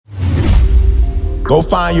Go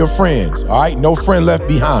find your friends, all right? No friend left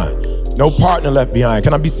behind. No partner left behind.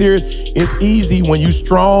 Can I be serious? It's easy when you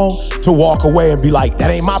strong to walk away and be like, that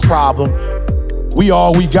ain't my problem. We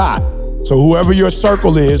all we got. So whoever your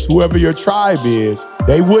circle is, whoever your tribe is,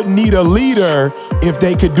 they wouldn't need a leader if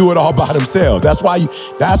they could do it all by themselves. That's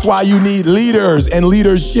why you need leaders and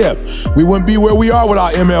leadership. We wouldn't be where we are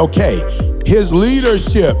without MLK. His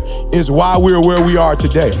leadership is why we're where we are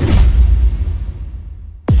today.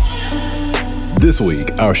 This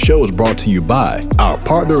week, our show is brought to you by our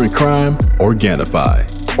partner in crime, Organifi.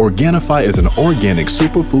 Organifi is an organic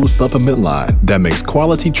superfood supplement line that makes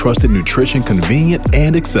quality, trusted nutrition convenient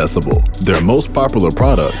and accessible. Their most popular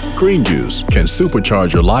product, Green Juice, can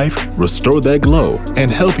supercharge your life, restore that glow, and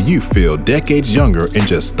help you feel decades younger in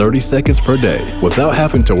just 30 seconds per day without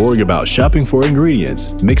having to worry about shopping for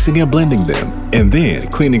ingredients, mixing and blending them, and then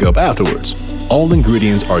cleaning up afterwards. All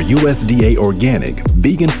ingredients are USDA organic,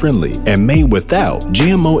 vegan-friendly, and made without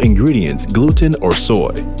GMO ingredients, gluten, or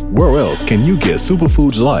soy. Where else can you get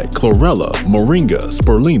superfoods like chlorella, moringa,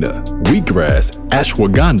 spirulina, wheatgrass,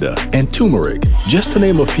 ashwagandha, and turmeric, just to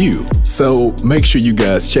name a few? So make sure you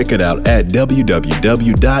guys check it out at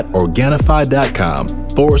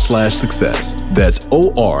www.organifi.com/success. That's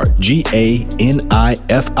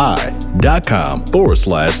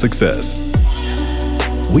ORGANIFI.com/success.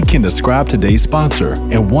 We can describe today's sponsor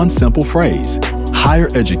in one simple phrase: higher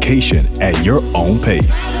education at your own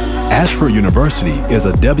pace. Ashford University is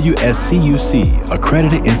a WSCUC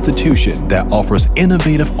accredited institution that offers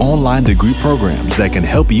innovative online degree programs that can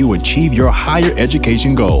help you achieve your higher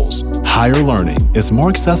education goals. Higher learning is more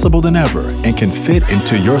accessible than ever and can fit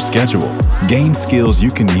into your schedule. Gain skills you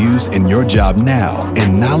can use in your job now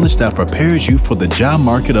and knowledge that prepares you for the job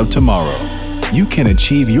market of tomorrow. You can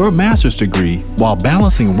achieve your master's degree while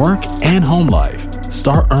balancing work and home life.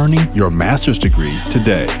 Start earning your master's degree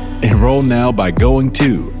today. Enroll now by going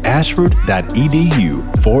to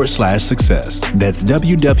ashford.edu/success. That's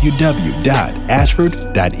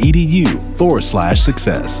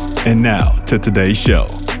www.ashford.edu/success. And now to today's show.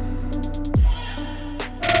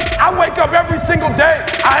 I wake up every single day.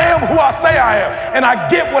 I am who I say I am. And I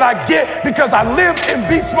get what I get because I live in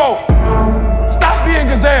beast mode. Stop being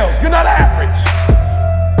gazelles. You're not average.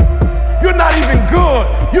 You're not even good.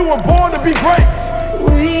 You were born to be great.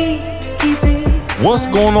 What's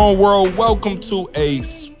going on, world? Welcome to a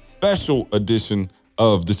special edition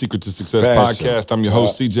of the Secret to Success podcast. I'm your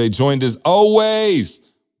host, CJ, joined as always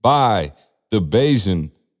by the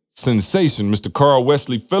Bayesian sensation, Mr. Carl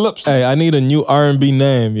Wesley Phillips. Hey, I need a new R&B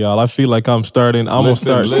name, y'all. I feel like I'm going to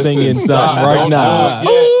start singing something right now.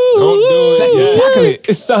 Don't do it yet. Chocolate.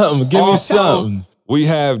 It's something. Give me something. We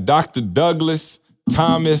have Dr. Douglas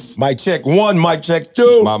Thomas. Mic check 1, mic check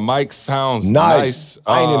 2. My mic sounds nice.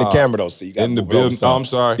 I ain't in the camera though, so you got in the building. Oh, I'm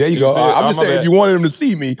sorry. There you go. I'm just saying, if you wanted them to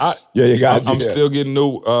see me, you got. I'm still getting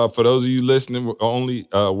new. For those of you listening, we're on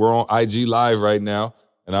IG Live right now,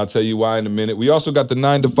 and I'll tell you why in a minute. We also got the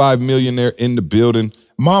 9 to 5 millionaire in the building.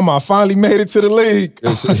 Mama, I finally made it to the league.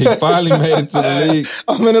 He finally made it to the league.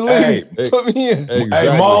 I'm in the league. Put me in. Exactly.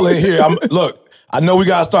 Hey, Maul in here. Look. I know we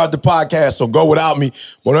gotta start the podcast, so go without me.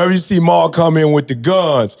 Whenever you see Maul come in with the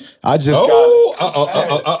guns, I just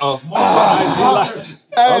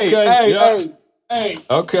Hey.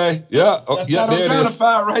 Okay, yeah. That's yeah, that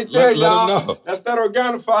Organifi right there, y'all. Let him know. That's that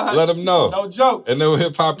Organifi. Let him know. No joke. And then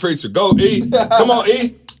hip-hop preacher. Go, E. Come on,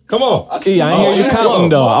 E. Come on. E, I ain't hear you counting,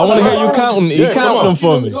 though. I want to hear you counting. E, count them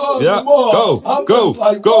for me. Yeah, go.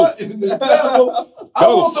 I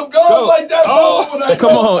want some guns like that.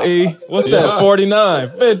 Come on, E. What's that? 49,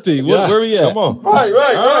 50. Where we at? Come on.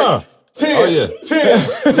 Right. 10. Oh, yeah. 10.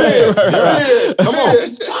 Come on.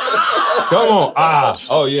 Come on.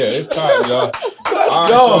 Oh, yeah. It's time, y'all.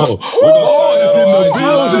 Let's go.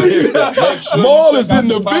 Maul is in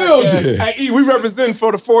the building. Hey, E, we representing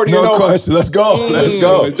for the 40 No question. Let's go. Is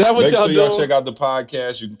that what Make y'all sure doing? y'all check out the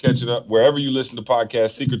podcast. You can catch it up wherever you listen to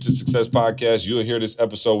podcasts. Secret to Success podcast. You'll hear this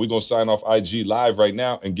episode. We're going to sign off IG Live right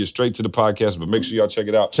now and get straight to the podcast, but make sure y'all check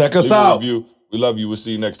it out. Check us Leave a out. review. We love you. We'll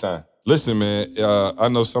see you next time. Listen, man, I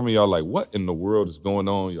know some of y'all like, what in the world is going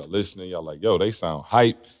on? Y'all listening. Y'all like, yo, they sound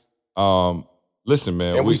hype. Listen,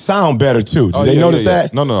 man. And we sound better, too. Did they notice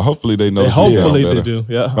that? No. Hopefully they notice. Hopefully they do,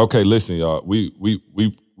 yeah. Okay, listen, y'all. We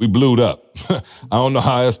blued up. I don't know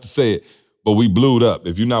how else to say it, but we blued up.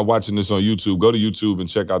 If you're not watching this on YouTube, go to YouTube and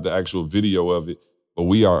check out the actual video of it. But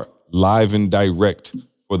we are live and direct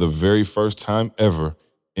for the very first time ever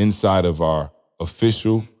inside of our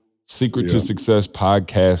official Secret to Success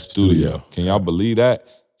podcast studio. Can y'all believe that?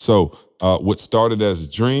 So what started as a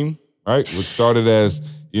dream, right? What started as,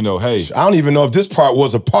 you know, hey. I don't even know if this part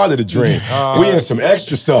was a part of the dream. We in some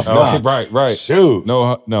extra stuff now. Right. Shoot.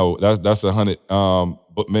 No, that's 100.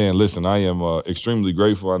 But man, listen, I am extremely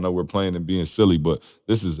grateful. I know we're playing and being silly, but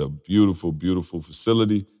this is a beautiful, beautiful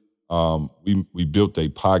facility. We built a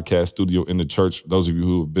podcast studio in the church. Those of you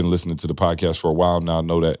who have been listening to the podcast for a while now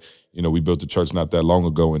know that, you know, we built the church not that long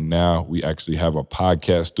ago, and now we actually have a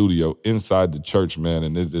podcast studio inside the church, man.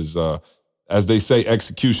 And it is, as they say,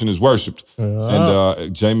 execution is worshipped.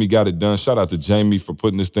 And Jamie got it done. Shout out to Jamie for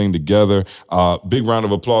putting this thing together. Big round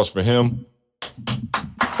of applause for him.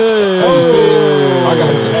 Hey.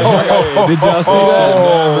 Did y'all see that?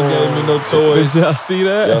 Never gave me no toys. Did y'all see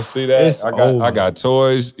that? Y'all see that? It's I got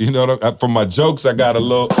toys. You know, from my jokes, I got a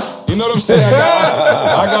little. You know what I'm saying?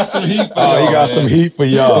 I got some heat for y'all. Oh, he got some heat for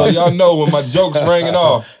y'all. So y'all know when my jokes ringing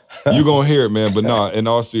off, you gonna hear it, man. But nah, in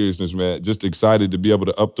all seriousness, man, just excited to be able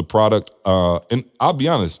to up the product. And I'll be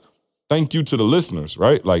honest, thank you to the listeners,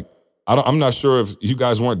 right? Like, I'm not sure if you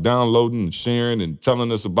guys weren't downloading and sharing and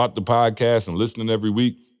telling us about the podcast and listening every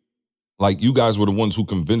week. Like, you guys were the ones who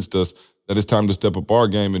convinced us that it's time to step up our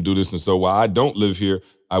game and do this. And so while I don't live here,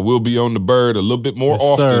 I will be on the bird a little bit more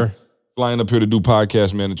often. Sir. Flying up here to do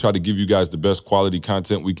podcasts, man, and try to give you guys the best quality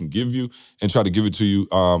content we can give you and try to give it to you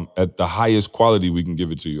at the highest quality we can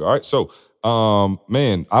give it to you. All right. So,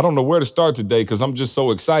 man, I don't know where to start today because I'm just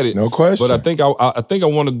so excited. No question. But I think I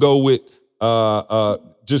want to go with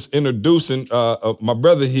just introducing my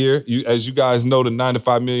brother here. As you guys know, the 9 to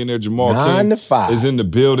 5 millionaire Jamal 9 to 5 is in the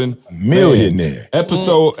building. Millionaire. Man,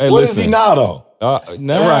 episode. Hey, What is he now, though?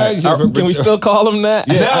 Can we still call him that?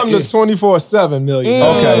 Yeah, Now I'm the 24/7 million.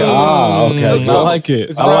 Okay. Okay. I like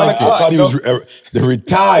it. I like it. I thought he was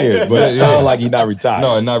retired, but it sounded like he's not retired.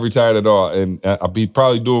 No, not retired at all. And he's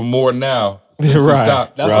probably doing more now. Since he Right.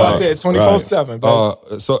 stopped. That's why I said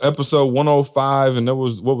 24/7. So episode 105, and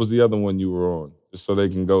what was the other one you were on? Just so they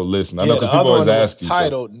can go listen. I know the because people other always one was ask you.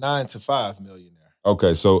 titled 9 to 5 millionaire.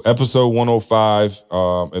 Okay, so episode 105,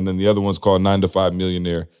 and then the other one's called 9 to 5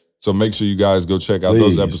 Millionaire. So make sure you guys go check out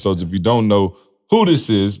those episodes if you don't know who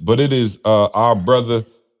this is. But it is our brother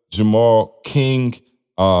Jamal King,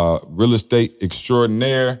 real estate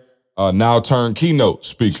extraordinaire, now turned keynote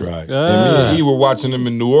speaker. That's right. And me and E were watching him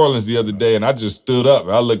in New Orleans the other day, and I just stood up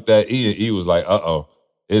and I looked at E, and E was like, "Uh-oh,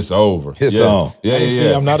 it's over." It's on. Yeah.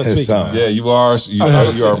 See, I'm not a It's speaker. on. man. Yeah, you are. You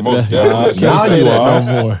are most definitely. Now you are.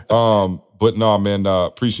 No more. But no, man,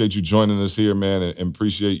 appreciate you joining us here, man, and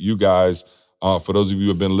appreciate you guys. For those of you who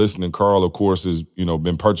have been listening, Carl, of course, has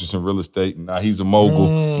been purchasing real estate, and now he's a mogul.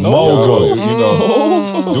 Mogul.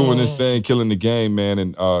 Doing this thing, killing the game, man.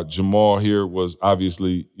 And Jamal here was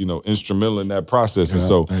obviously, instrumental in that process. And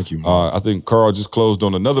so, thank you, man. I think Carl just closed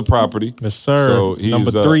on another property. Yes, sir. So he's,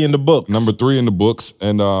 number 3 in the book. Number 3 in the books.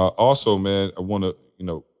 And also, man, I want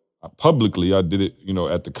to, publicly, I did it,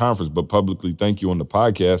 at the conference, but publicly, thank you on the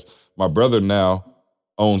podcast. My brother now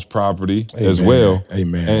owns property as well.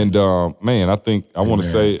 Amen. And man, I think I want to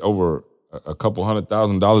say over a couple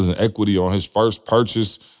 $100,000 in equity on his first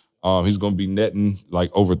purchase. He's going to be netting like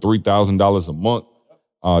over $3,000 a month.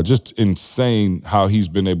 Just insane how he's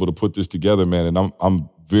been able to put this together, man. And I'm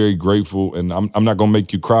very grateful. And I'm not going to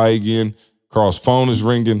make you cry again. Carl's phone is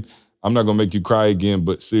ringing. I'm not going to make you cry again,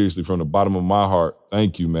 but seriously, from the bottom of my heart,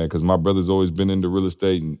 thank you, man, because my brother's always been into real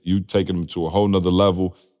estate, and you taking him to a whole nother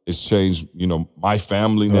level. It's changed, my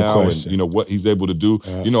family now and, what he's able to do.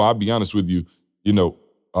 Yeah. I'll be honest with you,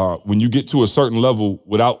 when you get to a certain level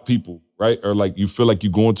without people, right? Or like you feel like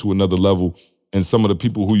you're going to another level and some of the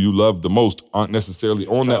people who you love the most aren't necessarily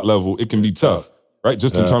on that level, it can be tough, right?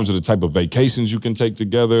 Just in terms of the type of vacations you can take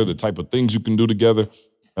together, the type of things you can do together.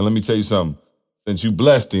 And let me tell you something, since you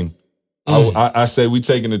blessed him, I say we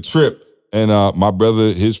taking a trip. And my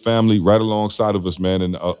brother, his family, right alongside of us, man.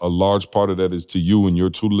 And a large part of that is to you and your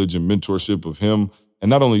tutelage and mentorship of him. And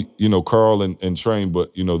not only, Carl and Train,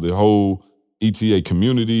 but, the whole ETA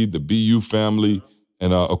community, the BU family.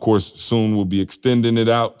 And, of course, soon we'll be extending it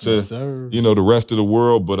out to, the rest of the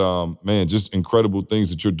world. But, man, just incredible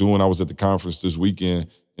things that you're doing. I was at the conference this weekend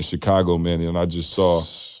in Chicago, man, and I just saw,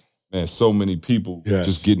 man, so many people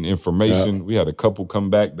just getting information. Yeah. We had a couple come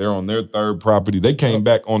back. They're on their 3rd property. They came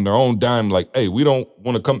back on their own dime like, hey, we don't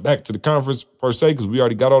want to come back to the conference per se because we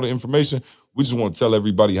already got all the information. We just want to tell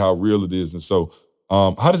everybody how real it is. And so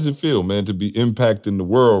how does it feel, man, to be impacting the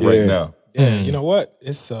world right now? Yeah, you know what?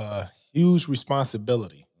 It's a huge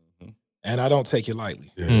responsibility, and I don't take it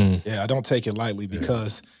lightly. Yeah, I don't take it lightly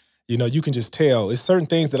because, you can just tell. It's certain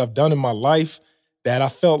things that I've done in my life that I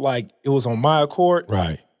felt like it was on my accord.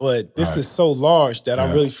 Right. but this is so large that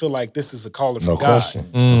I really feel like this is a calling from No God. question.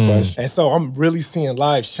 No question. And so I'm really seeing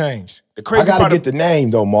lives change. The I crazy got to part get the name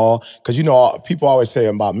though, Maul, because you know people always say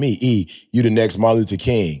about me, you the next Martin Luther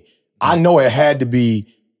King. I know it had to be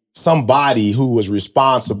somebody who was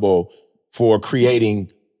responsible for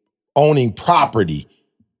owning property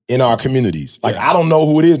in our communities. Like I don't know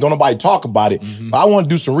who it is, don't nobody talk about it, but I want to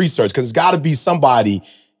do some research because it's got to be somebody.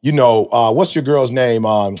 You know, what's your girl's name?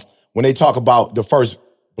 When they talk about the first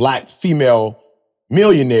Black female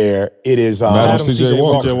millionaire, it is Madam C.J.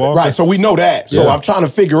 Walker. Right, so we know that. So I'm trying to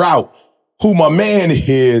figure out who my man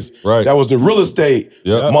is. Right. That was the real estate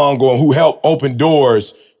mongo and who helped open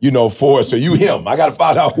doors, you know, for us. So you him. I got to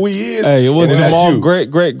find out who he is. Hey, it was and then that's Jamal's you.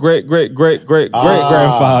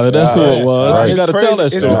 great-great-great-great-great-great-grandfather. That's who it was. Right. You got to tell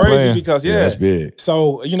that It's story. crazy because, that's big.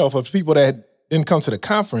 So, you know, for people that didn't come to the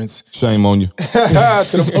conference, Shame on you. to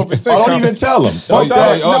the 4% Oh, don't even tell him. Don't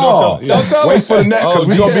tell him. Don't tell him. Wait for the next, because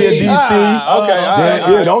we're going to be in D.C.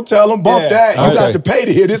 Okay. Don't tell him. Bump that. You got to pay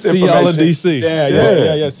to hear this See information. y'all in D.C.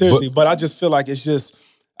 Yeah, seriously. But I just feel like it's just,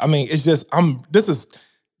 I've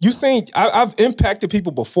impacted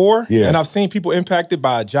people before, and I've seen people impacted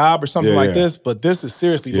by a job or something like this, but this is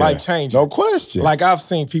seriously life-changing. No question. Like, I've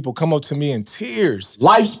seen people come up to me in tears.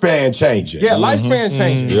 Lifespan changing. Yeah, lifespan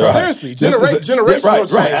changing. Yeah. Seriously, This is generational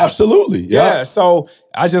change. Right, absolutely. Yeah, so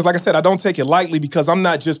like I said, I don't take it lightly because I'm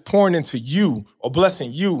not just pouring into you or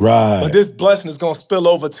blessing you. Right. But this blessing is going to spill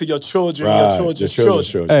over to your children, your children's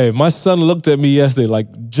children. Hey, my son looked at me yesterday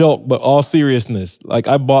like joke, but all seriousness. Like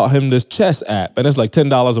I bought him this chess app and it's like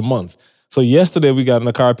 $10 a month. So yesterday we got in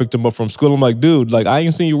the car, I picked him up from school. I'm like, dude, like I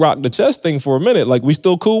ain't seen you rock the chess thing for a minute. Like we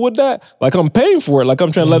still cool with that? Like I'm paying for it. Like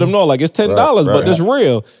I'm trying to let him know like it's $10, but it's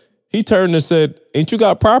real. He turned and said, ain't you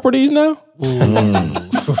got properties now?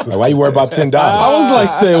 Why you worry about $10? I was like,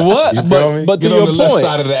 say what? You feel me? But to Get your on the point, left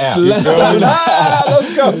side of the app.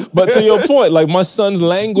 Let's go. but to your point, like my son's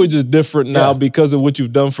language is different now because of what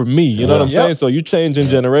you've done for me. You know what I'm saying? So you changing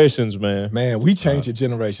generations, man. Man, we changing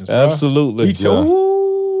generations, bro. Absolutely. We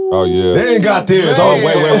Oh, yeah. They ain't got theirs. Oh, Oh, wait.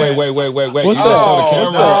 What's You that? gotta show the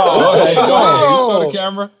camera. Go ahead. You show the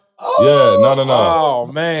camera. Yeah, no. Oh,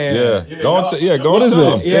 man. Yeah. Go What is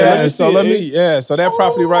tell this? them. Yeah, so that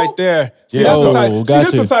property right there. See,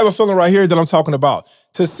 that's the type of feeling right here that I'm talking about.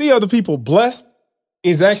 To see other people blessed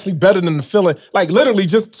is actually better than the feeling. Like literally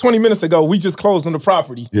just 20 minutes ago, we just closed on the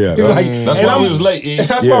property. Yeah. That's why we was late, E.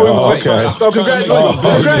 That's why we was late. Okay. So congratulations.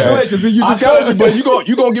 Congratulations. You just told you, but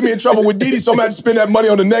you gonna get me in trouble with Didi, so I'm gonna have to spend that money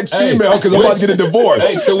on the next female because I'm about to get a divorce.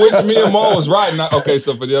 Hey, to which me and Mo was riding. Okay,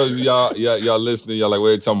 so for those of y'all listening, y'all like, what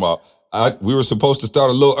are you talking about? We were supposed to start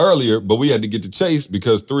a little earlier, but we had to get to Chase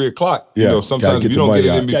because 3:00. You know, sometimes if you don't get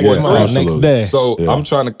it in before 3. Next day. So I'm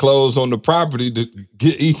trying to close on the property to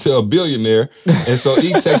get E to a billionaire. And so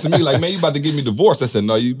E texted me like, man, you about to get me divorced. I said,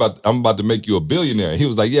 no, I'm about to make you a billionaire. And he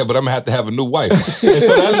was like, yeah, but I'm gonna have a new wife. And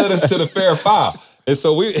so that led us to the fair file. And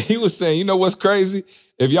so he was saying, you know what's crazy?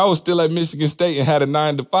 If y'all was still at Michigan State and had a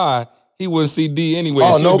 9 to 5, he wouldn't see D anyway.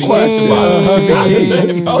 Oh, no question. right.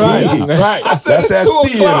 I said That's it's 2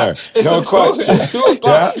 o'clock. No question. It's 2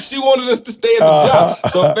 o'clock. She wanted us to stay at the job.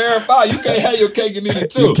 So verify, you can't have your cake and eat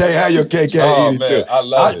it too. You can't have your cake and eat it too. I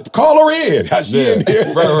love it. Call her in. She in here.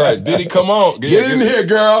 Right. Did he come on? Get in here,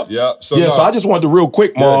 girl. Yeah. So I just wanted to real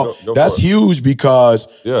quick, Mom. go That's for it. huge because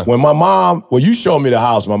Yeah. when my mom, you showed me the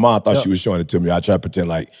house, my mom thought she was showing it to me. I tried to pretend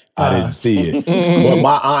like I didn't see it. But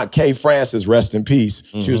my aunt Kay Francis, rest in peace,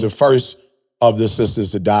 she was the first of the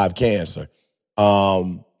sisters to die of cancer.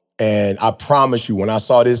 And I promise you, when I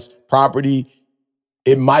saw this property,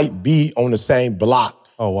 it might be on the same block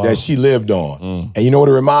that she lived on. And you know what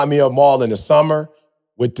it reminded me of, Maul, in the summer?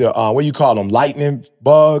 With the, what do you call them, lightning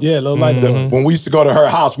bugs? Yeah, little lightning. When we used to go to her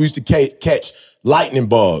house, we used to catch lightning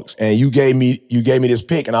bugs. And you gave me this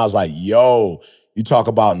pic, and I was like, yo, you talk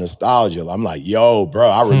about nostalgia. I'm like, yo, bro,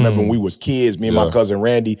 I remember when we was kids, me and my cousin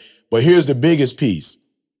Randy. But here's the biggest piece.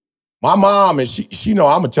 My mom, and she know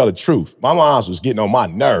I'm gonna tell the truth. My mom was getting on my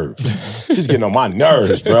nerves. She's getting on my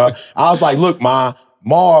nerves, bro. I was like, look, Ma,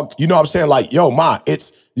 you know what I'm saying? Like, yo, Ma,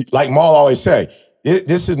 it's like Ma always say,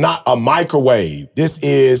 this is not a microwave. This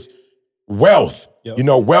is wealth. Yep. You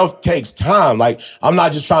know, wealth takes time. Like, I'm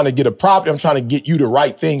not just trying to get a property. I'm trying to get you the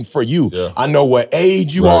right thing for you. Yeah. I know what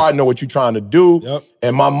age you are. I know what you're trying to do. Yep.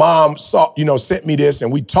 And my mom sent me this,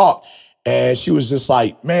 and we talked. And she was just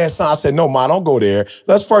like, man, son, I said, no, Ma, don't go there.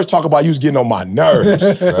 Let's first talk about you was getting on my nerves.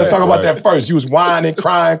 Let's talk about that first. You was whining,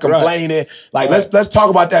 crying, complaining. Like, let's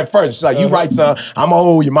talk about that first. She's like, you right, son. I'm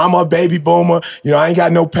old. Your mama a baby boomer. You know, I ain't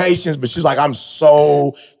got no patience. But she's like, I'm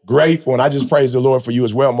so grateful. And I just praise the Lord for you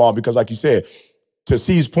as well, Ma, because like you said, to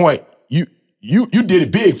C's point, you did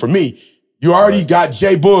it big for me. You already got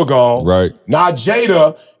J Boog on. Right. Now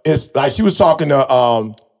Jada is like, she was talking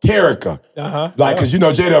to Terica. Like, cause you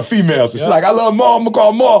know Jada a female. So she's like, I love Ma, I'm gonna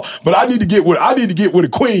call Ma, but I need to get with a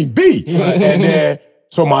queen bee. And then,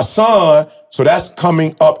 so my son, so that's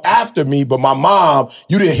coming up after me, but my mom,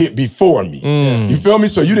 you didn't hit before me. You feel me?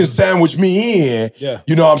 So you didn't sandwich me in.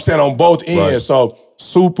 You know what I'm saying, on both ends. Right. So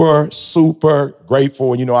super, super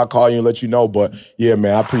grateful. And you know, I call you and let you know, but yeah,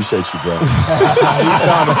 man, I appreciate you, bro.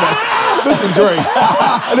 This is great.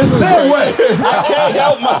 This is segue. I can't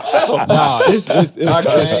help myself. I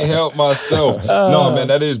can't help myself. No, man,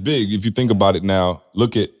 that is big. If you think about it now,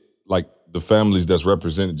 look at like the families that's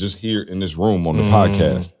represented just here in this room on the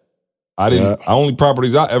podcast. The only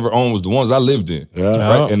properties I ever owned was the ones I lived in.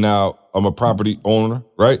 Right? And now I'm a property owner,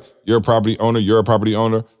 right? You're a property owner, you're a property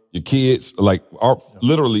owner, your kids, like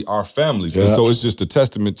literally our families. And so it's just a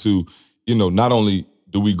testament to, you know, not only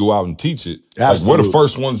do we go out and teach it, like we're the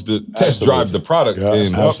first ones to test drive the product.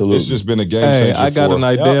 And it's just been a game changer. I got an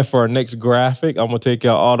idea for our next graphic. I'm gonna take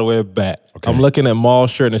y'all all the way back. I'm looking at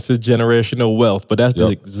Maul's shirt and it says generational wealth, but that's the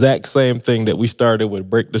exact same thing that we started with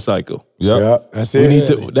Break the Cycle. That's it. We need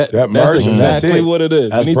to, that's exactly what it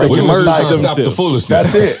is. We need to merge them stop the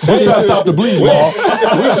foolishness. That's it. We're trying to stop the bleed, Maul.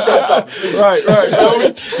 Right.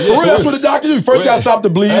 That's what the doctor do. First, got to stop the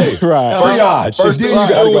bleed. Right. Triage. First then you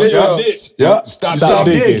got to go. Stop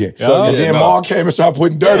digging. And then Maul came and started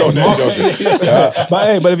putting dirt on that.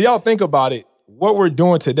 But if y'all think about it, what we're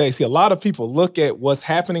doing today, see, a lot of people look at what's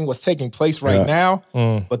happening, what's taking place right now,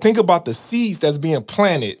 but think about the seeds that's being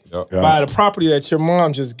planted by the property that your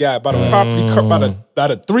mom just got, by the property, by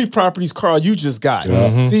the 3 properties, Carl, you just got.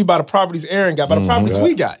 See, by the properties Aaron got, by the properties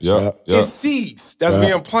we got. It's seeds that's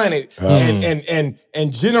being planted, and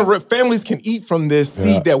families can eat from this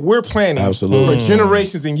seed that we're planting for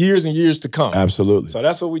generations and years to come. Absolutely. So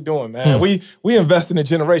that's what we're doing, man. We invest in the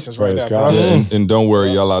generations right now, bro. And don't worry,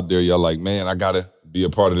 y'all out there, y'all like, man, I gotta be a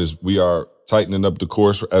part of this. We are tightening up the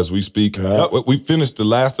course as we speak. We finished the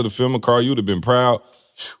last of the film, and Carl, you'd have been proud.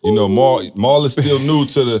 You know, Maul is still new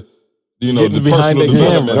to the, you know, the personal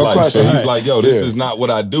development life. So he's like, yo, this is not what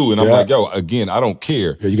I do. And I'm like, yo, again, I don't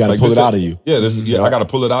care. You got to pull it out of you. I got to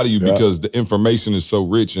pull it out of you because the information is so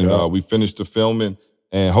rich. And we finished the filming.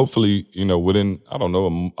 And hopefully, you know, within, I don't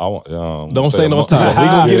know, don't say no time. We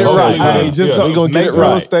gonna get it right. We gonna get it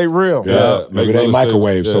real estate real. Maybe they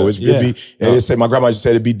microwave. So it's be. They say my grandma just said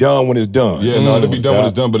it'd be done when it's done. It'll be done when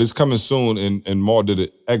it's done. But it's coming soon. And Maul did an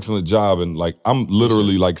excellent job. And like I'm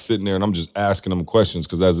literally like sitting there and I'm just asking them questions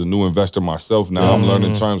because as a new investor myself now, I'm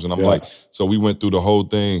learning terms and I'm like, so we went through the whole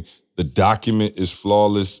thing. The document is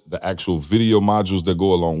flawless. The actual video modules that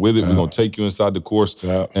go along with it. We're gonna take you inside the course,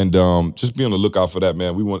 and just be on the lookout for that,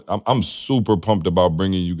 man. I'm super pumped about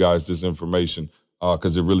bringing you guys this information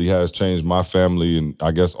because it really has changed my family and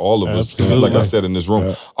I guess all of us. Like I said in this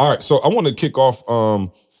room. All right, so I want to kick off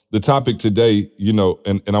the topic today. You know,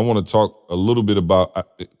 and I want to talk a little bit about.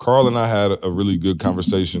 Carl and I had a really good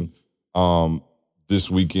conversation this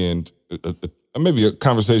weekend. Maybe a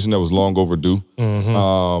conversation that was long overdue.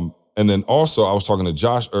 And then also I was talking to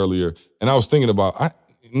Josh earlier, and I was thinking about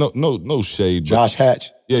no shade. Josh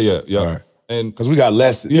Hatch. Yeah. Right. And because we got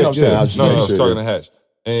less. You know what I'm saying? I was talking to Hatch,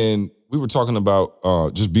 and we were talking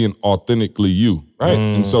about just being authentically you, right?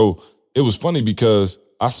 And so it was funny because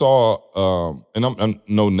I saw, and I'm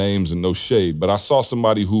no names and no shade, but I saw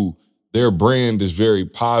somebody who their brand is very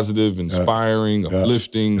positive, inspiring,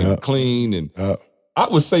 uplifting, and clean, and I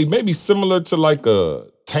would say maybe similar to like a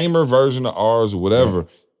tamer version of ours or whatever.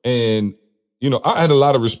 And, you know, I had a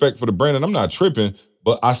lot of respect for the brand and I'm not tripping,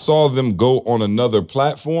 but I saw them go on another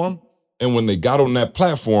platform. And when they got on that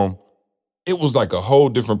platform, it was like a whole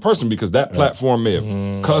different person because that platform may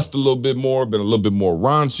have cussed a little bit more, been a little bit more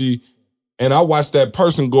raunchy. And I watched that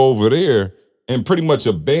person go over there and pretty much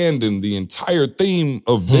abandon the entire theme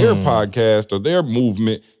of their podcast or their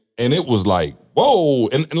movement. And it was like, whoa.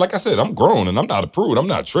 And like I said, I'm grown and I'm not a prude. I'm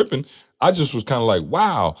not tripping. I just was kind of like,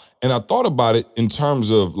 wow. And I thought about it in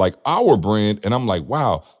terms of like our brand. And I'm like,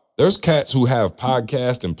 wow, there's cats who have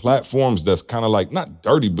podcasts and platforms that's kind of like not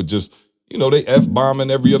dirty, but just, you know, they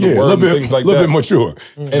F-bombing every other word and things like that. A little bit mature.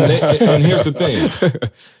 And here's the thing.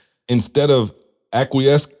 Instead of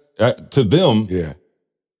acquiesce to them,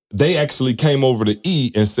 they actually came over to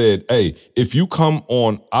E and said, hey, if you come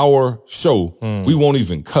on our show, we won't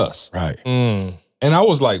even cuss. Right. And I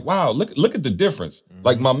was like, wow, look at the difference.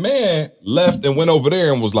 Like my man left and went over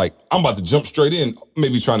there and was like, I'm about to jump straight in,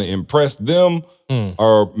 maybe trying to impress them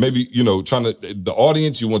or maybe, you know, the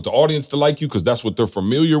audience, you want the audience to like you because that's what they're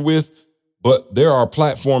familiar with. But there are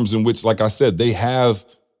platforms in which, like I said, they have,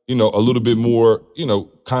 a little bit more,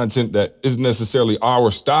 content that isn't necessarily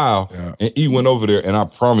our style. Yeah. And E went over there, and I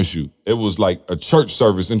promise you, it was like a church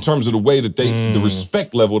service in terms of the way that the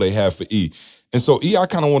respect level they have for E. And so, E, I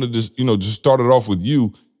kind of wanted to, just start it off with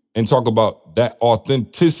you and talk about that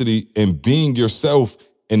authenticity and being yourself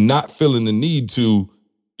and not feeling the need to,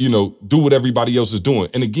 do what everybody else is doing.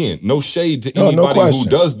 And again, no shade to anybody who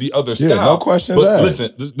does the other style. No questions but asked.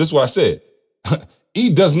 Listen, this is what I said. E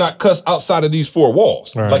does not cuss outside of these four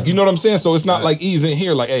walls. Right. Like, you know what I'm saying? So it's not like E's in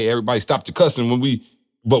here like, hey, everybody stop the cussing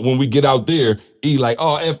but when we get out there, E like,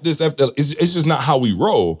 oh, F this, F that. It's just not how we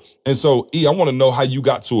roll. And so, E, I want to know how you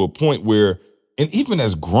got to a point where, and even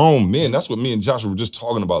as grown men, that's what me and Joshua were just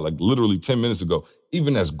talking about, like literally 10 minutes ago.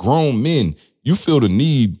 Even as grown men, you feel the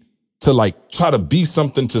need to like try to be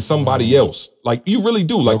something to somebody else. Like you really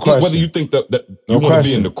do. Like whether you think that you want to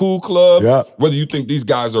be in the cool club, whether you think these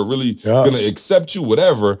guys are really going to accept you,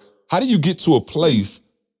 whatever. How do you get to a place,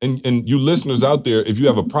 and you listeners out there, if you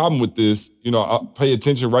have a problem with this, I'll pay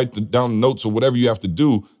attention, write down notes or whatever you have to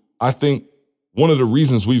do. I think one of the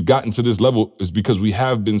reasons we've gotten to this level is because we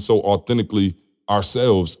have been so authentically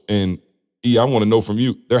ourselves. And E, I want to know from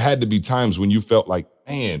you, there had to be times when you felt like,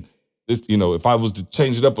 man, this, if I was to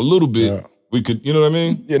change it up a little bit, we could, you know what I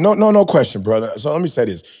mean? Yeah, no question, brother. So let me say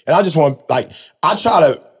this. And I just want, I try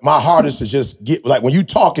to, my hardest to just get, when you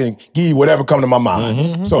talking, give you whatever come to my mind.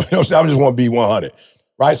 Mm-hmm. So, what I'm saying? I just want to be 100,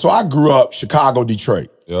 right? So I grew up Chicago, Detroit.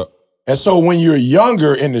 Yeah. And so when you're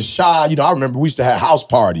younger in the Chi, I remember we used to have house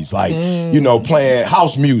parties, playing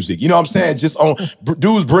house music. You know what I'm saying? Just on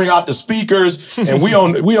dudes bring out the speakers, and we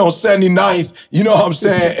on 79th, you know what I'm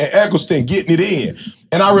saying, and Eccleston getting it in.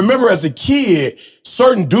 And I remember as a kid,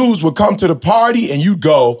 certain dudes would come to the party, and you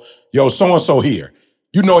go, yo, so and so here.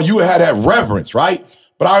 You had that reverence, right?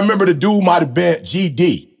 But I remember the dude might have been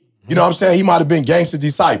GD. You know what I'm saying? He might have been Gangsta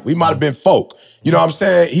Disciple. He might have been folk. You know what I'm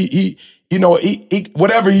saying? He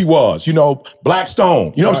whatever he was, Black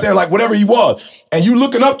Stone, you know what I'm saying? Like whatever he was. And you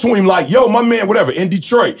looking up to him like, yo, my man, whatever. In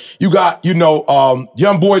Detroit, you got,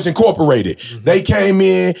 Young Boys Incorporated. Mm-hmm. They came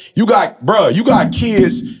in, you got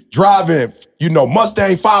kids driving,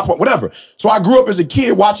 Mustang 5, whatever. So I grew up as a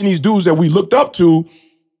kid watching these dudes that we looked up to,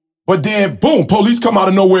 but then boom, police come out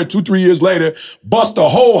of nowhere 2-3 years later, bust the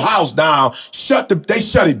whole house down, they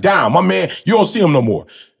shut it down. My man, you don't see them no more.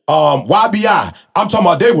 YBI, I'm talking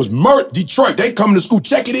about they was Detroit. They come to school,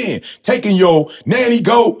 check it in, taking your nanny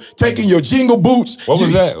goat, taking your jingle boots. What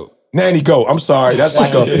was that? Nanny goat. I'm sorry. That's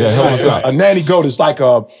like a nanny goat is like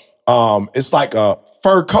it's like a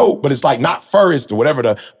fur coat, but it's like not fur, it's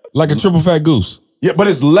like a triple fat goose. Yeah, but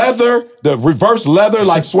it's leather, the reverse leather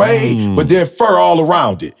like suede, but then fur all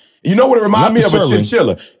around it. You know what it reminded me of? A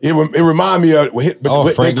chinchilla. It reminded me of,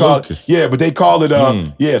 Frank Lucas. But they call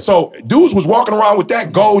it, So dudes was walking around with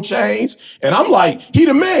that gold chains, and I'm like, he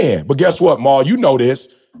the man. But guess what, Maul? You know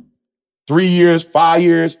this. 3 years, 5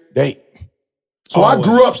 years, So I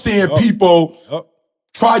grew up seeing people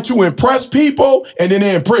try to impress people, and then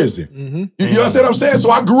they're in prison. Mm-hmm. You understand what I'm saying?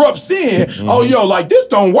 So I grew up seeing, this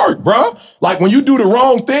don't work, bro. Like when you do the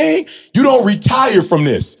wrong thing, you don't retire from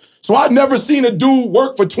this. So I've never seen a dude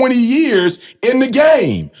work for 20 years in the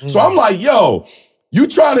game. Mm-hmm. So I'm like, yo, you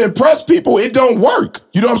trying to impress people, it don't work.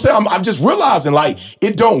 You know what I'm saying? I'm just realizing,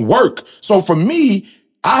 it don't work. So for me,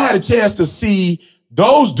 I had a chance to see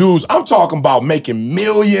those dudes, I'm talking about making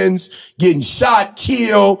millions, getting shot,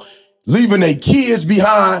 killed, leaving their kids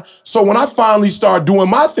behind. So when I finally started doing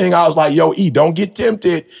my thing, I was like, yo, E, don't get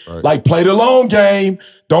tempted. Right. Play the long game.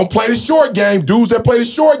 Don't play the short game. Dudes that play the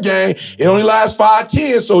short game, it only lasts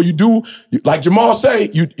 5-10. So you do, like Jamal say,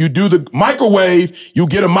 you do the microwave, you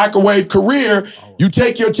get a microwave career. You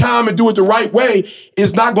take your time and do it the right way.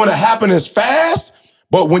 It's not going to happen as fast.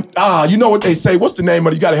 But when, you know what they say, what's the name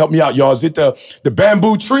of it? You got to help me out, y'all. Is it the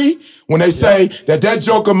bamboo tree? When they say that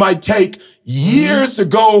joker might take years to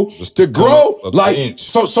grow,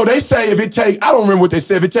 so they say if it take, I don't remember what they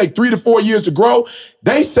say, if it take 3 to 4 years to grow,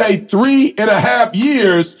 they say 3.5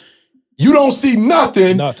 years, you don't see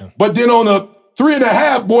nothing. But then on the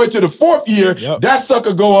 3.5, boy, to the 4th year, that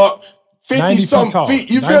sucker go up 50 something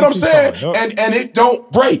feet. You feel what I'm saying? And it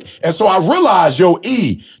don't break. And so I realized, yo,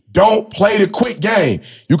 E, don't play the quick game.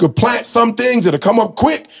 You could plant some things that'll come up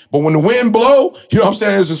quick, but when the wind blow, you know what I'm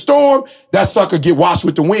saying, there's a storm, that sucker get washed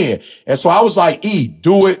with the wind. And so I was like, E,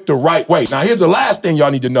 do it the right way. Now, here's the last thing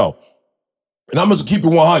y'all need to know. And I'm going to keep it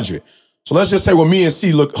 100. So let's just say when me and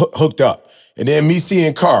C hooked up, and then me, C,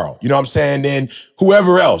 and Carl, you know what I'm saying, then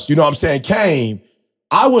whoever else, you know what I'm saying, came,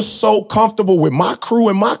 I was so comfortable with my crew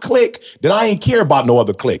and my clique that I ain't care about no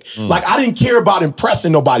other clique. I didn't care about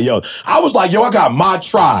impressing nobody else. I was like, yo, I got my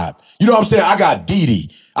tribe. You know what I'm saying? I got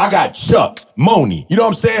Didi. I got Chuck, Moni. You know what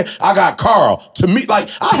I'm saying? I got Carl. To me, like,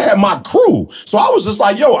 I had my crew. So I was just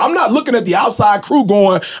like, yo, I'm not looking at the outside crew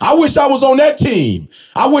going, I wish I was on that team.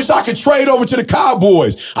 I wish I could trade over to the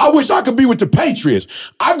Cowboys. I wish I could be with the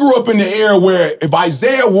Patriots. I grew up in the era where if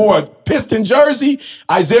Isaiah wore a Piston jersey,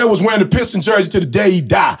 Isaiah was wearing the Piston jersey to the day he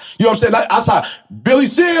died. You know what I'm saying? That's how Billy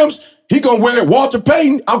Sims, he gonna wear it. Walter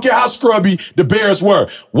Payton, I don't care how scrubby the Bears were.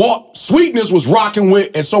 Sweetness was rocking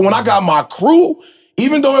with, and so when I got my crew,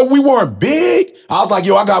 even though we weren't big, I was like,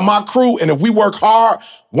 yo, I got my crew, and if we work hard,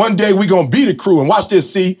 one day we gonna be the crew. And watch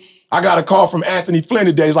this, see, I got a call from Anthony Flynn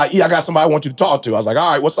today. He's like, I got somebody I want you to talk to. I was like,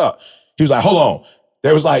 all right, what's up? He was like, hold on.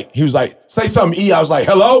 He was like, say something, E. I was like,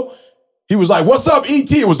 hello? He was like, what's up,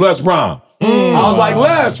 E.T.? It was Les Brown. I was like,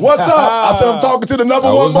 Les, what's up? I said, I'm talking to the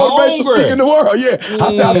number one motivational speaker in the world. Yeah.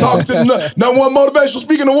 I said, I'm talking to the number one motivational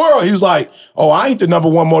speaker in the world. He was like, oh, I ain't the number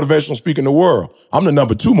one motivational speaker in the world. I'm the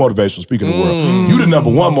number 2 motivational speaker in the world. You the number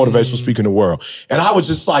 1 motivational speaker in the world. And I was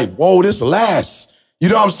just like, whoa, this Les. You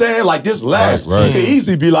know what I'm saying? Like, this Les. Right. He could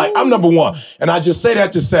easily be like, I'm number 1. And I just say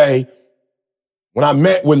that to say, when I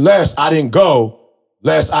met with Les, I didn't go,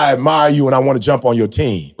 Les, I admire you and I want to jump on your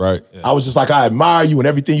team. Right. Yeah. I was just like, I admire you and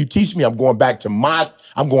everything you teach me, I'm going back to my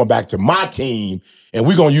team, and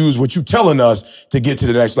we're gonna use what you're telling us to get to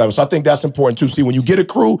the next level. So I think that's important too. See, when you get a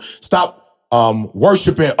crew, stop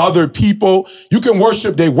worshiping other people. You can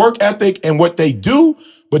worship their work ethic and what they do,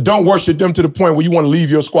 but don't worship them to the point where you want to leave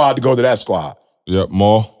your squad to go to that squad. Yep,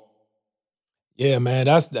 more. Yeah, man,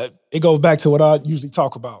 it goes back to what I usually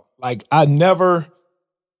talk about. Like, I never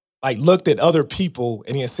looked at other people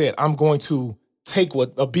and then said, I'm going to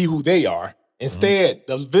be who they are. Instead,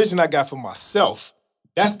 the vision I got for myself,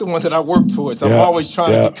 that's the one that I work towards. I'm always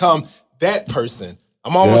trying to become that person.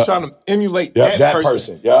 I'm always trying to emulate that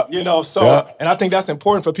person. You know, and I think that's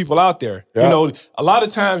important for people out there. You know, a lot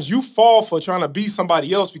of times you fall for trying to be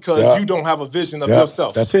somebody else because you don't have a vision of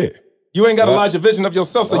yourself. That's it. You ain't got a larger vision of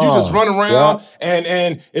yourself, so you just run around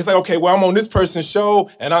and it's like, okay, well, I'm on this person's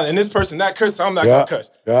show and this person not cuss, so I'm not gonna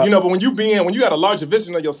cuss. You know, but when you got a larger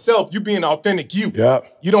vision of yourself, you being authentic you.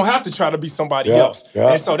 You don't have to try to be somebody else.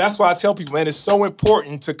 And so that's why I tell people, man, it's so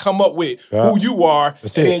important to come up with who you are,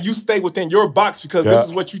 then you stay within your box because this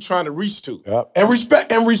is what you're trying to reach to. And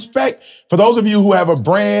respect for those of you who have a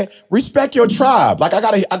brand, respect your tribe. Like I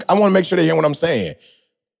want to make sure they hear what I'm saying.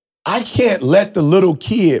 I can't let the little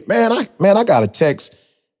kid, I got a text.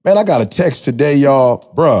 Man, I got a text today,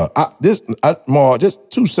 y'all. Bruh,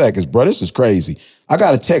 just 2 seconds, bro. This is crazy. I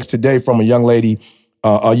got a text today from a young lady,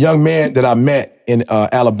 a young man that I met in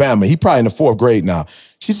Alabama. He probably in the 4th grade now.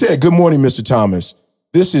 She said, good morning, Mr. Thomas.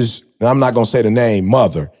 This is, and I'm not going to say the name,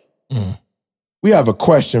 Mother. We have a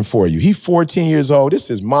question for you. He's 14 years old.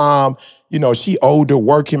 This is mom. You know, she older,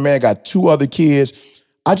 working, man, got 2 other kids.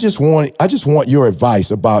 I just want your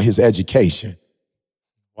advice about his education.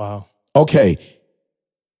 Wow. Okay.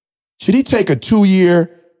 Should he take a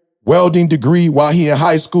 2-year welding degree while he in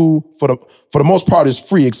high school? For the most part, it's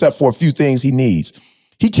free except for a few things he needs.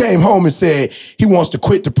 He came home and said he wants to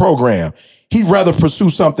quit the program. He'd rather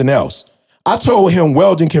pursue something else. I told him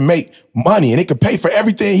welding can make money and it can pay for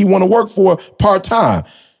everything he want to work for part-time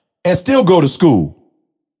and still go to school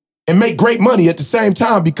and make great money at the same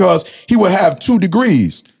time because he will have 2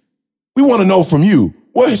 degrees. We want to know from you,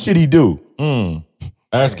 what should he do?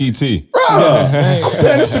 Ask E.T. Bruh, I'm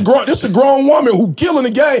saying this is a grown woman who killing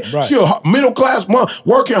the game. Right. She a middle-class mom,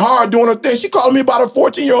 working hard, doing her thing. She calling me about her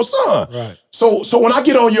 14-year-old son. Right. So when I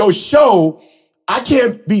get on your show, I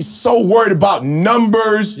can't be so worried about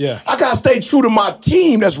numbers. Yeah. I got to stay true to my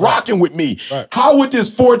team that's rocking with me. Right. How would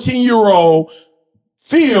this 14-year-old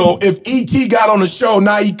feel if E.T. got on the show,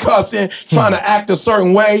 now he cussing, trying to act a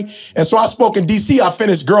certain way? And so I spoke in D.C. I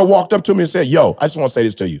finished, girl walked up to me and said, yo, I just want to say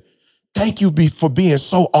this to you. Thank you for being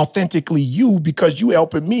so authentically you because you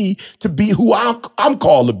helping me to be who I'm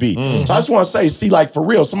called to be. So I just want to say, see, like for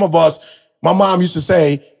real, some of us, my mom used to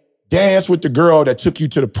say, dance with the girl that took you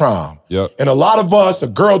to the prom. Yep. And a lot of us, a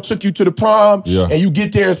girl took you to the prom and you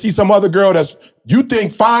get there and see some other girl that's you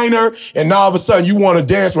think finer, and now all of a sudden you want to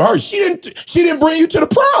dance with her. She didn't bring you to the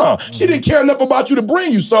prom. She didn't care enough about you to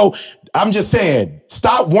bring you. So I'm just saying,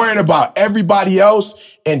 stop worrying about everybody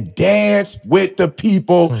else and dance with the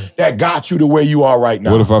people that got you to where you are right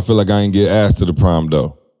now. What if I feel like I ain't get asked to the prom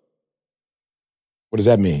though? What does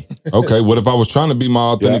that mean? Okay, what if I was trying to be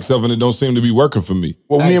my authentic self and it don't seem to be working for me?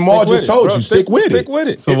 Well, me and Maul just told you, stick with it. Stick with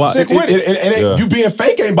it. So stick with it. And you being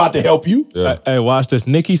fake ain't about to help you. Yeah. Hey, watch this.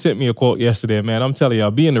 Nikki sent me a quote yesterday, man. I'm telling y'all,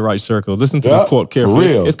 be in the right circle. Listen to this quote carefully.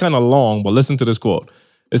 For real. It's kind of long, but listen to this quote.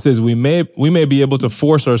 It says we may be able to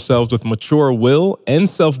force ourselves with mature will and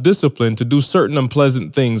self-discipline to do certain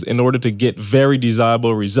unpleasant things in order to get very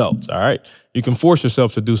desirable results. All right. You can force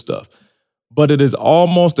yourself to do stuff, but it is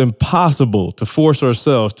almost impossible to force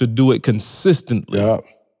ourselves to do it consistently. Yeah.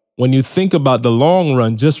 When you think about the long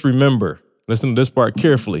run, just remember, listen to this part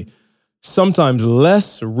carefully. Sometimes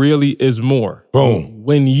less really is more. Boom.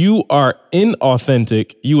 When you are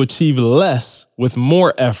inauthentic, you achieve less with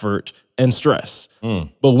more effort and stress.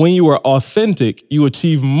 But when you are authentic, you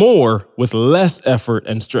achieve more with less effort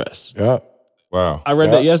and stress. Yeah. Wow. I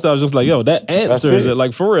read that yesterday. I was just like, yo, that answers it.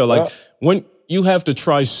 Like, for real. Like, when you have to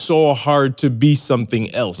try so hard to be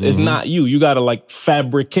something else. It's not you. You got to, like,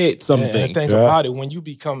 fabricate something. And think about it. When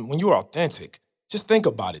you're authentic, just think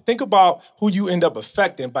about it. Think about who you end up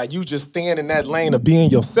affecting by you just staying in that lane of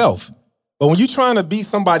being yourself. But when you're trying to be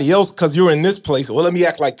somebody else because you're in this place, well, let me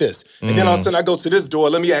act like this. And then all of a sudden I go to this door,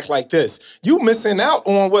 let me act like this. You missing out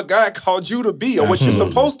on what God called you to be or what you're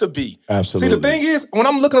supposed to be. Absolutely. See, the thing is, when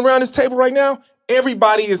I'm looking around this table right now,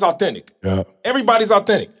 everybody is authentic. Yeah. Everybody's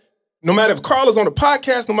authentic. No matter if Carl is on the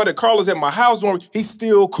podcast, no matter if Carl is at my house doing, he's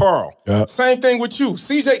still Carl. Yeah. Same thing with you.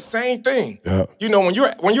 CJ, same thing. Yeah. You know, when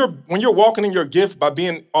you're walking in your gift by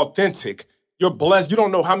being authentic, you're blessed. You don't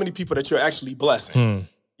know how many people that you're actually blessing.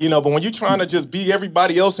 You know, but when you're trying to just be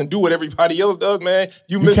everybody else and do what everybody else does, man,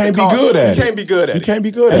 you can't be good at it. You can't be good at it. You can't be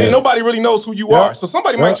good at and it. then nobody really knows who you are. So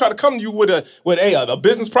somebody might try to come to you with a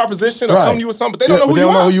business proposition or come to you with something, but they don't know who you are.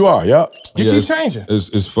 They don't know who you are. Yeah. You keep changing.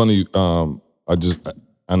 It's funny.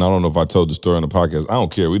 And I don't know if I told the story on the podcast. I don't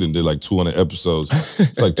care. We did like 200 episodes.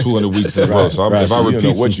 It's like 200 weeks in a row. So if I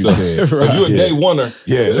repeat some stuff, if you're a day oneer,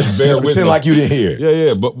 just bear with me. Pretend like you didn't hear it.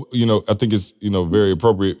 Yeah. But, I think it's, very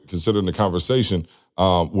appropriate considering the conversation.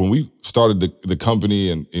 When we started the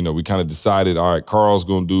company and, we kind of decided, all right, Carl's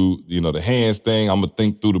going to do, the hands thing. I'm going to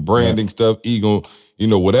think through the branding stuff, ego,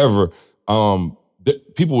 whatever.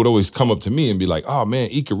 People would always come up to me and be like, oh man,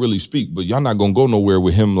 he could really speak, but y'all not gonna go nowhere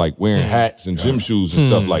with him like wearing hats and gym shoes and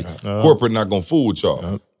stuff like corporate not gonna fool with y'all.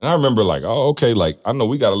 And I remember like, oh, okay, like I know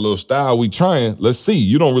we got a little style, we trying, let's see.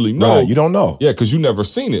 You don't really know. Right, you don't know. Yeah, because you never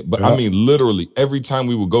seen it. But I mean, literally every time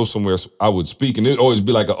we would go somewhere, I would speak and it'd always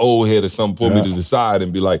be like an old head or something for me to decide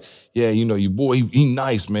and be like, yeah, your boy, he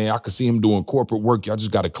nice, man. I could see him doing corporate work. Y'all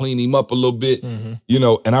just gotta clean him up a little bit. And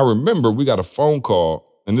I remember we got a phone call.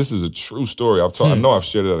 And this is a true story. I know I've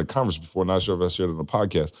shared it at a conference before, not sure if I shared it on a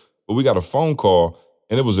podcast, but we got a phone call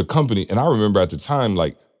and it was a company. And I remember at the time,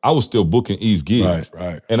 like I was still booking E's gigs.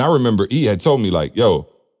 Right. And I remember E had told me like, yo,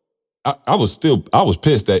 I was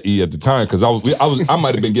pissed at E at the time because I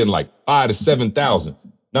might have been getting like 5,000 to 7,000.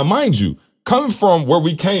 Now, mind you, coming from where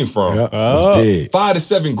we came from, $5,000 to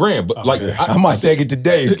 $7,000, but like I might take it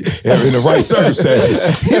today in the right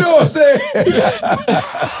circumstance. You know what I'm saying?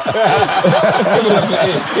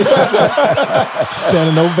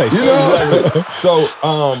 Standing ovation. Exactly. So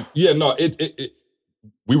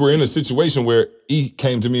we were in a situation where he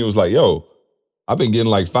came to me and was like, yo, I've been getting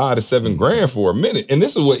like $5,000 to $7,000 for a minute. And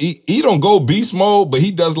this is what he don't go beast mode, but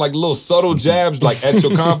he does like little subtle jabs like at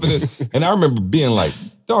your confidence. And I remember being like,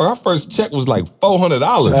 dog, our first check was like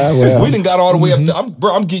 $400. We done got all the way up to,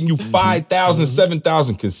 I'm getting you 5,000,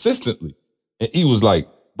 7,000 consistently. And he was like,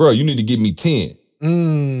 bro, you need to give me 10.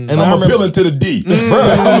 And I'm appealing to the D. Bro,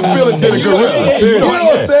 I'm appealing to the gorilla. You know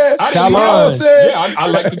what I'm saying? I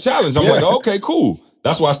like the challenge. I'm like, okay, cool.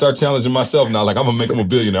 That's why I start challenging myself now. Like, I'm going to make him a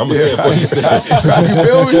billionaire. I'm going to say it what he said. You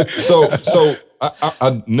feel me? So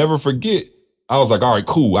I never forget. I was like, all right,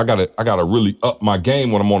 cool. I gotta really up my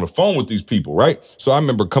game when I'm on the phone with these people, right? So I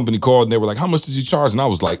remember a company called and they were like, how much did you charge? And I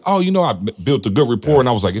was like, oh, I built a good rapport. And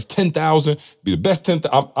I was like, it's 10,000. Be the best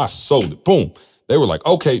 10,000. I sold it. Boom. They were like,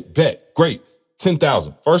 okay, bet, great.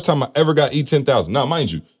 10,000. First time I ever got 10,000. Now,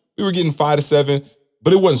 mind you, we were getting 5 to 7,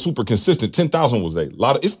 but it wasn't super consistent. 10,000 was a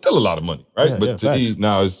lot of, it's still a lot of money, right? But to eat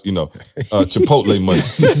now is, Chipotle money.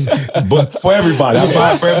 But for everybody, I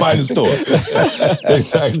buy it for everybody in the store.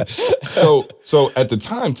 Exactly. So at the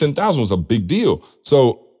time, 10,000 was a big deal.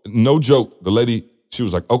 So no joke, the lady, she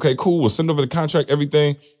was like, okay, cool. We'll send over the contract,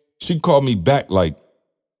 everything. She called me back like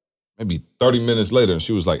maybe 30 minutes later. And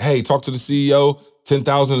she was like, hey, talk to the CEO.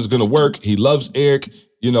 10,000 is going to work. He loves Eric,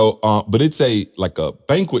 but it's a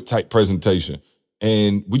banquet type presentation.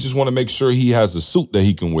 And we just want to make sure he has a suit that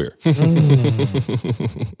he can wear.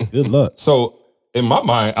 Good luck. So in my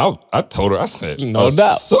mind, I told her, I said, no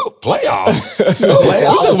doubt. Suit, playoffs. We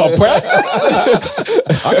talking about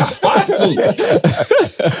practice? I got 5 suits.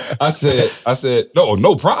 I said,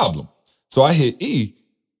 no problem. So I hit E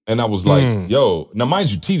and I was like, yo, now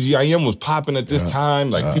mind you, TGIM was popping at this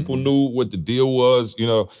time. Like people knew what the deal was.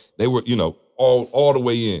 They were, all the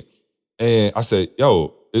way in. And I said,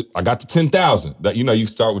 yo, I got to 10,000. That, you know, you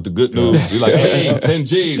start with the good news. You're like, hey, 10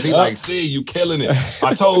 G's. He's like, see, you killing it.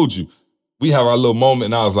 I told you. We have our little moment,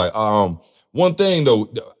 and I was like, one thing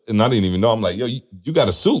though, and I didn't even know. I'm like, yo, you got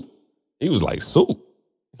a suit? He was like, suit?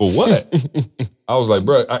 For what? I was like,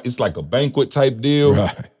 bro, it's like a banquet type deal,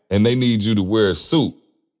 and they need you to wear a suit.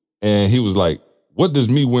 And he was like, what does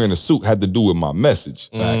me wearing a suit have to do with my message?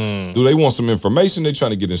 Do they want some information? They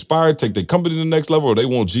trying to get inspired, take their company to the next level, or they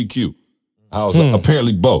want GQ? I was like,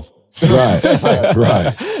 apparently both.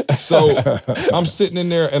 Right. So I'm sitting in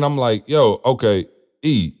there and I'm like, yo, okay,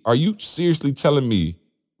 E, are you seriously telling me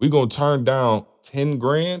we're going to turn down 10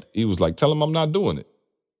 grand? He was like, tell him I'm not doing it.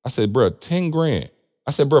 I said, bro, 10 grand.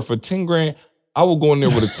 I said, bro, for 10 grand, I will go in there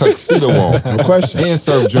with a tuxedo on. No question. And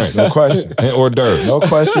serve drinks. No question. And hors d'oeuvres. No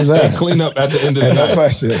questions And asked. clean up at the end of the No night.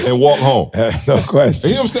 question. And walk home. No question.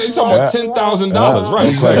 You know what I'm saying? You're talking about $10,000. Right,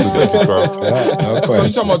 exactly. Thank you, bro. No So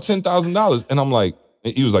he's question. talking about $10,000. And I'm like,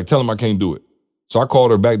 he was like, tell him I can't do it. So I called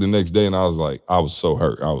her back the next day and I was like, I was so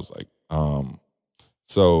hurt. I was like,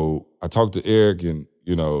 so I talked to Eric and,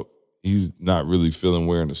 you know, he's not really feeling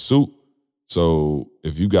wearing a suit. So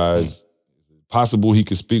if you guys, possible he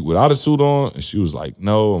could speak without a suit on? And she was like,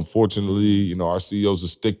 no, unfortunately, you know, our CEO's a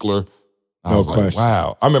stickler. I was like,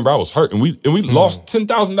 wow. I remember I was hurt and we lost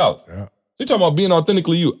 $10,000. Yeah. You're talking about being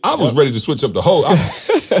authentically you. I was ready to switch up the whole.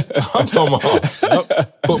 I'm talking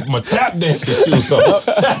about put my tap dancing shoes on.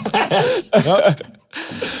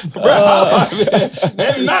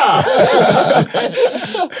 And now,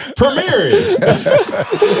 premiering.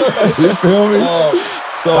 You feel me?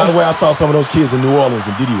 So, by the way, I saw some of those kids in New Orleans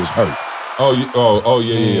and Diddy was hurt.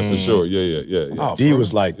 Yeah, for sure. Yeah. Oh, Diddy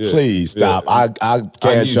was like, please stop. I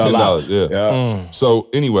cash y'all out. Yeah. So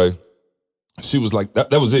anyway, she was like, that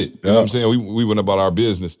was it. You know what I'm saying? We went about our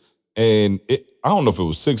business. And I don't know if it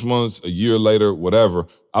was 6 months, a year later, whatever.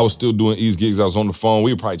 I was still doing E's gigs. I was on the phone.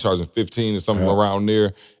 We were probably charging 15 or something around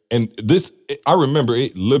there. And I remember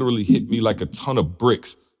it literally hit me like a ton of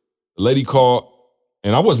bricks. The lady called,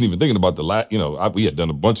 and I wasn't even thinking about we had done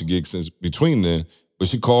a bunch of gigs since between then. But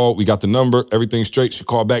she called, we got the number, everything straight. She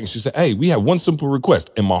called back and she said, hey, we have one simple request.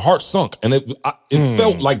 And my heart sunk. And it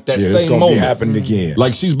felt like that same moment. Be happening again.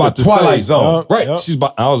 Like she's about to Twilight say. Zone. Right. I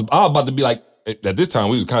was about to be like, at this time,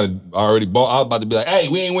 we was kind of already bought. I was about to be like, hey,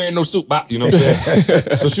 we ain't wearing no suit. You know what I'm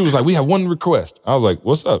saying? So she was like, we have one request. I was like,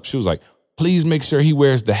 what's up? She was like, please make sure he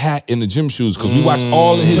wears the hat and the gym shoes because we watch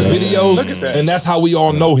all of his videos. Look at that. And that's how we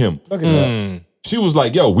all know him. Look at that. She was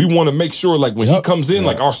like, yo, we want to make sure like when he comes in,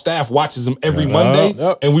 like our staff watches him every Monday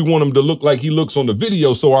and we want him to look like he looks on the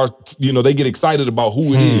video so they get excited about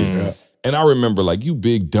who it is. Yeah. And I remember like, you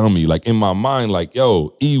big dummy, like in my mind, like,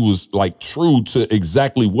 yo, E was like true to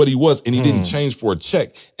exactly what he was and he didn't change for a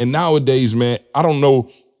check. And nowadays, man, I don't know,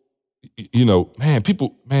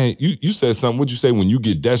 people, you said something. What'd you say? When you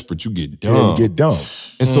get desperate, you get dumb. Yeah, you get dumb.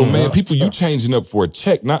 And so, man, people, you changing up for a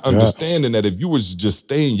check, not understanding that if you was just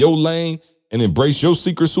stay in your lane and embrace your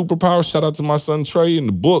secret superpower, shout out to my son Trey in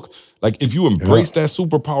the book. Like if you embrace that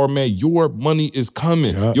superpower, man, your money is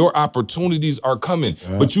coming. Your opportunities are coming.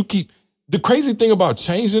 But the crazy thing about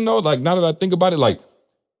changing though, like now that I think about it, like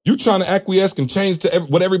you trying to acquiesce and change to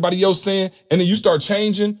what everybody else saying, and then you start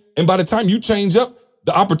changing, and by the time you change up,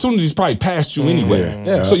 the opportunity's probably past you anyway.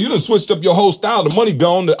 So you done switched up your whole style. The money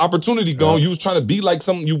gone, the opportunity gone. You was trying to be like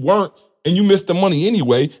something you weren't, and you missed the money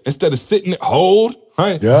anyway. Instead of sitting there, hold.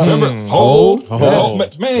 Right? Remember, hold.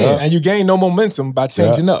 Man. And you gain no momentum by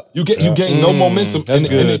changing up. You gain no momentum,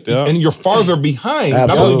 and you're farther behind. Absolutely.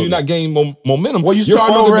 Not only do you not gain momentum, well, you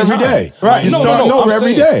start over every day. Right. You start over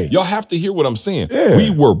every day. Y'all have to hear what I'm saying. Yeah. We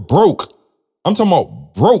were broke. I'm talking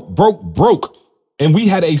about broke. And we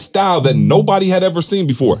had a style that nobody had ever seen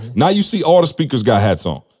before. Now you see all the speakers got hats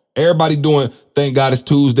on. Everybody doing, thank God it's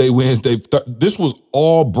Tuesday, Wednesday. This was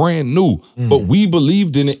all brand new, but we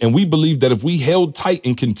believed in it, and we believed that if we held tight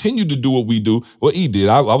and continued to do what we do, well, he did.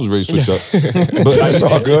 I was ready to switch up. But that's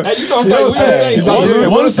all good. Hey, we the same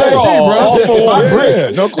team. We're the same team,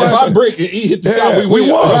 bro. If I break and he hit the shot,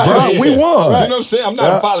 we won. Bro. We won. You know what I'm saying? I'm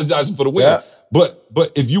not apologizing for the win. Yeah.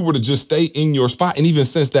 But if you were to just stay in your spot, and even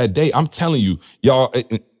since that day, I'm telling you,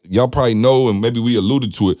 y'all probably know, and maybe we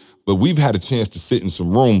alluded to it, but we've had a chance to sit in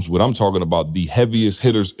some rooms where I'm talking about the heaviest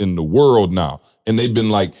hitters in the world now. And they've been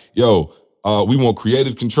like, yo, we want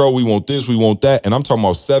creative control, we want this, we want that. And I'm talking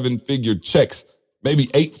about 7-figure checks, maybe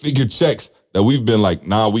 8-figure checks that we've been like,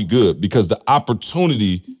 nah, we good. Because the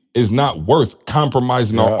opportunity is not worth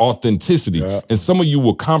compromising our authenticity. Yeah. And some of you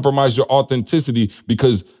will compromise your authenticity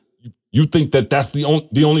because you think that that's the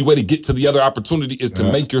only way to get to the other opportunity is to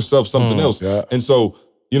make yourself something else. Yeah. And so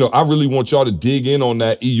I really want y'all to dig in on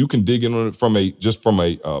that. You can dig in on it from a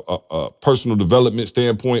personal development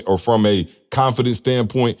standpoint or from a confidence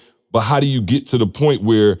standpoint. But how do you get to the point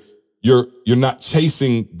where you're not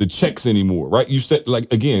chasing the checks anymore, right? You said,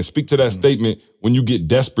 like, again, speak to that statement, when you get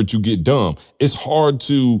desperate, you get dumb. It's hard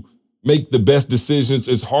to make the best decisions.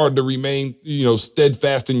 It's hard to remain,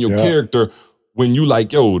 steadfast in your character when you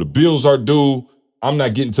like, yo, the bills are due. I'm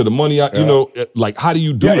not getting to the money. Like, how do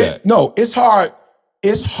you do that? No, it's hard.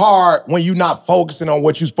 It's hard when you're not focusing on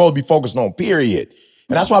what you're supposed to be focusing on, period.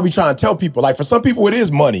 And that's why we try and tell people, like, for some people, it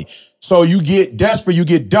is money. So you get desperate, you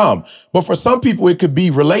get dumb. But for some people, it could be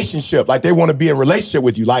relationship. Like, they want to be in a relationship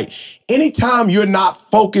with you. Like, anytime you're not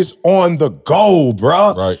focused on the goal,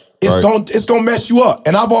 bruh, it's gonna mess you up.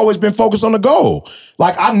 And I've always been focused on the goal.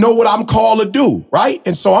 Like, I know what I'm called to do, right?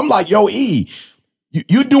 And so I'm like, yo, E,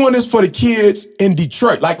 you're doing this for the kids in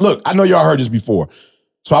Detroit. Like, look, I know y'all heard this before.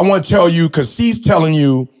 So I want to tell you, because C's telling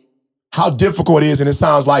you how difficult it is, and it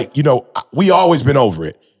sounds like, we always been over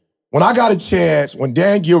it. When I got a chance, when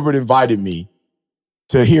Dan Gilbert invited me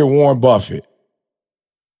to hear Warren Buffett,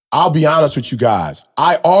 I'll be honest with you guys,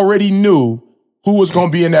 I already knew who was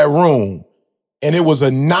going to be in that room, and it was a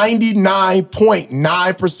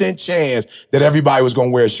 99.9% chance that everybody was going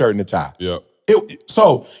to wear a shirt and a tie. Yep.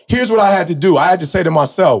 So here's what I had to do. I had to say to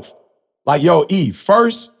myself, like, yo, E,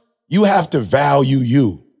 first, you have to value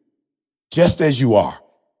you just as you are.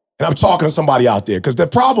 And I'm talking to somebody out there, because the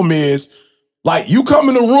problem is, like, you come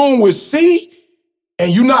in the room with C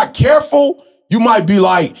and you're not careful, you might be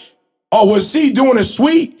like, oh, what C doing is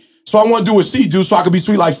sweet, so I want to do what C do so I can be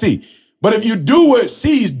sweet like C. But if you do what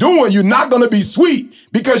C's doing, you're not going to be sweet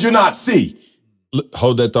because you're not C.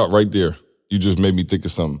 Hold that thought right there. You just made me think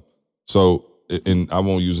of something. So, and I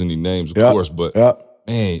won't use any names, of course, but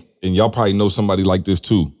man, and y'all probably know somebody like this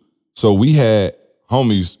too. So we had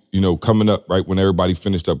homies, coming up, right, when everybody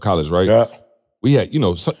finished up college, right? Yeah. We had, you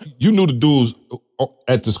knew the dudes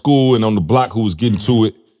at the school and on the block who was getting to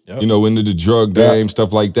it, into the drug game,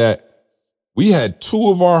 stuff like that. We had two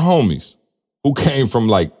of our homies who came from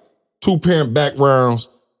like 2-parent backgrounds.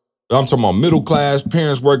 I'm talking about middle class,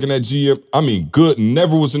 parents working at GM. I mean, good,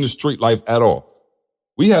 never was in the street life at all.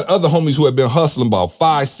 We had other homies who had been hustling about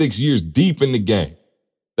 5-6 years deep in the game.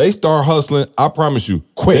 They start hustling, I promise you,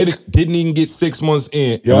 quick. They didn't even get 6 months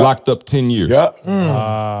in and locked up 10 years.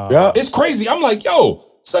 It's crazy. I'm like, yo,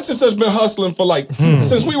 such and such been hustling for like,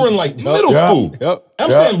 since we were in like middle school. I'm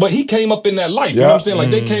saying, but he came up in that life. You know what I'm saying? Like,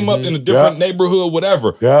 they came up in a different neighborhood,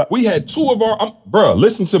 whatever. We had two of our, bruh,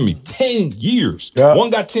 listen to me, 10 years. One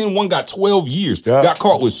got 10, one got 12 years. Got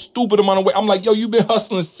caught with stupid amount of weight. I'm like, yo, you been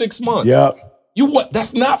hustling 6 months. You what?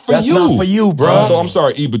 That's not for you. That's not for you, bro. So I'm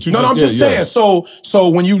sorry, E, but you I'm just saying. So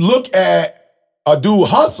when you look at a dude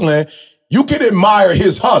hustling, you can admire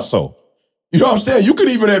his hustle. You know what I'm saying? You could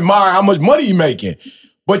even admire how much money he's making.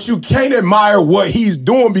 But you can't admire what he's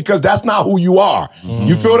doing because that's not who you are.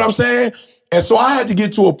 You feel what I'm saying? And so I had to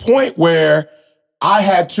get to a point where I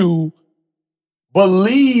had to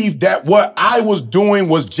believe that what I was doing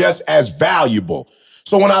was just as valuable.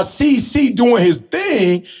 So when I see C doing his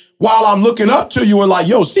thing, while I'm looking up to you and like,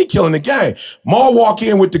 yo, C killing the game. Maul walk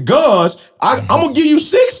in with the guns, I'm going to give you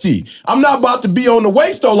 60. I'm not about to be on the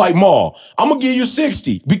waist though like Maul. I'm going to give you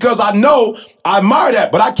 60 because I know I admire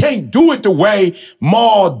that, but I can't do it the way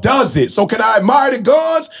Maul does it. So can I admire the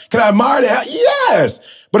guns? Can I admire that?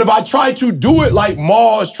 Yes. But if I try to do it like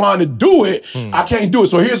Maul is trying to do it, I can't do it.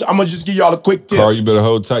 So I'm going to just give y'all a quick tip. Carl, you better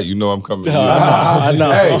hold tight. You know I'm coming. I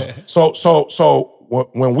know. Hey, so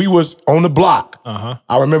when we was on the block,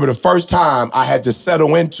 I remember the first time I had to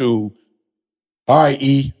settle into, all right,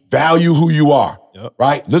 E, value who you are,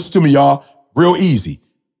 right? Listen to me, y'all, real easy.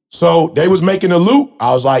 So they was making a loot.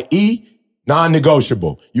 I was like, E,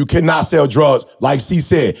 non-negotiable. You cannot sell drugs. Like C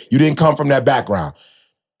said, you didn't come from that background.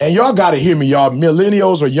 And y'all got to hear me, y'all.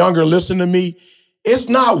 Millennials or younger, listen to me. It's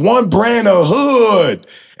not one brand of hood.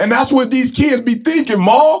 And that's what these kids be thinking,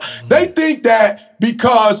 Maul. They think that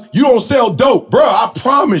because you don't sell dope. Bro, I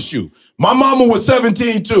promise you. My mama was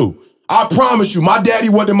 17 too. I promise you, my daddy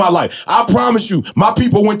wasn't in my life. I promise you, my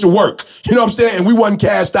people went to work. You know what I'm saying? And we wasn't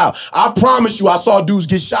cashed out. I promise you, I saw dudes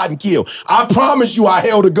get shot and killed. I promise you, I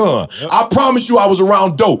held a gun. I promise you, I was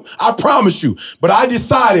around dope. I promise you. But I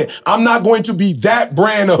decided I'm not going to be that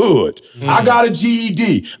brand of hood. I got a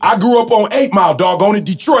GED. I grew up on 8 Mile, doggone it,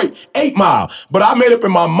 Detroit, 8 Mile. But I made up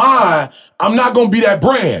in my mind, I'm not going to be that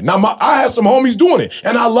brand. Now, I had some homies doing it,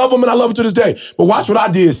 and I love them, and I love them to this day. But watch what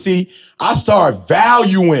I did, see? I started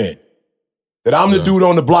valuing that I'm the dude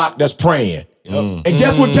on the block that's praying. And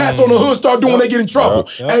guess what cats on the hood start doing when they get in trouble?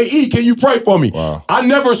 Hey, E, can you pray for me? Wow. I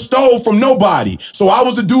never stole from nobody. So I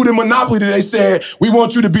was the dude in Monopoly that they said, we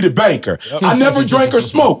want you to be the banker. I never drank or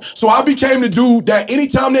smoked. So I became the dude that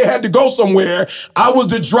anytime they had to go somewhere, I was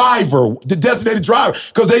the driver, the designated driver,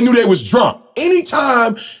 because they knew they was drunk.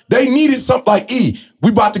 Anytime they needed something like E, we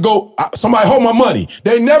about to go, somebody hold my money.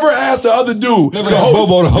 They never asked the other dude. Never asked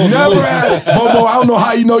Bobo to hold Never asked Bobo, I don't know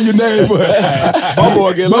how you know your name, but Bobo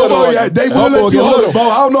will get little. Yeah, they will let you hold it, Bobo.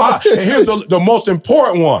 I don't know how. And here's the most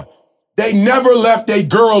important one. They never left their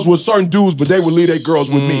girls with certain dudes, but they would leave their girls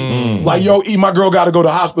with me. Like, yo, E, my girl got to go to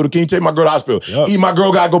the hospital. Can you take my girl to the hospital? E, my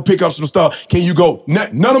girl got to go pick up some stuff. Can you go?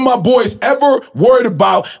 None of my boys ever worried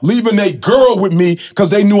about leaving their girl with me because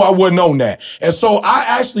they knew I wasn't on that. And so I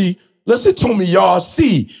actually, listen to me, y'all,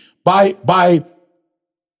 see, by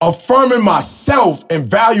affirming myself and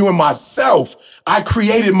valuing myself, I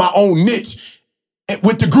created my own niche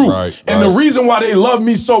with the group. The reason why they love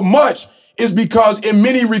me so much is because in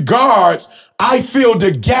many regards, I filled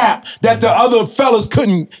the gap that the other fellas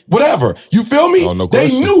couldn't, whatever. You feel me? Oh, no they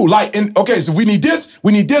question. knew, like, okay, so we need this,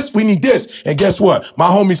 we need this, we need this. And guess what? My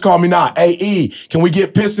homies call me now, hey, E, can we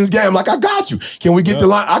get Pistons game? I'm like, I got you. Can we get the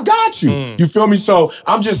line? I got you. You feel me? So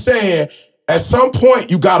I'm just saying, at some point,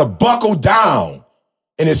 you got to buckle down.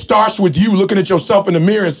 And it starts with you looking at yourself in the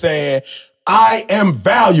mirror and saying, I am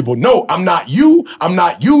valuable. No, I'm not you. I'm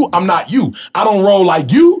not you. I'm not you. I don't roll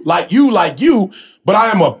like you, like you, like you. But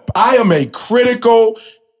I am a critical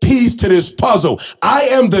piece to this puzzle. I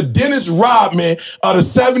am the Dennis Rodman of the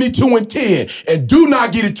 72 and 10. And do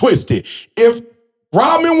not get it twisted. If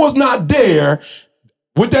Rodman was not there,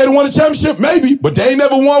 would they have won a championship? Maybe, but they ain't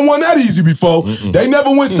never won one that easy before. They never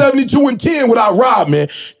went 72 and 10 without Rodman.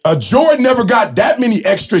 Jordan never got that many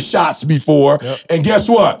extra shots before. And guess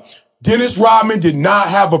what? Dennis Rodman did not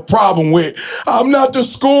have a problem with, I'm not the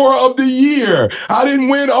scorer of the year. I didn't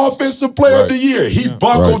win offensive player of the year. He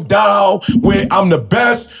buckled down with, I'm the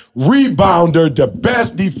best rebounder, the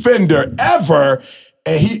best defender ever.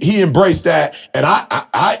 And he embraced that. And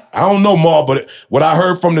I don't know, Maul, but what I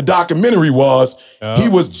heard from the documentary was he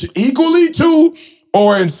was equally to,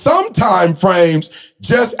 or in some time frames,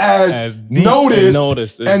 just as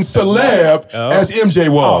noticed and celeb as MJ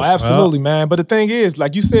was. Oh, absolutely, man. But the thing is,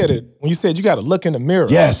 like you said it, when you said you got to look in the mirror.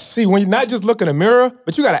 Yes. See, when you not just look in the mirror,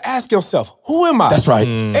 but you got to ask yourself, who am I? That's right.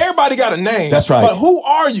 Everybody got a name. That's right. But who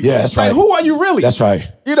are you? Yeah, that's like, right. who are you really? That's right.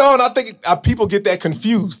 You know, and I think people get that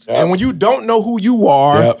confused. And when you don't know who you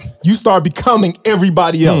are, you start becoming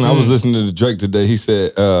everybody else. I was listening to Drake today. He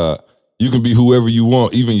said, you can be whoever you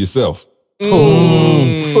want, even yourself. Bars.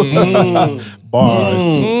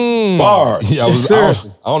 Yeah, I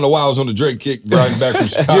don't know why I was on the Drake kick riding back from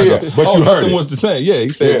Chicago. But you heard it. Was the same. Yeah, he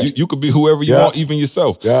said you could be whoever you want, even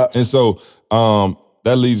yourself. Yeah. And so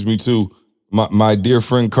that leads me to my dear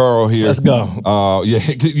friend Carl here. Let's go. Yeah,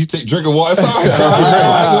 you take drinking water. It's all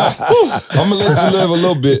right, Carl. I'm gonna let you live a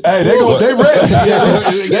little bit. Hey, they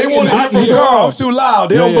ready. They want to hear from Carl. I'm too loud.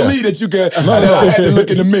 They don't believe that you can. I had to look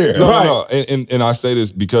in the mirror. No. And I say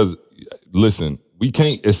this because, listen, we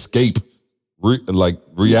can't escape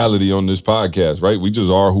reality on this podcast, right? We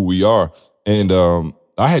just are who we are. And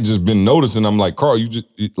I had just been noticing, I'm like, Carl,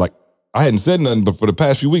 I hadn't said nothing, but for the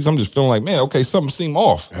past few weeks, I'm just feeling like, man, okay, something seemed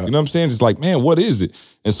off. You know what I'm saying? Just like, man, what is it?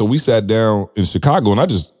 And so we sat down in Chicago,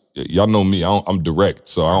 and y'all know me, I'm direct,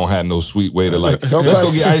 so I don't have no sweet way to let's go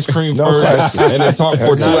get ice cream first, and then talk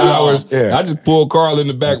for 2 hours. Yeah. I just pulled Carl in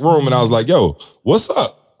the back room, and I was like, yo, what's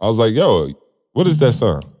up? I was like, yo, what is that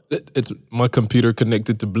song? It's my computer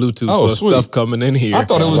connected to Bluetooth, so sweet. Stuff coming in here. I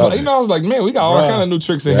thought it was like, I was like, man, we got all kind of new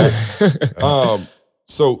tricks in here.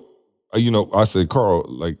 So, I said, Carl,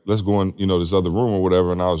 like, let's go in, this other room or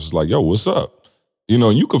whatever. And I was just like, yo, what's up?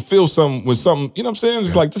 And you could feel something with something, you know what I'm saying?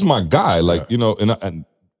 It's like, this is my guy. Like, and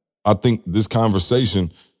I think this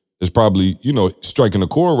conversation is probably, striking a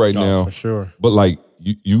chord right now. For sure. But like,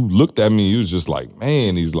 you looked at me, you was just like,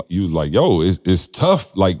 man, you was like, yo, it's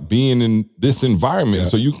tough, like, being in this environment.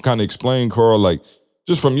 So you can kind of explain, Carl, like,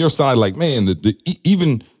 just from your side, like, man,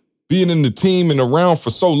 even being in the team and around for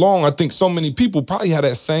so long, I think so many people probably had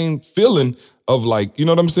that same feeling of like, you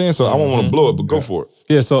know what I'm saying? So I don't want to blow it, but go for it.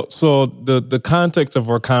 Yeah, so the context of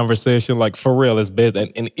our conversation, like, for real, is based,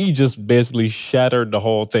 and he just basically shattered the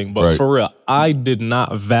whole thing. But for real, I did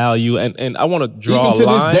not value, and I want to draw even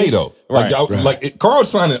a line. To this day, though. Like Carl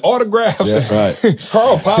signing autographs. Yeah,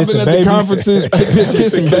 Carl popping at the conferences,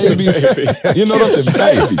 kissing babies. You know what I'm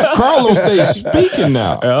saying? Carl on stage speaking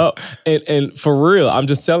now. And for real, I'm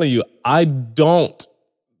just telling you, I don't,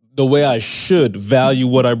 the way I should, value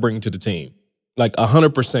what I bring to the team. Like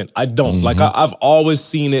 100%. I don't. Like I've always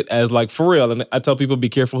seen it as like for real. And I tell people be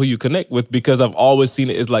careful who you connect with because I've always seen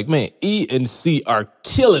it as like, man, E and C are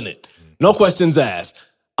killing it. No questions asked.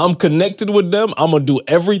 I'm connected with them. I'm going to do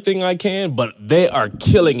everything I can, but they are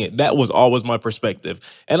killing it. That was always my perspective.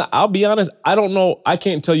 And I'll be honest, I don't know. I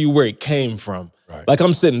can't tell you where it came from. Right. Like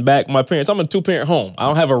I'm sitting back, my parents, I'm a 2-parent home. I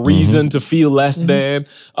don't have a reason to feel less than.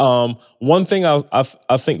 One thing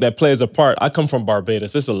I think that plays a part, I come from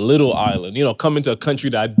Barbados. It's a little island, you know, coming to a country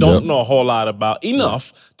that I don't know a whole lot about,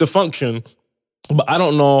 enough to function, but I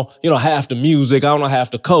don't know, you know, half the music. I don't know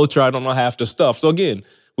half the culture. I don't know half the stuff. So again,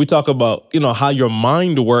 we talk about, you know, how your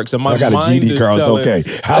mind works. And my mind I got a GD, Carl. It's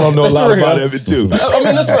okay. I don't know a lot about it too. I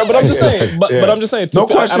mean, that's right. But I'm just saying. But I'm just saying. No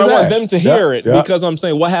questions and I want asked. them to hear it because I'm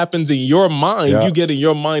saying what happens in your mind. You get in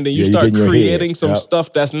your mind and you start creating some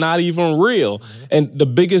stuff that's not even real. And the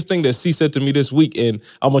biggest thing that C said to me this week, and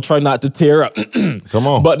I'm gonna try not to tear up. Come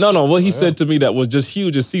on. But no. What he said to me that was just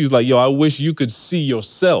huge is he was like, "Yo, I wish you could see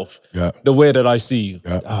yourself the way that I see you."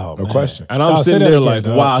 Oh, no question. And I'm sitting there like,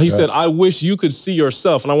 wow. He said, "I wish you could see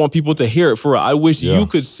yourself," and I want people to hear it for real. I wish you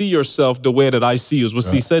could see yourself the way that I see you, is what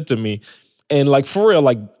C said to me. And like for real,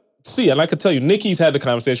 like C, and I could tell you, Nikki's had the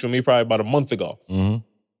conversation with me probably about a month ago.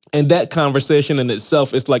 And that conversation in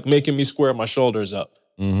itself is like making me square my shoulders up.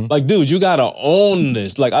 Like, dude, you gotta own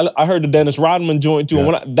this. Like, I heard the Dennis Rodman joint too, and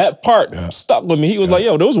when that part stuck with me. He was like,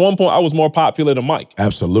 "Yo, there was one point I was more popular than Mike."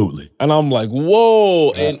 Absolutely. And I'm like,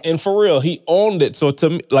 "Whoa!" And for real, he owned it. So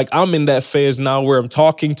to me, like, I'm in that phase now where I'm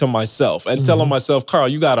talking to myself and telling myself, "Carl,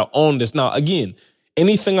 you gotta own this." Now, again,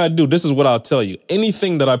 anything I do, this is what I'll tell you.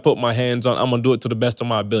 Anything that I put my hands on, I'm gonna do it to the best of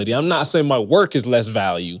my ability. I'm not saying my work is less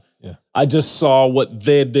value. I just saw what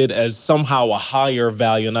they did as somehow a higher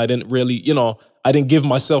value, and I didn't really, you know, I didn't give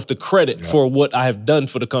myself the credit for what I have done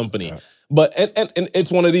for the company. But and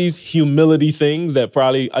it's one of these humility things that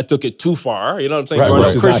probably I took it too far. You know what I'm saying?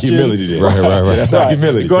 Right, it's not humility then. Right. That's not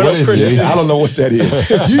humility. Growing up Christian. I don't know what that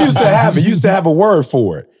is. You used to have it. You used to have a word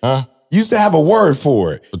for it. Huh? You used to have a word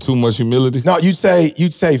for it. For too much humility? No, you'd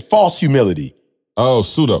say false humility. Oh,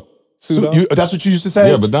 pseudo. That's what you used to say?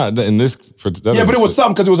 Yeah, but not in this. But it was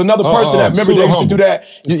something because it was another person that, remember they used to do that?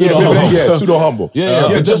 Pseudo humble.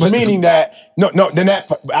 Yeah, just meaning that, then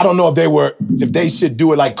that, I don't know if they should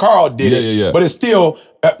do it like Carl did it, but it's still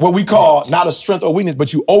what we call not a strength or weakness,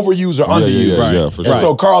 but you overuse or underuse. Yeah, for sure. And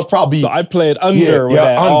so Carl's probably. So I played under with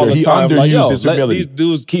that all the time. He underused his let humility. these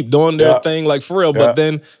dudes keep doing their thing, like for real. But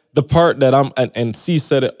then the part that and C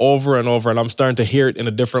said it over and over, and I'm starting to hear it in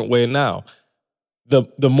a different way now.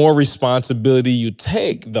 The more responsibility you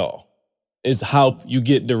take, though, is how you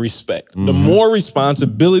get the respect. The more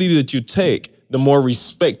responsibility that you take, the more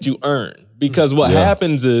respect you earn. Because what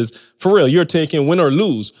happens is, for real, you're taking win or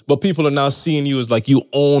lose, but people are now seeing you as like you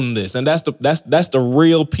own this. And that's the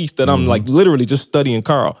real piece that I'm like literally just studying,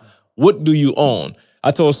 Carl. What do you own?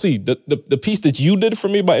 I told C, the piece that you did for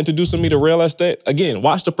me by introducing me to real estate, again,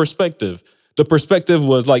 watch the perspective. The perspective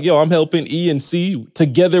was like, yo, I'm helping E and C.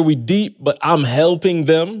 Together we deep, but I'm helping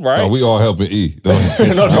them, right? No, we all helping E. Don't get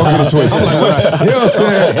it twisted. You know what I'm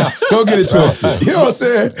saying? Don't get it twisted. You know what I'm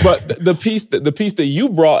saying? But the piece that you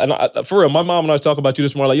brought, and for real, my mom and I talk about you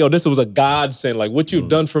this morning, like, yo, this was a godsend. Like, what you've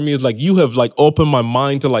done for me is like, you have like opened my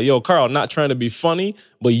mind to like, yo, Carl, not trying to be funny,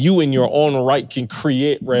 but you in your own right can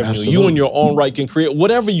create revenue. Absolutely. You in your own right can create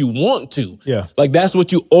whatever you want to. Yeah. Like, that's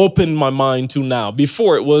what you opened my mind to now.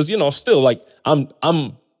 Before it was, still like,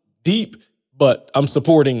 I'm deep, but I'm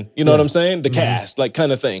supporting, you know what I'm saying? The cast, like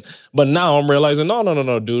kind of thing. But now I'm realizing,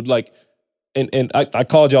 no, dude. Like, and I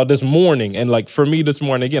called y'all this morning, and like for me this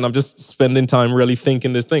morning, again, I'm just spending time really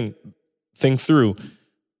thinking this thing through.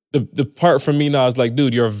 The part for me now is like,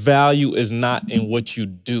 dude, your value is not in what you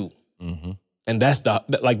do. And that's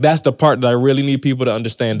the part that I really need people to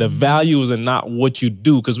understand. The value is in not what you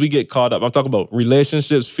do, because we get caught up. I'm talking about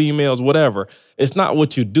relationships, females, whatever. It's not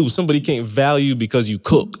what you do. Somebody can't value because you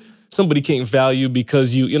cook. Somebody can't value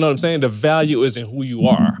because you know what I'm saying? The value is in who you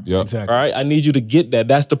are. Yeah. Exactly. All right? I need you to get that.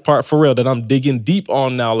 That's the part for real that I'm digging deep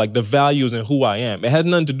on now. Like, the value is in who I am. It has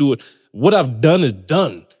nothing to do with what I've done is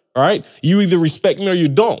done. All right? You either respect me or you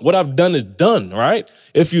don't. What I've done is done. All right?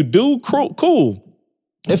 If you do, cool.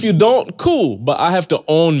 If you don't, cool. But I have to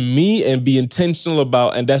own me and be intentional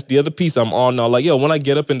about, and that's the other piece I'm on now. Like, yo, when I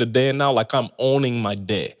get up in the day now, like, I'm owning my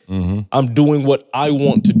day. I'm doing what I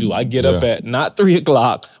want to do. I get up at not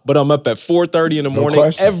 3:00, but I'm up at 4:30 in the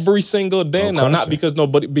morning every single day now. Not because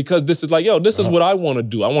because this is like, yo, this is what I want to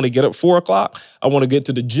do. I want to get up 4:00. I want to get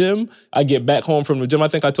to the gym. I get back home from the gym. I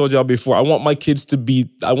think I told y'all before, I want my kids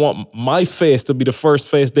I want my face to be the first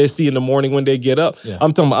face they see in the morning when they get up.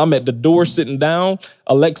 I'm talking about, I'm at the door sitting down.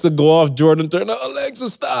 Alexa go off, Jordan turn, Alexa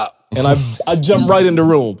stop. And I jump right in the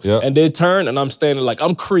room. Yep. And they turn and I'm standing like,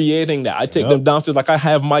 I'm creating that. I take them downstairs like I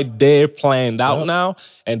have my day planned out now.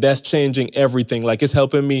 And that's changing everything. Like it's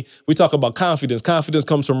helping me. We talk about confidence. Confidence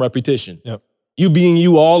comes from repetition. Yep. You being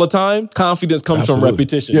you all the time, confidence comes from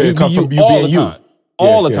repetition. Yeah, it comes from you all being the you. time.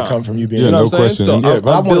 All the time. It comes from you being Yeah, you. no what I'm saying? question. So Yeah,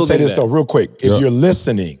 but I want to say this that. though, real quick. If you're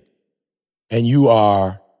listening and you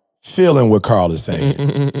are feeling what Carl is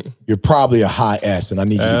saying, you're probably a high S, and I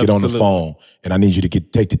need you to get on the phone, and I need you to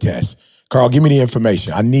take the test. Carl, give me the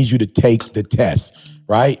information. I need you to take the test,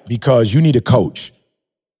 right? Because you need a coach.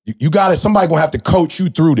 You got it. Somebody gonna have to coach you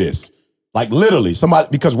through this, like literally. Somebody,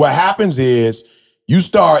 because what happens is you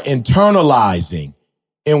start internalizing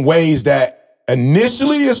in ways that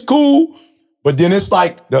initially is cool, but then it's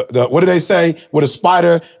like the what do they say with a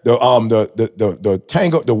spider? The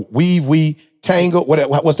tangle, the weave tangle.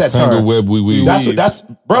 What's that term? Tangle web we weave. That's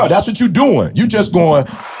what you doing. You just going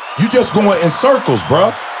in circles,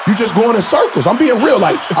 bro. You just going in circles. I'm being real.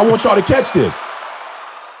 Like, I want y'all to catch this.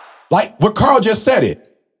 Like what Carl just said it.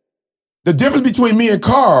 The difference between me and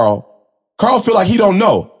Carl feel like he don't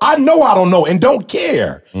know. I know I don't know and don't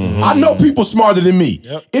care. Mm-hmm. I know people smarter than me.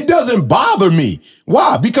 Yep. It doesn't bother me.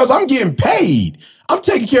 Why? Because I'm getting paid. I'm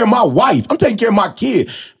taking care of my wife. I'm taking care of my kid.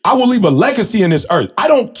 I will leave a legacy in this earth. I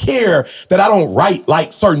don't care that I don't write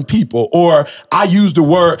like certain people or I use the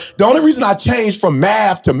word. The only reason I changed from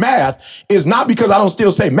math to math is not because I don't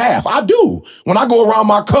still say math. I do. When I go around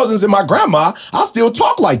my cousins and my grandma, I still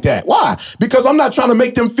talk like that. Why? Because I'm not trying to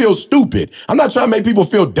make them feel stupid. I'm not trying to make people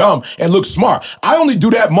feel dumb and look smart. I only do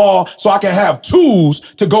that more so I can have tools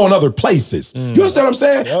to go in other places. You understand what I'm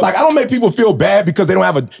saying? Yep. Like, I don't make people feel bad because they don't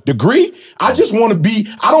have a degree. I just want to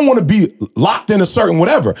I don't want to be locked in a certain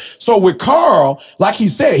whatever. So with Carl, like he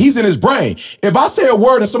said, he's in his brain. If I say a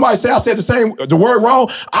word and somebody say I said the word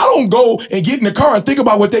wrong, I don't go and get in the car and think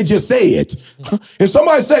about what they just said. If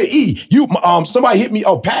somebody say, somebody hit me,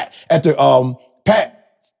 Pat at the, Pat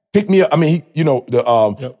picked me up. I mean,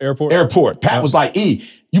 the airport. Pat was like,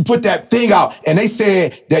 you put that thing out and they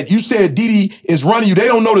said that you said Didi is running you. They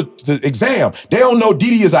don't know the exam. They don't know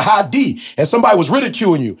Didi is a high D. And somebody was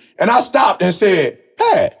ridiculing you. And I stopped and said,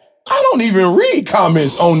 Pat, I don't even read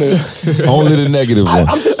comments on the... Only the negative ones.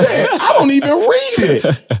 I'm just saying, I don't even read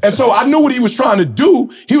it. And so I knew what he was trying to do.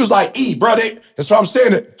 He was like, bro, that's what I'm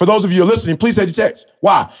saying. That for those of you listening, please take the text.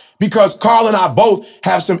 Why? Because Carl and I both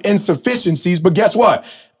have some insufficiencies, but guess what?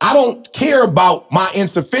 I don't care about my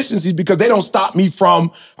insufficiencies because they don't stop me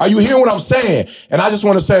from, are you hearing what I'm saying? And I just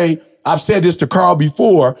want to say, I've said this to Carl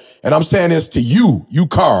before, and I'm saying this to you,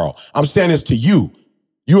 Carl. I'm saying this to you.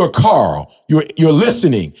 You are Carl. You're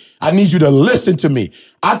listening. I need you to listen to me.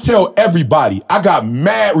 I tell everybody, I got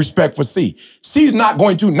mad respect for C. C's not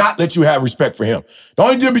going to not let you have respect for him. The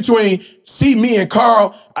only difference between C, me, and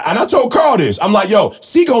Carl, and I told Carl this, I'm like, yo,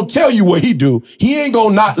 C gonna tell you what he do. He ain't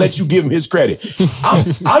gonna not let you give him his credit.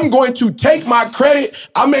 I'm going to take my credit.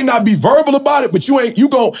 I may not be verbal about it, but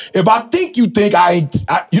if I think you think I'm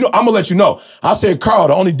gonna let you know. I said, Carl,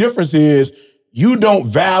 the only difference is you don't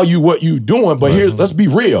value what you doing, but let's be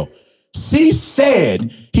real. C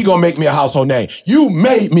said he gonna make me a household name. You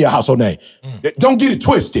made me a household name. Don't get it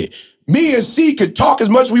twisted. Me and C could talk as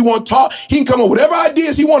much as we want to talk. He can come up with whatever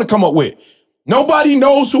ideas he want to come up with. Nobody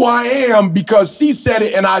knows who I am because C said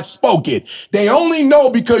it and I spoke it. They only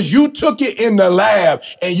know because you took it in the lab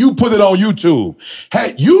and you put it on YouTube.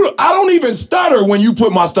 Hey, I don't even stutter when you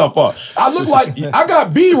put my stuff up. I look like I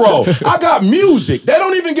got B-roll. I got music. They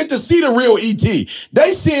don't even get to see the real E.T.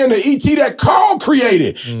 They seeing the E.T. that Carl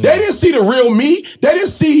created. They didn't see the real me. They didn't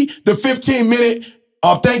see the 15-minute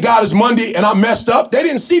thank God it's Monday and I messed up. They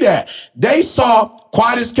didn't see that. They saw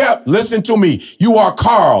quiet as kept. Listen to me. You are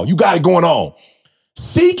Carl. You got it going on.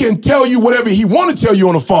 C can tell you whatever he want to tell you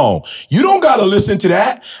on the phone. You don't got to listen to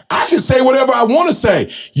that. I can say whatever I want to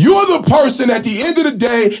say. You're the person at the end of the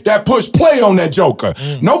day that pushed play on that joker.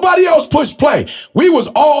 Nobody else pushed play. We was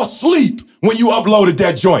all asleep when you uploaded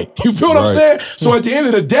that joint. You feel what I'm saying? So at the end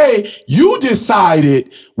of the day, you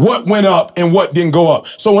decided what went up and what didn't go up.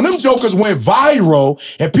 So when them jokers went viral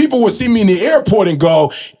and people would see me in the airport and go,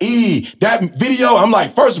 that video, I'm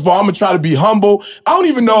like, first of all, I'm gonna try to be humble. I don't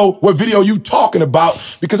even know what video you talking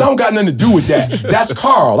about because I don't got nothing to do with that. That's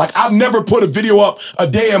Carl. Like, I've never put a video up a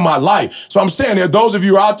day in my life. So I'm saying there are those of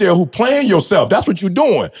you out there who playing yourself. That's what you're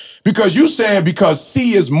doing. Because you saying because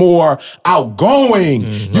C is more outgoing,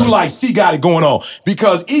 you like C got it going on.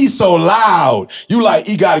 Because E's so loud, you like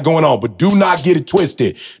E got it going on. But do not get it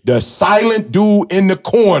twisted. The silent dude in the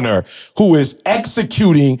corner who is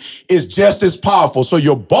executing is just as powerful. So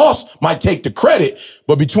your boss might take the credit,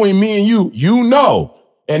 but between me and you, you know.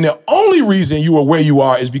 And the only reason you are where you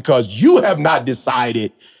are is because you have not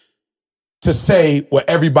decided to say what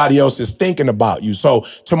everybody else is thinking about you. So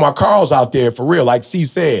to my Carls out there, for real, like C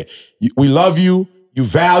said, we love you. You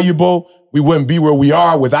valuable. We wouldn't be where we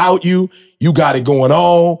are without you. You got it going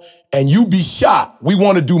on. And you be shocked. We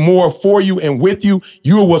want to do more for you and with you.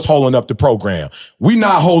 You're what's holding up the program. We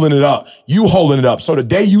not holding it up. You holding it up. So the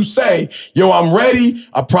day you say, yo, I'm ready,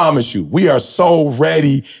 I promise you, we are so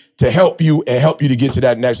ready to help you and help you to get to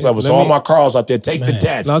that next level. So all my Carls out there, take the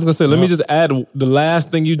test. I was going to say, let me just add, the last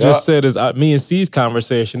thing you just said is me and C's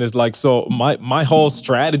conversation is like, so my whole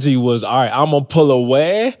strategy was, all right, I'm going to pull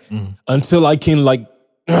away until I can like,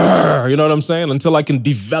 you know what I'm saying? Until I can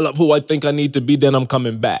develop who I think I need to be, then I'm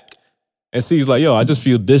coming back. And C's like, yo, I just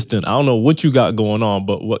feel distant. I don't know what you got going on,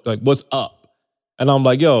 but what's up? And I'm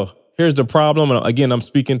like, yo, here's the problem. And again, I'm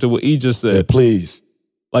speaking to what E just said. Yeah, please.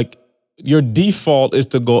 Like, your default is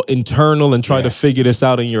to go internal and try to figure this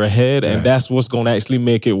out in your head. And that's what's going to actually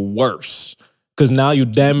make it worse. Because now you're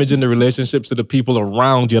damaging the relationships of the people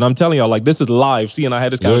around you. And I'm telling y'all, like, this is live. C and I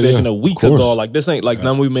had this conversation a week ago. Like, this ain't like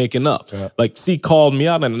none we making up. Yeah. Like, C called me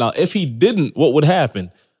out. And now, if he didn't, what would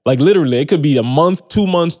happen? Like, literally, it could be a month, 2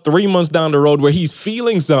 months, 3 months down the road where he's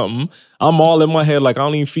feeling something. I'm all in my head, like, I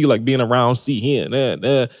don't even feel like being around C here.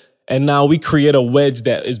 And now we create a wedge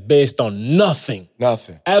that is based on nothing.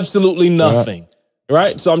 Nothing. Absolutely nothing.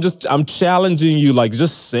 Right? So I'm challenging you, like,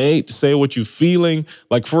 just say what you're feeling.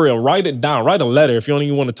 Like, for real, write it down. Write a letter if you don't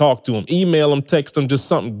even want to talk to him. Email him, text him, just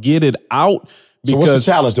something. Get it out. So what's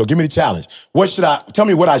the challenge, though? Give me the challenge. Tell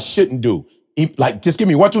me what I shouldn't do. Like, just give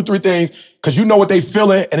me 1, 2, 3 things, because you know what they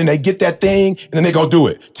feeling, and then they get that thing, and then they go do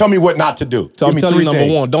it. Tell me what not to do. So I'm telling you,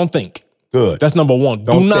 number one, don't think. Good. That's number one.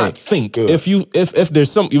 Do not think. Good. If there's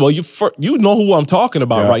something, well, you know who I'm talking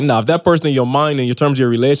about right now. If that person in your mind, in your terms of your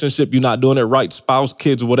relationship, you're not doing it right, spouse,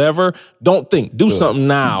 kids, whatever, don't think. Do something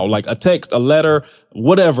now, like a text, a letter,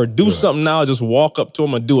 whatever. Do something now. Just walk up to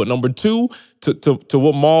them and do it. Number two, to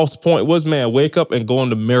what Maul's point was, man, wake up and go in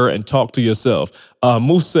the mirror and talk to yourself.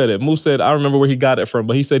 Moose said it. Moose said, I remember where he got it from,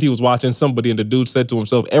 but he said he was watching somebody and the dude said to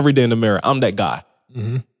himself every day in the mirror, I'm that guy.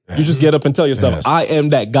 Mm-hmm. You just get up and tell yourself, I am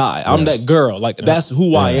that guy. I'm that girl. Like, that's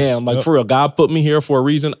who I am. Like, for real, God put me here for a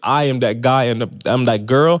reason. I am that guy and I'm that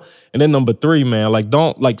girl. And then number 3, man,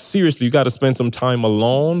 like, seriously, you got to spend some time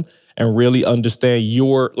alone and really understand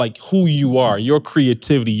who you are, your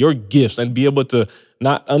creativity, your gifts, and be able to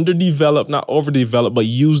not underdevelop, not overdevelop, but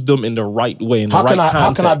use them in the right way, in the right context.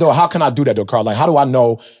 How can I do that, though, Carl? Like, how do I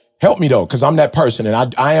know? Help me, though, because I'm that person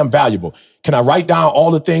and I am valuable. Can I write down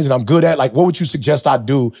all the things that I'm good at? Like, what would you suggest I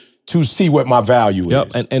do to see what my value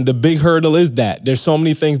is? And the big hurdle is that there's so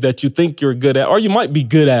many things that you think you're good at, or you might be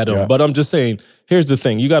good at them, but I'm just saying, here's the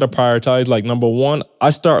thing. You got to prioritize. Like, number 1,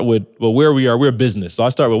 I start with, where we are, we're business. So I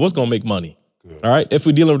start with what's going to make money. Good. All right. If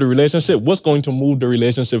we're dealing with a relationship, what's going to move the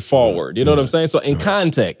relationship forward? You know what I'm saying? So in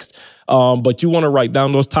context, but you want to write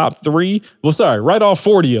down those top 3. Write off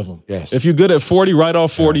 40 of them. Yes. If you're good at 40, write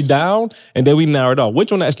off 40 down, and then we narrow it off.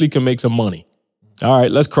 Which one actually can make some money? All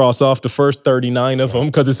right, let's cross off the first 39 of them,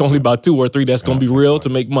 because it's only about 2 or 3 that's going to be real to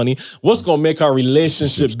make money. What's going to make our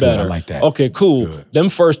relationship better? I like that. Okay, cool. Good. Them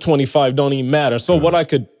first 25 don't even matter. So what I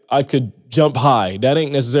could jump high. That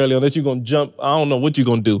ain't necessarily, unless you're going to jump, I don't know what you're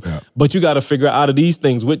going to do. Yeah. But you got to figure out of these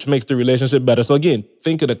things, which makes the relationship better. So again,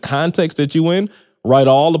 think of the context that you in, write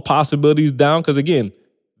all the possibilities down, because again,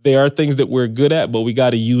 there are things that we're good at, but we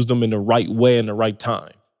got to use them in the right way and the right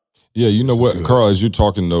time. Yeah, you know what, Carl, as you're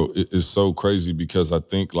talking, though, it's so crazy because I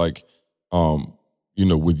think, like,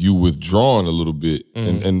 with you withdrawing a little bit,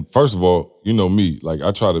 and first of all, you know me, like,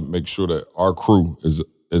 I try to make sure that our crew is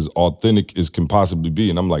as authentic as can possibly be.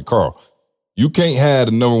 And I'm like, Carl, you can't have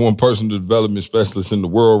the number 1 personal development specialist in the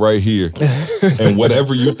world right here. And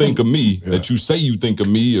whatever you think of me, that you say you think of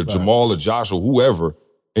me or Jamal or Josh or whoever,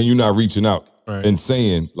 and you're not reaching out and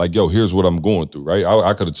saying, like, yo, here's what I'm going through, right?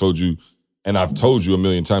 I could have told you, and I've told you a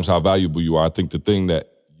million times how valuable you are. I think the thing that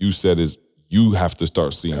you said is you have to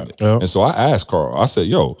start seeing it. And so I asked Carl, I said,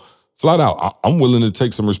 yo, flat out, I'm willing to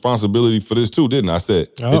take some responsibility for this too, didn't I? I said,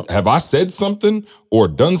 have I said something or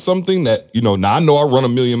done something that, now I know I run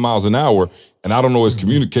 1,000,000 miles an hour and I don't always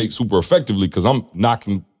communicate super effectively because I'm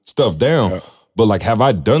knocking stuff down. But like, have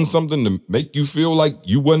I done something to make you feel like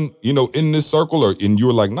you wasn't, in this circle, and you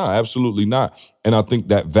were like, nah, absolutely not. And I think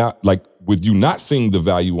that with you not seeing the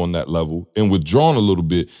value on that level and withdrawing a little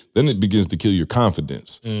bit, then it begins to kill your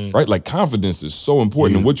confidence, right? Like, confidence is so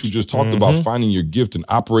important. And what you just talked about, finding your gift and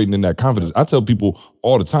operating in that confidence. I tell people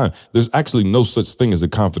all the time, there's actually no such thing as a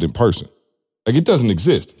confident person. Like, it doesn't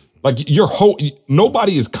exist. Like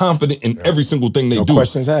nobody is confident in every single thing they do.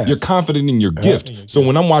 Questions asked. You're confident in your gift. So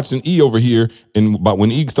when I'm watching E over here, but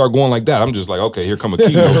when E start going like that, I'm just like, okay, here come a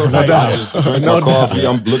keynote. I just drink my coffee.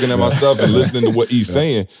 I'm looking at my stuff and listening to what E's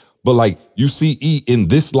saying. But like you see E in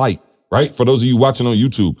this light, right? For those of you watching on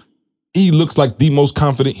YouTube, E looks like the most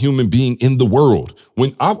confident human being in the world.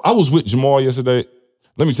 When I was with Jamal yesterday,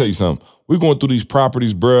 let me tell you something. We're going through these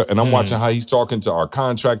properties, bruh, and I'm watching how he's talking to our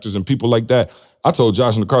contractors and people like that. I told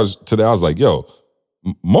Josh in the car today, I was like, yo,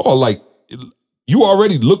 Maul, like, you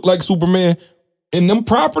already look like Superman in them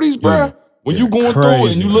properties, bruh. Yeah. When you going through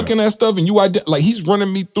it and you looking at stuff and like he's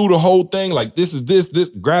running me through the whole thing, like this is this,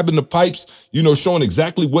 grabbing the pipes, showing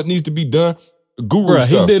exactly what needs to be done. Guru stuff.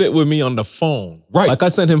 He did it with me on the phone. Right. Like I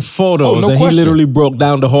sent him photos and he literally broke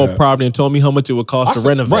down the whole property and told me how much it would cost to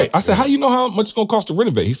renovate. Right. I said, how you know how much it's going to cost to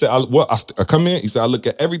renovate? He said, I come in. He said, I look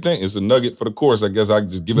at everything. It's a nugget for the course. I guess I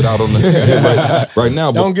just give it out on the right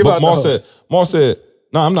now. Don't give out. Maul said,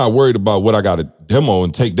 no, I'm not worried about what I got to demo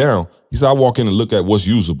and take down. He said, I walk in and look at what's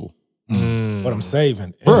usable. What I'm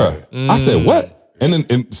saving. Bruh. I said, what?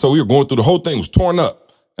 And so we were going through the whole thing. It was torn up.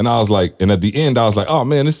 And I was like, and at the end, I was like, oh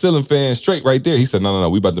man, this ceiling fan straight right there. He said, no,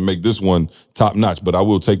 we about to make this one top notch, but I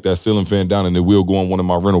will take that ceiling fan down and it will go on one of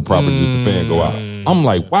my rental properties if the fan go out. I'm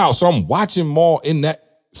like, wow. So I'm watching Maul in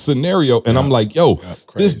that scenario and I'm like, yo,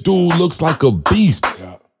 this dude looks like a beast.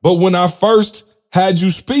 Yeah. But when I first had you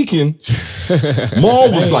speaking,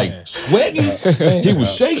 Maul was like sweating. He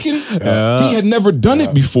was shaking. Yeah. He had never done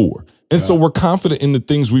it before. And so we're confident in the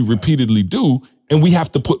things we repeatedly do. And we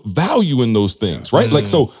have to put value in those things, right? Like,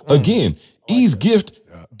 so again, E's gift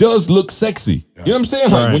does look sexy. You know what I'm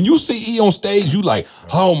saying? Like when you see E on stage, you like,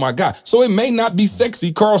 oh my God. So it may not be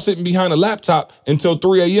sexy, Carl sitting behind a laptop until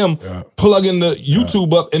 3 a.m., plugging the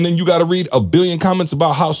YouTube up, and then you got to read a billion comments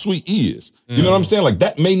about how sweet E is. You know what I'm saying? Like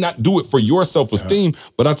that may not do it for your self-esteem,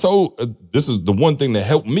 but I told, this is the one thing that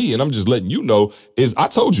helped me, and I'm just letting you know, is I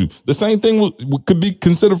told you, the same thing could be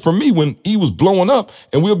considered for me when E was blowing up,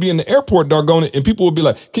 and we'll be in the airport, doggone it, and people will be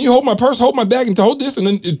like, can you hold my purse, hold my bag, and hold this, and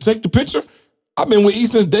then take the picture? I've been with E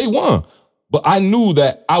since day one, but I knew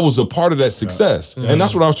that I was a part of that success. And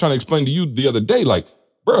that's what I was trying to explain to you the other day. Like,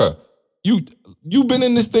 bruh, you've been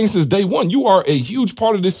in this thing since day one. You are a huge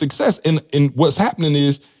part of this success. And what's happening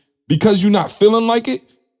is because you're not feeling like it,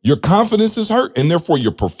 your confidence is hurt, and therefore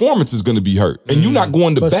your performance is going to be hurt. And you're not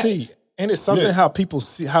going to bat. And it's something how people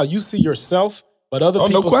see, how you see yourself, but other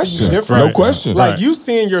people see you different. No question. Like you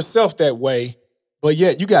seeing yourself that way, but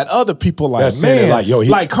yet you got other people like, that's man, like, yo,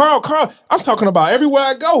 like Carl, I'm talking about everywhere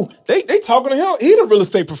I go. They talking to him. He the real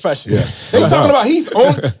estate professional. Yeah. They talking about he's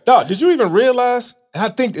on. Dog, did you even realize? And I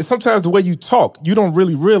think that sometimes the way you talk, you don't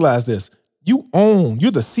really realize this. You're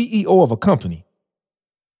the CEO of a company.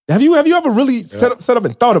 Have you ever really set up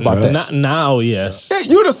and thought about that? Not now, yes. Yeah,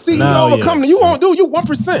 you're the CEO of a company. You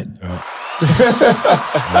 1%.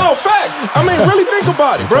 No, facts. I mean, really think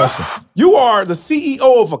about it, bro. You are the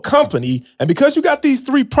CEO of a company, and because you got these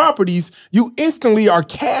 3 properties, you instantly are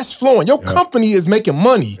cash flowing. Your company is making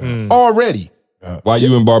money already. Why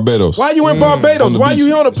you in Barbados? Why you in Barbados? Why you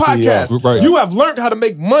here on a podcast? Right. You have learned how to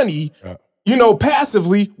make money,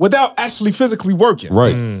 passively without actually physically working.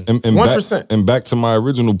 Right. And 1%. And back to my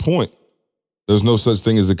original point, there's no such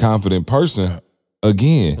thing as a confident person.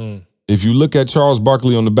 Again, if you look at Charles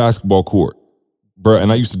Barkley on the basketball court, bro,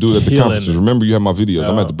 and I used to do it at the conferences. Remember, you have my videos.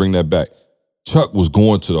 I'm going to have to bring that back. Chuck was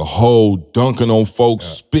going to the hole, dunking on folks,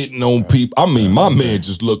 spitting on people. I mean, my man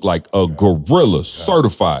just looked like a gorilla,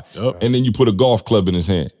 certified. And then you put a golf club in his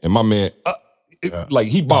hand, and my man, like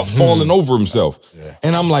he about falling over himself.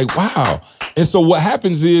 And I'm like, wow. And so what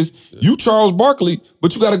happens is you Charles Barkley,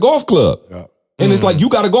 but you got a golf club. And it's like, you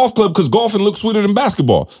got a golf club because golfing looks sweeter than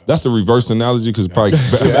basketball. That's a reverse analogy because probably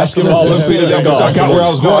basketball looks sweeter than golf. I got where I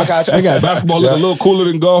was going. I got basketball look a little cooler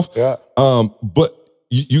than golf. But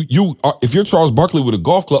you are, if you're Charles Barkley with a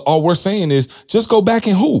golf club, all we're saying is just go back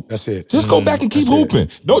and hoop. That's it. Just go back and keep hooping.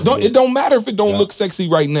 It don't matter if it don't look sexy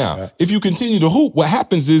right now. If you continue to hoop, what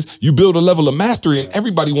happens is you build a level of mastery, and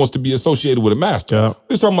everybody wants to be associated with a master.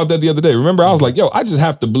 We was talking about that the other day. Remember, I was like, yo, I just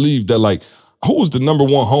have to believe that, like, who was the number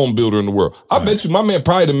 1 home builder in the world? I bet you my man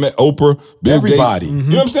probably done met Oprah, Bill Gates. You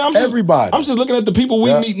know what I'm saying? I'm just looking at the people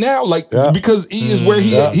we meet now, like, because he is where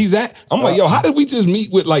he's at. I'm like, yo, how did we just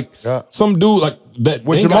meet with, like, some dude, like, that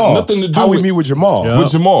with ain't Jamal. Got nothing to do how with... we meet with Jamal.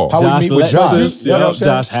 With Jamal. How we meet with Josh. You know what I'm saying?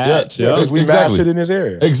 Josh Hatch. Because we mastered in this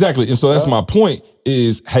area. Exactly. And so that's my point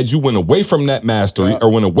is, had you went away from that mastery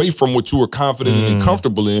or went away from what you were confident in and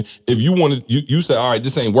comfortable in, if you wanted, you said, all right,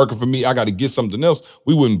 this ain't working for me, I got to get something else,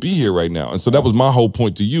 we wouldn't be here right now. And so that was my whole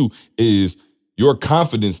point to you is, your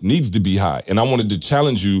confidence needs to be high. And I wanted to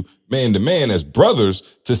challenge you man to man as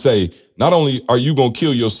brothers to say, not only are you going to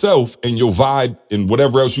kill yourself and your vibe and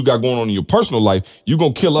whatever else you got going on in your personal life, you're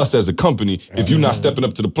going to kill us as a company if you're not stepping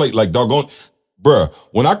up to the plate. Like, doggone, bruh,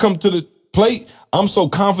 when I come to the plate, I'm so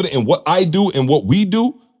confident in what I do and what we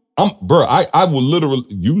do. I will literally,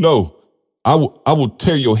 I will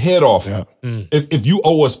tear your head off if you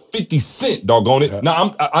owe us 50 cents, doggone it.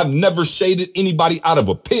 Now, I've never shaded anybody out of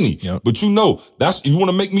a penny, but that's, you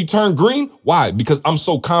want to make me turn green? Why? Because I'm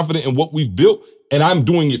so confident in what we've built, and I'm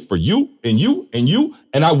doing it for you and you and you,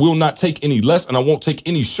 and I will not take any less, and I won't take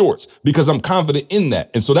any shorts because I'm confident in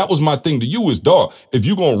that. And so that was my thing to you is, dog, if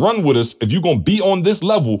you're going to run with us, if you're going to be on this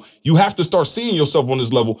level, you have to start seeing yourself on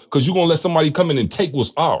this level because you're going to let somebody come in and take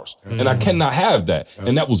what's ours. And I cannot have that.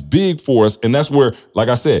 And that was big for us. And that's where, like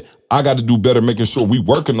I said, I got to do better making sure we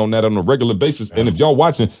working on that on a regular basis. And if y'all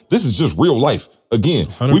watching, this is just real life. Again,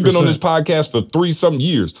 100%. We've been on this podcast for 3-something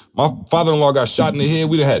years. My father-in-law got shot in the head.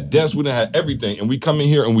 We done had deaths. We done had everything. And we come in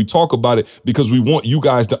here and we talk about it because we want you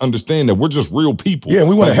guys to understand that we're just real people. Yeah,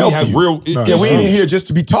 we want to help you. We ain't in here just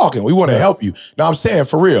to be talking. We want to help you. Now, I'm saying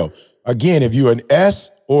for real, again, if you're an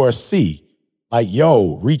S or a C, like,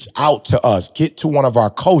 reach out to us. Get to one of our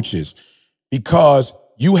coaches because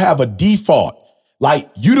you have a default. Like,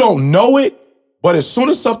 you don't know it, but as soon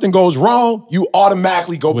as something goes wrong, you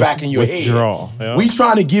automatically go back in your head. Yeah. We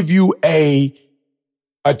trying to give you a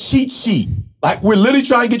cheat sheet. Like, we're literally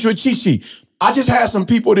trying to get you a cheat sheet. I just had some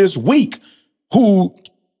people this week who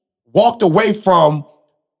walked away from,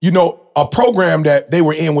 a program that they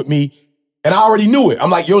were in with me, and I already knew it.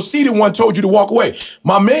 I'm like, C the one told you to walk away.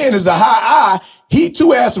 My man is a high I. He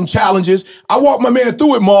too had some challenges. I walked my man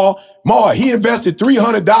through it, Ma, he invested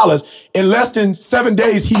 $300. In less than 7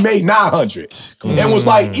 days, he made $900. And was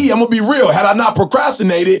like, I'm gonna be real. Had I not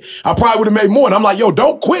procrastinated, I probably would have made more. And I'm like,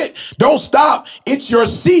 don't quit. Don't stop. It's your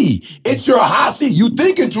C. It's your high C. You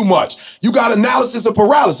thinking too much. You got analysis of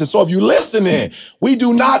paralysis. So if you listening, we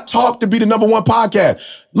do not talk to be the number one podcast.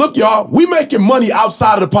 Look, y'all, we making money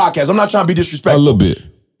outside of the podcast. I'm not trying to be disrespectful. A little bit.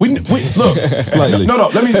 We look, slightly. No,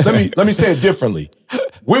 let me say it differently.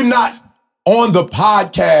 We're not on the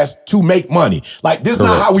podcast to make money. Like, this is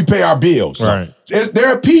not how we pay our bills. Right. There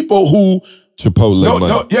are people who Chipotle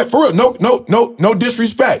money. For real. No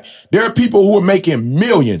disrespect. There are people who are making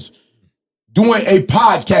millions doing a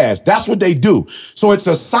podcast. That's what they do. So it's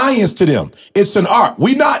a science to them. It's an art.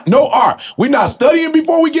 No art. We're not studying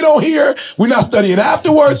before we get on here. We're not studying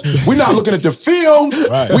afterwards. We're not looking at the film.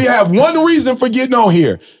 Right. We have one reason for getting on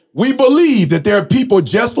here. We believe that there are people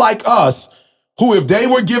just like us who, if they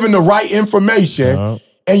were given the right information,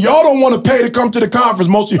 and y'all don't want to pay to come to the conference,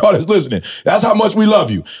 most of y'all that's listening, that's how much we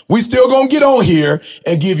love you. We still gonna get on here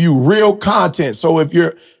and give you real content. So if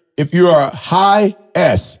you're a high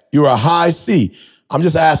S, you're a high C, I'm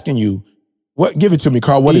just asking you, give it to me,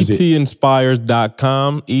 Carl. What is it?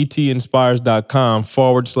 etinspires.com,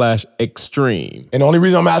 etinspires.com/extreme. And the only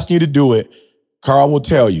reason I'm asking you to do it, Carl will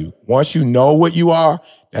tell you, once you know what you are,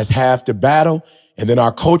 that's half the battle. And then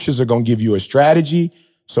our coaches are going to give you a strategy.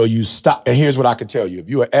 So you stop. And here's what I can tell you. If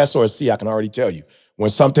you're an S or a C, I can already tell you.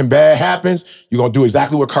 When something bad happens, you're going to do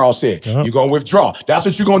exactly what Carl said. You're going to withdraw. That's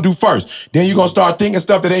what you're going to do first. Then you're going to start thinking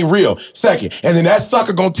stuff that ain't real. Second. And then that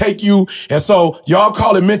sucker going to take you. And so y'all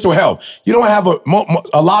call it mental health. You don't have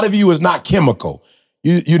a lot of you is not chemical.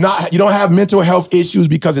 You don't have mental health issues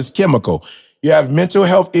because it's chemical. You have mental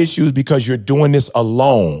health issues because you're doing this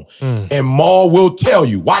alone. And Maul will tell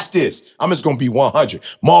you, watch this. I'm just going to be 100.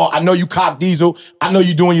 Maul, I know you cock diesel. I know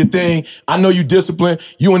you doing your thing. I know you disciplined.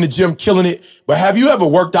 You in the gym killing it. But have you ever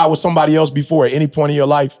worked out with somebody else before at any point in your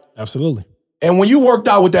life? Absolutely. And when you worked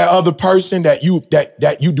out with that other person that you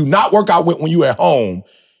do not work out with when you at home,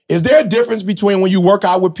 is there a difference between when you work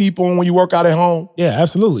out with people and when you work out at home? Yeah,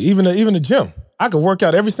 absolutely. Even the gym. I could work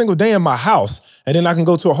out every single day in my house, and then I can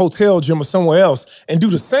go to a hotel gym or somewhere else and do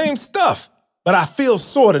the same stuff, but I feel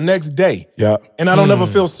sore the next day. Yeah. And I don't ever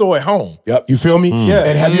feel sore at home. Yep. You feel me? Yeah.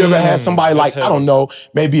 And have you ever had somebody like, I don't know,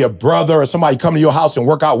 maybe a brother or somebody come to your house and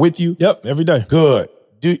work out with you? Yep, every day. Good.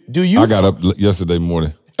 Do you? I got up yesterday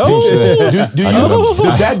morning.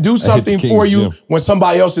 Does that do something for you when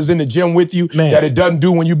somebody else is in the gym with you that it doesn't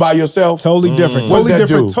do when you by yourself? Totally different.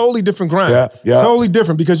 Totally different grind. Yeah. Totally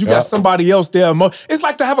different because you got somebody else there. It's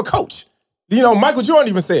like to have a coach. Michael Jordan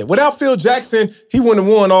even said, without Phil Jackson, he wouldn't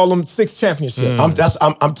have won all them 6 championships.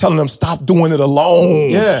 I'm telling them, stop doing it alone.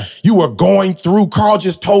 Yeah. You are going through. Carl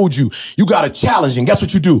just told you, you got a challenge, and guess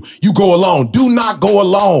what you do? You go alone. Do not go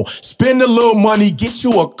alone. Spend a little money, get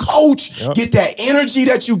you a coach, get that energy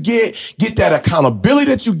that you get that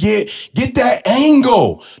accountability that you get that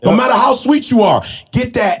angle. No matter how sweet you are,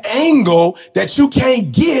 get that angle that you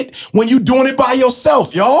can't get when you're doing it by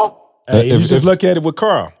yourself, y'all. Hey, if you just look at it with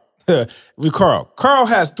Carl. Carl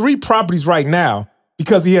has 3 properties right now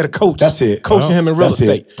because he had a coach. That's it. Coaching him in real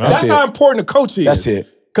estate. That's how important a coach is. That's it.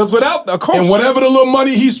 Because without a coach. And whatever the little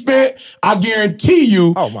money he spent, I guarantee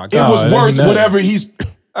you, oh my it God, was worth whatever he's.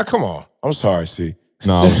 Come on. I'm sorry, see.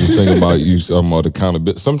 No, I was just thinking about you talking about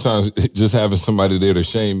accountability. Sometimes just having somebody there to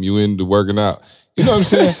shame you into working out. You know what I'm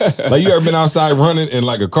saying? Like, you ever been outside running and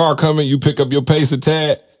like a car coming, you pick up your pace a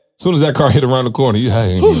tad. As soon as that car hit around the corner,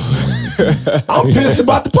 I'm pissed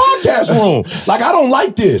about the podcast room. Like, I don't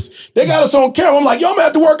like this. They got us on camera. I'm like, yo, I'm gonna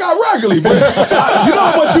have to work out regularly. But you know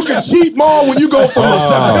how much you can cheat, Mom, when you go from a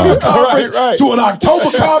September conference to an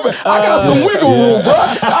October conference? I got some wiggle room, bro.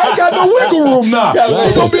 I ain't got no wiggle room now.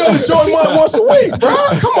 You gonna be able to join once a week, bro.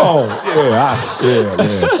 Come on. Yeah,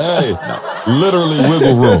 man. Hey, literally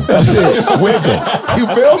wiggle room. That's it. Wiggle. You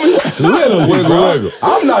feel me? Literally, wiggle.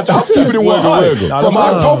 I'm keeping it 100. From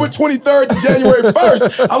October 23rd to January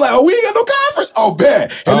 1st, I'm like, oh, we ain't got no conference. Oh,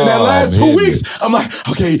 bad. And then that last 2 weeks, I'm like,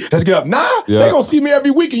 okay, let's get up. Nah, they gonna see me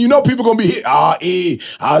every week, and you know people gonna be hit. I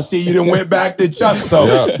see you done went back to Chuck.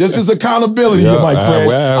 So this is accountability, my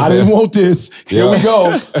friend. I didn't want this. Here we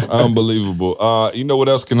go. Unbelievable. You know what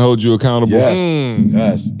else can hold you accountable?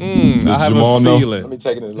 Yes. I have a feeling. Let me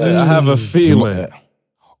take it in I have a feeling.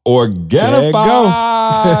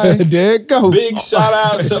 Organifi. There it go. Big shout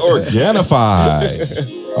out to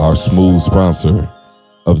Organifi, our smooth sponsor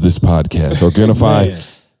of this podcast. Organifi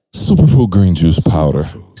Superfood Green Juice Powder.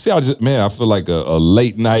 See, I feel like a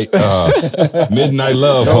late night, midnight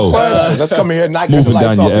love host. Let's come in here and moving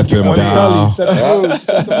down your FM dial.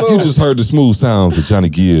 You just heard the smooth sounds of Johnny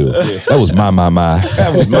Gill. That was my.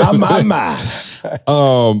 That was my.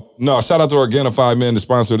 No, shout out to Organifi, man, the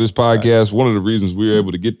sponsor of this podcast. One of the reasons we were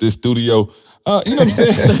able to get this studio. You know what I'm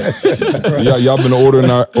saying? Y'all been ordering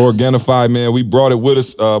our Organifi, man. We brought it with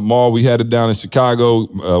us. Maul, we had it down in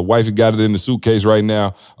Chicago. Wifey got it in the suitcase right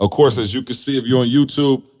now. Of course, as you can see, if you're on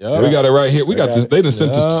YouTube, we got it right here. We got this. They done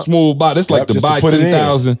sent this smooth bot. It's like to buy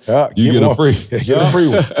 10,000, you get a free. Get a free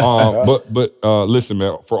one. But listen,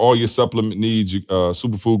 man, for all your supplement needs,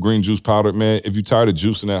 Superfood Green Juice Powder, man, if you're tired of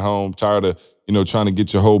juicing at home, tired of trying to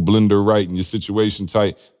get your whole blender right and your situation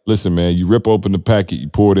tight, listen, man, you rip open the packet, you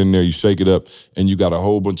pour it in there, you shake it up, and you got a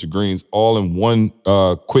whole bunch of greens all in one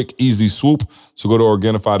quick, easy swoop. So go to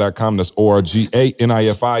Organifi.com. That's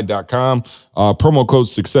ORGANIFI.com. Promo code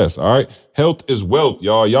SUCCESS, all right? Health is wealth,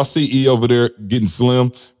 y'all. Y'all see E over there getting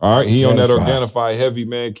slim, all right? He on that Organifi heavy,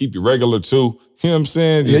 man. Keep you regular, too. You know what I'm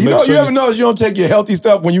saying? Just you ever notice you don't take your healthy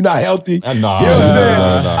stuff when you're not healthy? Nah, you know what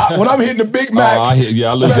I'm saying? When I'm hitting the Big Mac, I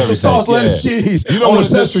love special sauce, lettuce, cheese. You don't want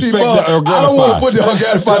to disrespect the Organifi. I don't want to put the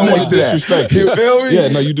Organifi next to that. You feel me? Yeah,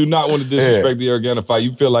 no, you do not want to disrespect the Organifi.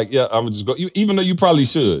 You feel like, I'm going to just go, even though you probably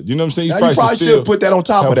should. You know what I'm saying? You probably should put that on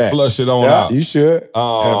top of that. Flush it on out. You should.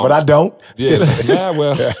 But I don't.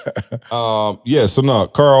 So no,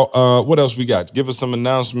 Carl, what else we got? Give us some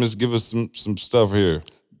announcements. Give us some stuff here.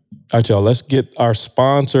 All right, y'all, let's get our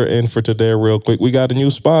sponsor in for today real quick. We got a new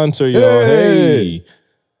sponsor, y'all. Hey.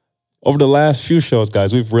 Over the last few shows,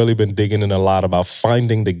 guys, we've really been digging in a lot about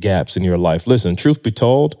finding the gaps in your life. Listen, truth be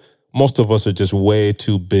told, most of us are just way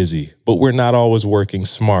too busy, but we're not always working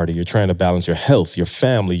smarter. You're trying to balance your health, your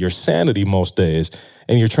family, your sanity most days,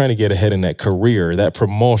 and you're trying to get ahead in that career, that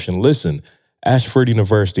promotion. Listen, Ashford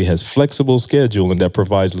University has flexible scheduling that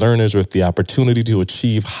provides learners with the opportunity to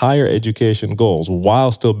achieve higher education goals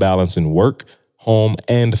while still balancing work, home,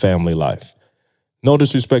 and family life. No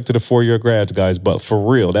disrespect to the four-year grads, guys, but for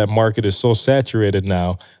real, that market is so saturated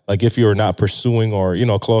now. Like, if you're not pursuing or,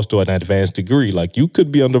 close to an advanced degree, like, you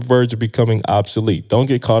could be on the verge of becoming obsolete. Don't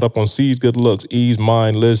get caught up on C's good looks, E's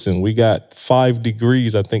mine. Listen, we got 5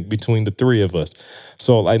 degrees, I think, between the 3 of us.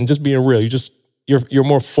 So, and just being real, you're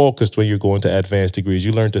more focused when you're going to advanced degrees.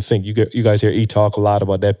 You learn to think. You guys hear E talk a lot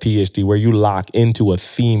about that PhD where you lock into a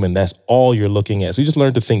theme and that's all you're looking at. So you just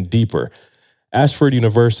learn to think deeper. Ashford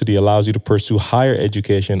University allows you to pursue higher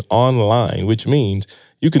education online, which means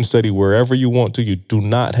you can study wherever you want to. You do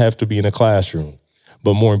not have to be in a classroom.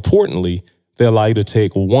 But more importantly, they allow you to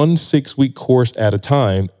take 1 6-week course at a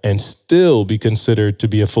time and still be considered to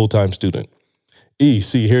be a full-time student.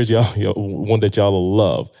 See, here's y'all one that y'all will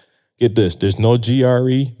love. get this, there's no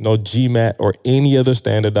GRE, no GMAT, or any other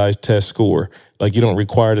standardized test score. Like, you don't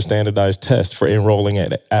require the standardized test for enrolling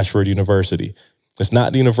at Ashford University. It's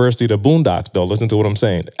not the University of the Boondocks, though. Listen to what I'm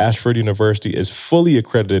saying. Ashford University is fully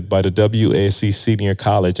accredited by the WASC Senior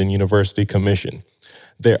College and University Commission.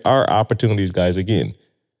 There are opportunities, guys. Again,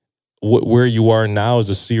 where you are now is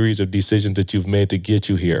a series of decisions that you've made to get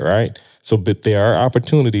you here, right? So, but there are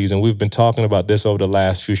opportunities, and we've been talking about this over the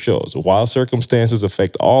last few shows. While circumstances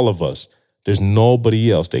affect all of us, there's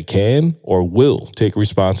nobody else that can or will take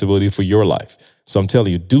responsibility for your life. So I'm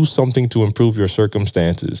telling you, do something to improve your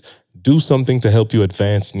circumstances. Do something to help you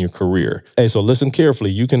advance in your career. Hey, so listen carefully.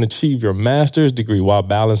 You can achieve your master's degree while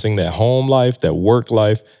balancing that home life, that work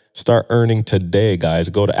life. Start earning today, guys.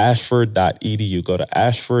 Go to ashford.edu. Go to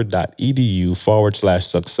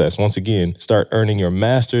ashford.edu/success. Once again, start earning your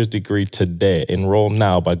master's degree today. Enroll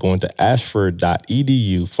now by going to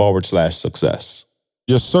ashford.edu/success.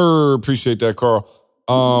 Yes, sir. Appreciate that, Carl.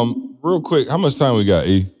 Real quick, how much time we got,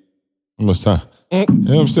 E? How much time? You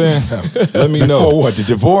know what I'm saying? Let me know. For what, the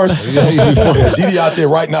divorce? Didi out there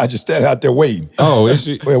right now, just standing out there waiting. Oh, is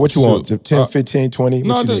she? Wait, what you want? 10, 15, 20?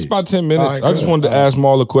 No, just about 10 minutes. Right, I just wanted to ask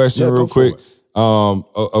Maul a question real quick.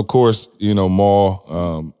 Of course,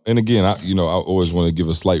 Maul, and again, I always want to give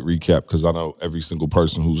a slight recap because I know every single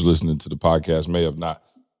person who's listening to the podcast may have not,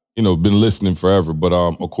 been listening forever. But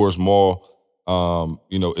of course, Maul,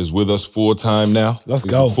 is with us full time now. Let's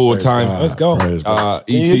go. Full time. Let's go. ETA.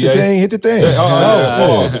 Hit the thing.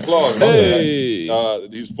 Applause. Hey.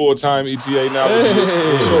 He's full time ETA now.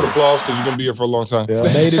 Short applause because you're gonna be here for a long time. Yeah.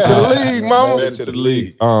 Made it to the league, mama. Made it to the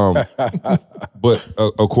league. But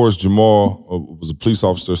of course, Jamal was a police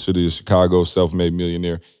officer, city of Chicago, self-made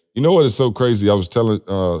millionaire. You know what is so crazy? I was telling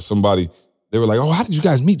somebody, they were like, "Oh, how did you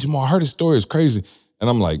guys meet Jamal? I heard his story. It's crazy." And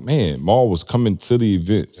I'm like, "Man, Maul was coming to the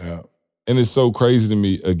events." Yeah. And it's so crazy to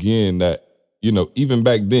me, again, that, even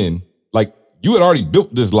back then, like, you had already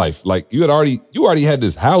built this life. Like, you already had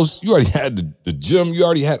this house. You already had the gym. You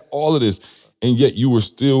already had all of this. And yet you were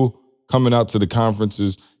still coming out to the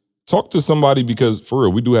conferences. Talk to somebody, because, for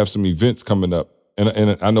real, we do have some events coming up.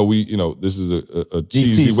 And I know this is a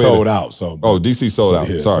cheesy DC way sold out. So DC sold out.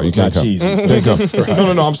 Yeah, Sorry, so you can't come. cheesy, so. Can't come.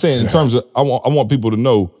 No. I'm saying in terms of, I want people to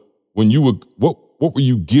know, when you were, what were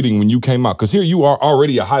you getting when you came out? Because here you are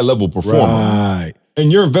already a high level performer, right?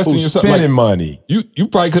 And you're investing in yourself. Spending money. You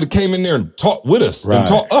probably could have came in there and taught with us Right. and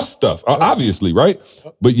taught us stuff, obviously, right?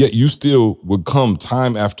 But yet you still would come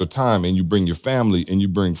time after time, and you bring your family, and you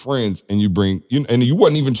bring friends, and you bring and you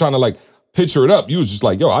wasn't even trying to like picture it up. You was just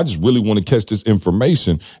like, yo, I just really want to catch this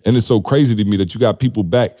information. And it's so crazy to me that you got people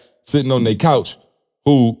back sitting on their couch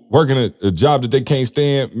who working a job that they can't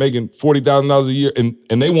stand, making $40,000 a year, and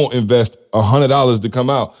they won't invest $100 to come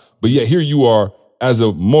out. But yet here you are as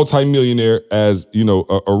a multimillionaire, as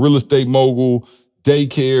a real estate mogul,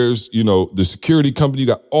 daycares, the security company, you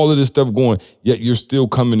got all of this stuff going, yet you're still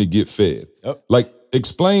coming to get fed. Yep. Like,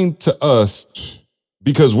 explain to us,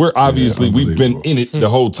 because we're obviously, we've been in it the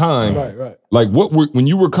whole time. Right. Like, when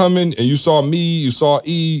you were coming and you saw me, you saw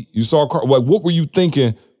E, you saw Carl, like, what were you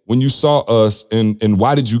thinking when you saw us, and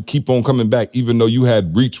why did you keep on coming back, even though you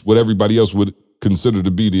had reached what everybody else would consider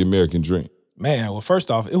to be the American dream? Man, well,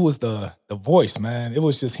 first off, it was the voice, man. It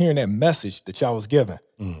was just hearing that message that y'all was giving.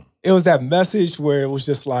 It was that message where it was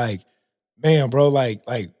just like, man, bro, like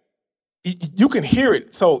you can hear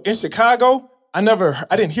it. So in Chicago, I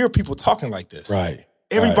didn't hear people talking like this. Right.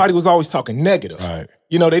 Everybody was always talking negative. Right.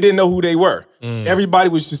 They didn't know who they were. Everybody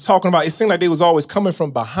was just talking about, it seemed like they was always coming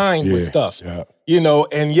from behind with stuff. Yeah.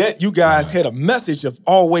 And yet you guys had a message of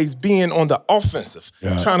always being on the offensive,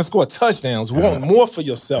 trying to score touchdowns, wanting more for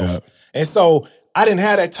yourself. Yeah. And so I didn't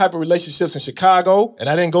have that type of relationships in Chicago, and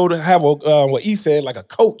I didn't go to have what he said, like a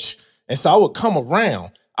coach. And so I would come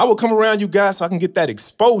around you guys so I can get that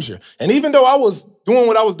exposure. And even though I was doing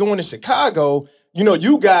what I was doing in Chicago,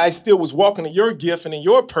 you guys still was walking in your gift and in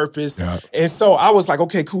your purpose. Yeah. And so I was like,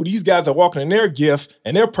 okay, cool. These guys are walking in their gift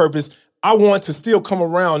and their purpose. I want to still come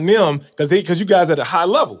around them because you guys are at a high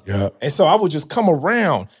level. Yeah. And so I would just come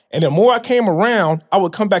around. And the more I came around, I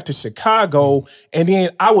would come back to Chicago, and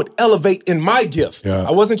then I would elevate in my gift. Yeah.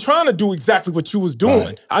 I wasn't trying to do exactly what you was doing.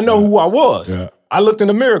 Right. I know who I was. Yeah. I looked in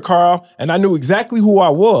the mirror, Carl, and I knew exactly who I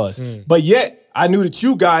was. But yet, I knew that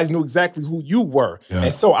you guys knew exactly who you were. Yeah.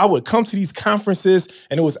 And so I would come to these conferences,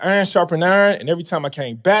 and it was iron sharpened iron. And every time I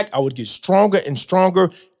came back, I would get stronger and stronger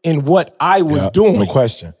in what I was doing. No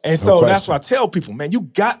question. And so that's why I tell people, man, you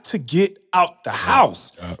got to get out the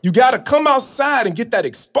house. Yeah. You got to come outside and get that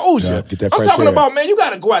exposure. Yeah, get that I'm talking about, man, you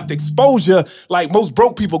got to go out the exposure like most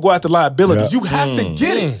broke people go out the liabilities. Yeah. You have to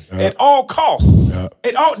get it at all costs. Yeah.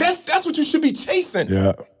 That's what you should be chasing.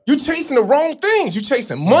 Yeah. You chasing the wrong things. You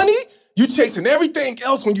chasing money. You chasing everything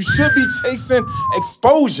else when you should be chasing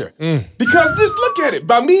exposure. Because just look at it.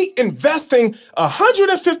 By me investing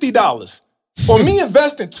 $150 or me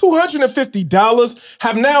investing $250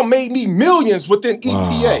 have now made me millions within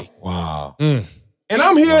ETA. Wow. And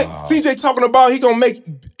I'm here, CJ talking about he gonna make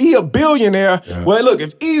E a billionaire. Yeah. Well, look,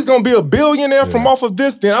 if E's gonna be a billionaire from off of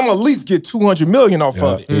this, then I'm gonna at least get $200 million off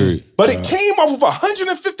of it. But it came off of a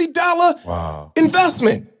 $150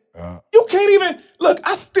 investment. You can't even, look,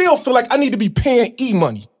 I still feel like I need to be paying E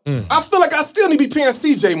money. I feel like I still need to be paying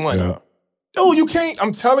CJ money. Dude, you can't,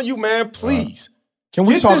 I'm telling you, man, please. Can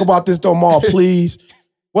we talk about this though, Mal, please?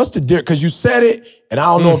 What's the difference? Because you said it, and I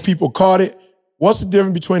don't know if people caught it. What's the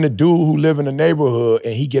difference between a dude who live in the neighborhood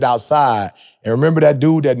and he get outside? And remember that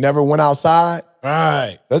dude that never went outside?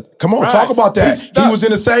 Right. Come on, talk about that. He was in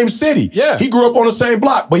the same city. Yeah. He grew up on the same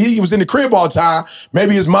block, but he was in the crib all the time.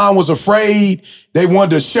 Maybe his mom was afraid. They wanted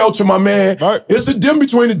to shelter my man. Right. It's the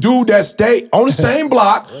difference between the dude that stayed on the same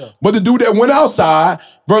block, but the dude that went outside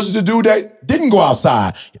versus the dude that didn't go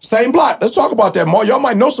outside. Same block. Let's talk about that, Mar. Y'all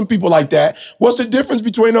might know some people like that. What's the difference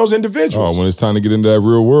between those individuals? Oh, when it's time to get into that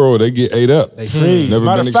real world, they get ate up. They freeze. Never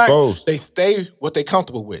Matter been of fact, exposed. they stay what they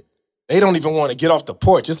comfortable with. They don't even want to get off the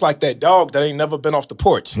porch. It's like that dog that ain't never been off the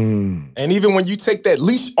porch. And even when you take that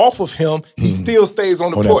leash off of him, he still stays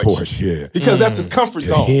on the porch. That porch, yeah. Because that's his comfort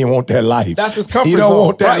zone. He ain't want that life. That's his comfort he zone. Don't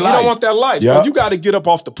want that life. He don't want that life. Yep. So you got to get up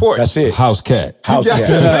off the porch. That's it. House cat. House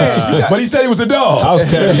cat. But he said he was a dog.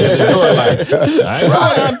 House cat. I ain't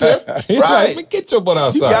Right. Right. Man, get your butt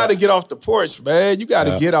outside. You got to get off the porch, man. You got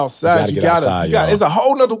to get outside. You gotta get outside, it's a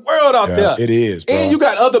whole nother world out there. It is, bro. And you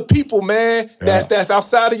got other people, man, that's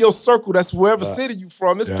outside of your circle. That's wherever city you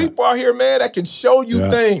from. There's people out here, man, that can show you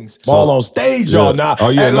things. Ball on stage, y'all now. Oh,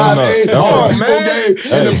 yeah, At no. Live Aid, That's all right. people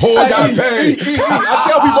gave, and the poor got paid. I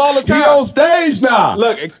tell people all the time. He on stage now.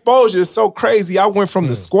 Look, exposure is so crazy. I went from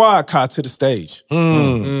the squad car to the stage.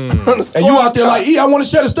 And you out there like, I want to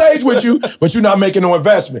share the stage with you, but you're not making no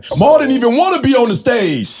investment. Maul didn't even want to be on the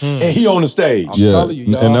stage, and he on the stage. I'm telling you,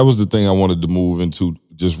 y'all. And that was the thing I wanted to move into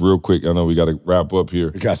just real quick. I know we got to wrap up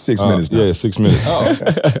here. We got 6 minutes now. Yeah, 6 minutes.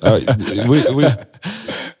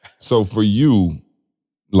 So for you,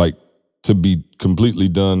 like, to be completely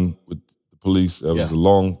done with the police, that was a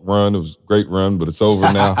long run. It was a great run, but it's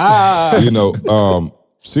over now.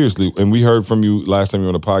 Seriously, and we heard from you last time you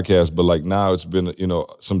were on the podcast, but like now it's been,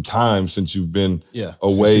 some time since you've been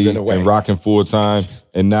away and rocking full time.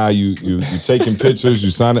 And now you taking pictures,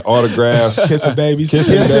 you signing autographs. Kissing babies.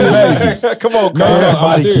 Kissing babies. Come on, No, Carl.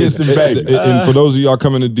 everybody kissing babies. And for those of y'all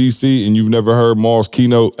coming to DC and you've never heard Maul's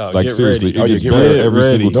keynote, seriously, it gets better every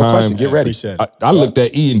single No time. question, get ready. I looked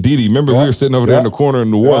at E and Diddy. Remember, we were sitting over there in the corner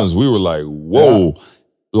in New Orleans. We were like, whoa.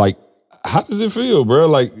 Like, how does it feel, bro?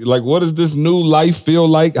 Like, what does this new life feel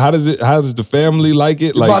like? How does the family like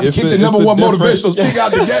it? You're about to kick the number one motivational speaker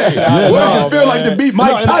out the game. What does it feel like to beat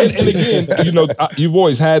Mike Tyson? And again, you've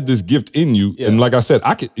always had this gift in you. And like I said,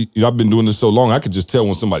 I've been doing this so long, I could just tell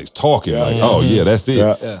when somebody's talking. That's it.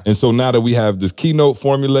 Yeah. And so now that we have this keynote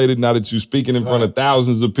formulated, now that you're speaking in front of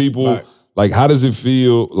thousands of people, like, how does it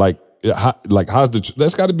feel?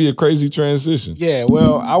 That's got to be a crazy transition. Yeah,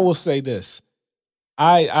 well, I will say this.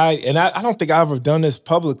 I don't think I've ever done this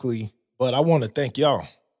publicly, but I want to thank y'all.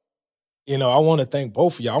 I want to thank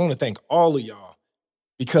both of y'all. I want to thank all of y'all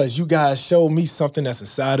because you guys showed me something that's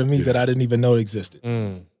inside of me that I didn't even know existed.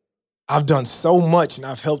 I've done so much and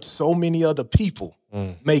I've helped so many other people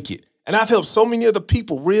make it. And I've helped so many other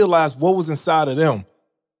people realize what was inside of them.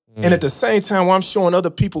 And at the same time, while I'm showing other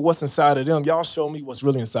people what's inside of them, y'all show me what's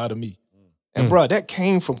really inside of me. And bro, that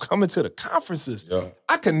came from coming to the conferences.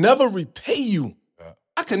 I could never repay you.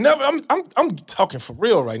 I could never, I'm talking for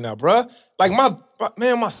real right now, bro. Like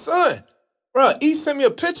my son, bro, he sent me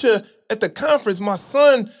a picture at the conference. My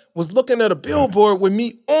son was looking at a billboard with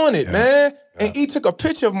me on it, man. And he took a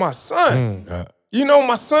picture of my son.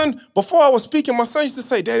 My son, before I was speaking, my son used to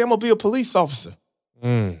say, Daddy, I'm gonna be a police officer.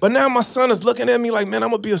 But now my son is looking at me like, man, I'm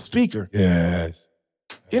gonna be a speaker. Yes.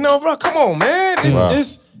 Bro, come on, man.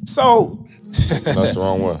 It's so... That's the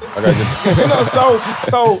wrong one. I gotta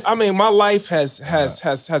get I mean, my life has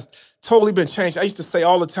totally been changed. I used to say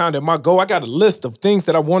all the time that my goal, I got a list of things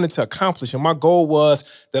that I wanted to accomplish, and my goal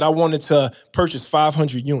was that I wanted to purchase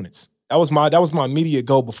 500 units. That was my immediate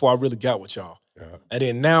goal before I really got with y'all. And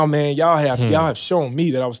then now, man, y'all have shown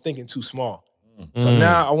me that I was thinking too small. So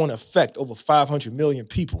now I want to affect over 500 million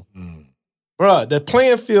people. Bruh, the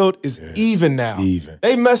playing field is even now.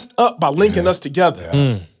 They messed up by linking us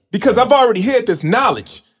together. Because I've already had this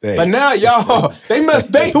knowledge. But now y'all, whoever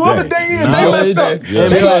they is, they messed up.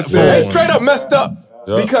 They straight up messed up.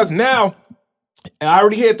 Because now And I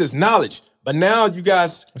already had this knowledge. But now you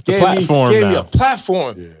guys gave me a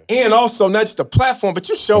platform. Yeah. And also not just a platform, but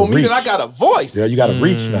you showed me that I got a voice. Yeah, you got a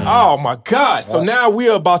reach now. Oh my God. So now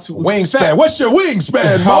we're about to wingspan. What's your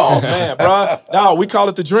wingspan, Mo? Oh man, bro. No, we call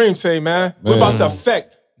it the dream team, man. We're about to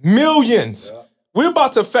affect millions. Yeah. We're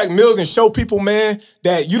about to affect millions and show people, man,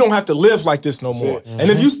 that you don't have to live like this no more. And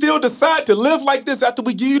if you still decide to live like this after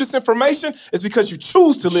we give you this information, it's because you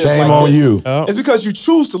choose to live like this. Shame on you. It's because you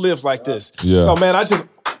choose to live like this. Yeah. So man, I just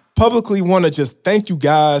publicly want to just thank you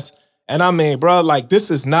guys. And I mean, bro, like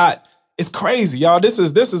this is not, it's crazy, y'all. This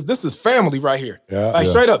is family right here. Yeah,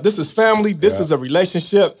 straight up, this is family. This is a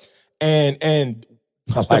relationship. And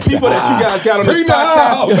the people that you guys got on this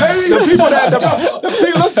podcast, the people that,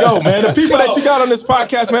 let's go, man. The people that you got on this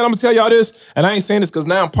podcast, man, I'm gonna tell y'all this, and I ain't saying this because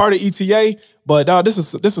now I'm part of ETA, but this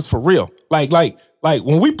is for real. Like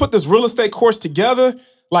when we put this real estate course together,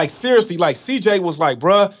 like seriously, like CJ was like,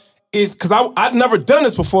 bruh, is because I'd never done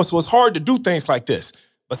this before, so it's hard to do things like this.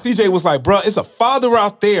 But CJ was like, bro, it's a father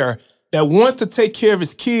out there that wants to take care of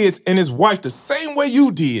his kids and his wife the same way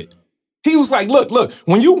you did. He was like, look,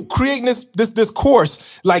 when you creating this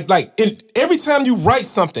course, like every time you write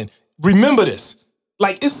something, remember this.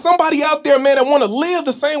 Like, it's somebody out there, man, that want to live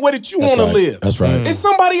the same way that you want to live. That's right. It's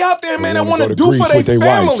somebody out there, man, that want to do for their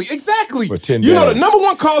family. Exactly. You know, the number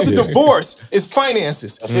one cause of divorce is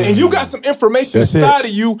finances. And you got some information inside of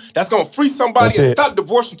you that's going to free somebody and stop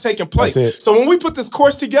divorce from taking place. So when we put this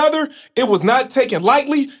course together, it was not taken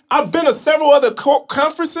lightly. I've been to several other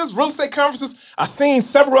conferences, real estate conferences. I've seen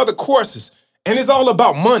several other courses. And it's all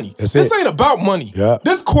about money. This ain't about money. Yeah.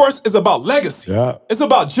 This course is about legacy. Yeah. It's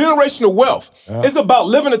about generational wealth. Yeah. It's about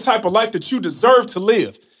living the type of life that you deserve to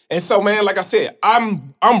live. And so, man, like I said,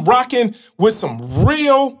 I'm rocking with some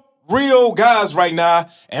real guys right now,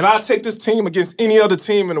 and I'll take this team against any other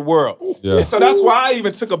team in the world. Yeah. And so that's why I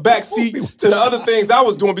even took a back seat to the other things I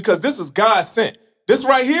was doing, because this is God sent. This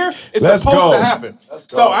right here is supposed to happen.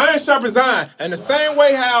 So iron sharpens iron. And the same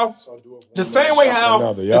way how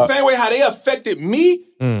they affected me,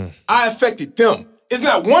 I affected them. It's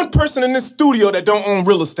not one person in this studio that don't own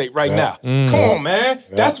real estate right now. Come on, man.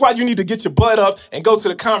 Yeah. That's why you need to get your butt up and go to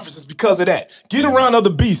the conferences because of that. Get around other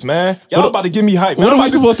beasts, man. Y'all about to give me hype. What are we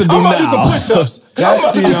supposed to do now? I'm about to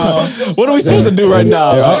do some push-ups. What are we supposed to do right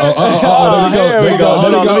now? There we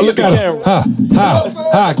go. Look at him.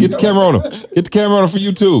 Ha. Get the camera on him. Get the camera on him for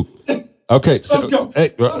YouTube. Okay. Let's go.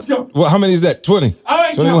 Hey, Let's go. Well, how many is that? 20? I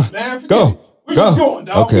ain't counting, man. Go. We're just going,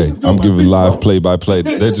 dog. Okay, I'm giving live play-by-play.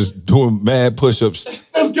 They're just doing mad push-ups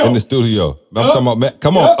in the studio. I'm talking about, man,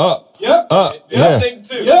 come on, up. Yeah.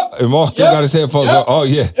 And Moss still got his headphones on. Oh,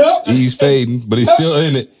 yeah. He's fading, but he's still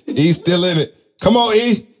in it. He's still in it. Come on,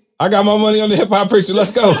 E. I got my money on the hip-hop preacher.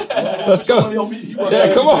 Let's go.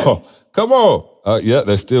 Yeah, come on. Yeah,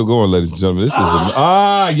 they're still going, ladies and gentlemen. This is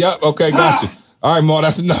okay, got you. All right, Mo,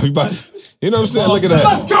 that's enough. You know what I'm saying? Look at that.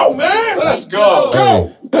 Let's go, man. Let's go.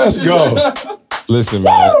 Hey, let's go. Listen,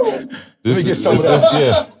 man. This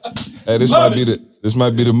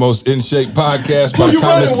might be the most in shape podcast. Who you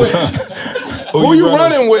running with? Who you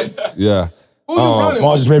running with? Yeah.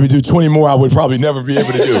 I'll just maybe do 20 more I would probably never be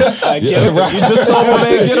able to do. Right. You just told him,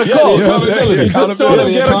 man, get a coach. You just told him,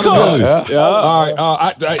 get a coach. Yeah. All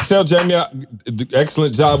right. I tell Jamie,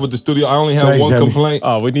 excellent job with the studio. I only have one complaint.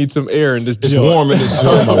 Oh, we need some air in this It's warm in this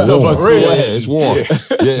joint. It's warm.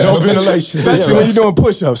 No ventilation. Especially when you're doing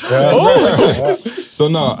push-ups. So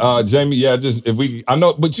no, Jamie, I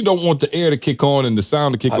know, but you don't want the air to kick on and the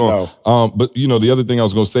sound to kick on. But the other thing I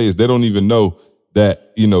was gonna say is they don't even know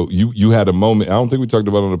that you had a moment. I don't think we talked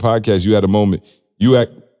about it on the podcast. You had a moment. You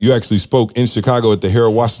actually spoke in Chicago at the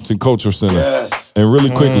Harold Washington Cultural Center. Yes. And really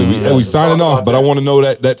quickly, we signing off, but I want to know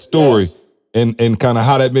that story and kind of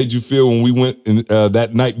how that made you feel when we went that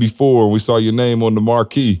night before and we saw your name on the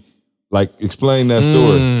marquee. Like, explain that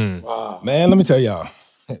story. Wow. Man, let me tell y'all.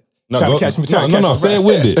 No, say it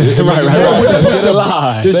with it. Right.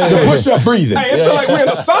 The push-up breathing. Hey, it feel like we're in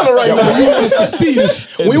a sauna right now. You want to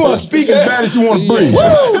succeed. We want to speak as bad as you want to breathe.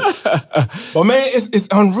 But man, it's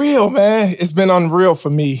unreal, man. It's been unreal for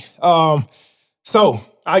me. So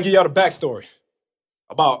I'll give y'all the backstory.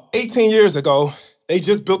 About 18 years ago, they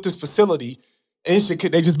just built this facility in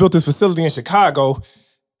Chicago,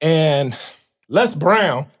 and Les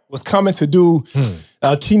Brown was coming to do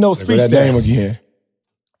a keynote speech that there. Name again.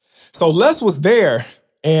 So Les was there,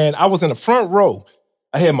 and I was in the front row.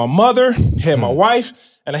 I had my mother, had my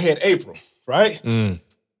wife, and I had April, right? When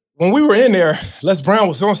we were in there, Les Brown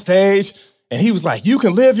was on stage, and he was like, "You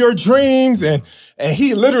can live your dreams," and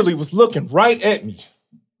he literally was looking right at me.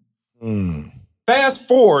 Fast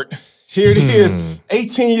forward, here it is,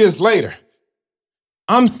 18 years later.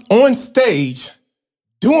 I'm on stage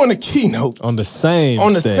doing a keynote. On the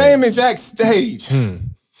same exact stage.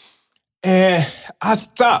 And I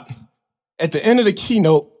stopped. At the end of the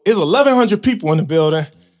keynote, there's 1,100 people in the building.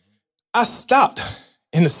 I stopped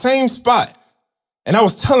in the same spot. And I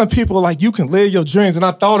was telling people, like, you can live your dreams. And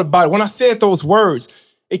I thought about it. When I said those words,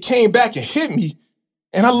 it came back and hit me.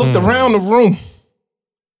 And I looked around the room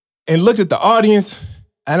and looked at the audience.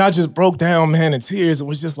 And I just broke down, man, in tears. It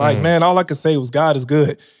was just like, man, all I could say was God is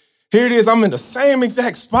good. Here it is. I'm in the same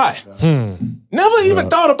exact spot. Never even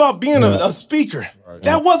thought about being a speaker.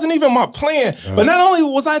 That wasn't even my plan. But not only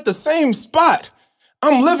was I at the same spot,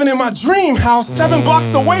 I'm living in my dream house 7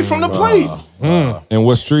 blocks away from the place. And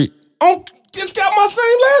what street? It's got my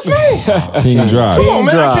same last name. King Drive. Come on,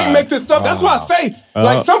 man. I can't make this up. That's why I say,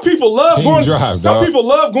 like, some people love people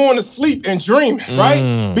love going to sleep and dreaming,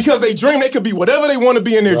 right? Because they dream they could be whatever they want to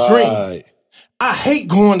be in their dream. I hate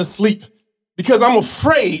going to sleep because I'm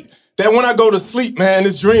afraid that when I go to sleep, man,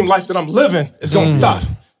 this dream life that I'm living is going to stop.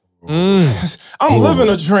 I'm living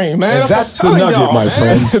a dream, man. That's the nugget, my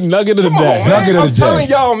friend. Nugget of the day. Nugget of the day. I'm telling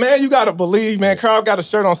y'all, man, you got to believe, man. Carl got a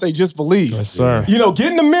shirt on say, just believe. Yes, sir. You know,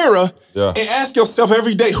 get in the mirror and ask yourself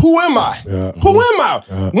every day, who am I? Who am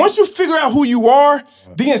I? Once you figure out who you are,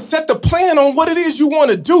 then set the plan on what it is you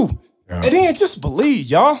want to do. And then just believe,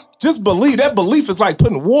 y'all. Just believe. That belief is like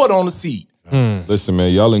putting water on the seed. Listen,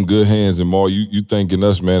 man, y'all in good hands, and Maul, you thanking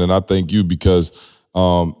us, man, and I thank you because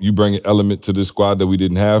you bring an element to this squad that we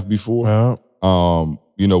didn't have before.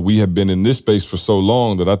 You know, we have been in this space for so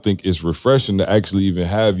long that I think it's refreshing to actually even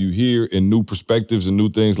have you here and new perspectives and new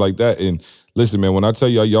things like that. And listen, man, when I tell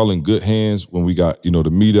y'all in good hands, when we got, you know, the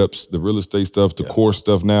meetups, the real estate stuff, the core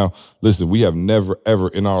stuff now, listen, we have never, ever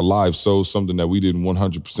in our lives sold something that we didn't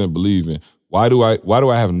 100% believe in. Why do I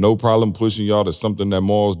have no problem pushing y'all to something that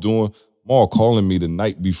Maul's doing? Maul calling me the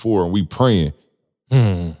night before and we praying.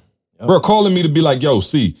 Bro, calling me to be like, yo,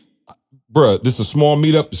 see, bro, this is a small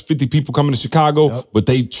meetup. There's 50 people coming to Chicago, but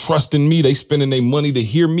they trusting me. They spending their money to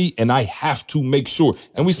hear me, and I have to make sure.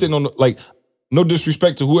 And we sitting on, like, no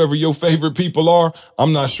disrespect to whoever your favorite people are.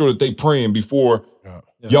 I'm not sure that they praying before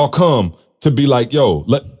y'all come to be like, yo,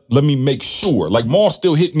 let me make sure. Like, Maul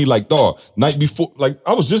still hit me like, dog, night before. Like,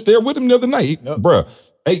 I was just there with him the other night. Bruh,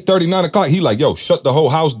 8:30, 9 o'clock. He like, yo, shut the whole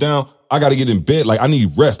house down. I got to get in bed. Like, I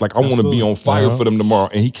need rest. Like, I want to be on fire for them tomorrow.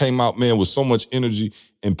 And he came out, man, with so much energy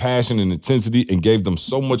and passion and intensity and gave them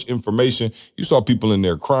so much information. You saw people in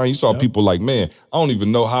there crying. You saw people like, man, I don't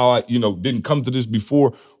even know how I, didn't come to this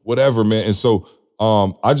before, whatever, man. And so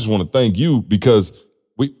I just want to thank you because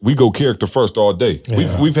we go character first all day.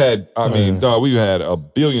 We've had, we've had a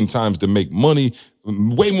billion times to make money,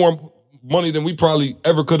 way more money than we probably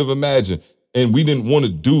ever could have imagined. And we didn't want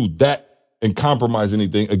to do that and compromise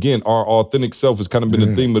anything. Again, our authentic self has kind of been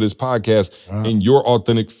the theme of this podcast, and your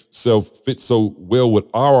authentic self fits so well with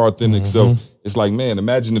our authentic self. It's like, man,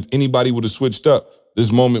 imagine if anybody would have switched up,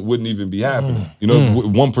 this moment wouldn't even be happening.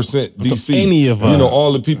 1% DC. Any of us.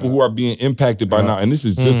 All the people who are being impacted by now, and this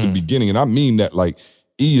is just the beginning, and I mean that, like,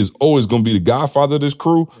 E is always going to be the godfather of this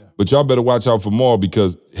crew, but y'all better watch out for Maul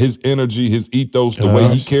because his energy, his ethos, the way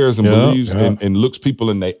he cares and believes and looks people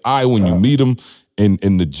in the eye when you meet him, and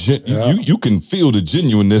you can feel the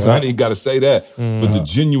genuineness. I ain't got to say that, but the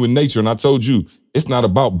genuine nature. And I told you, it's not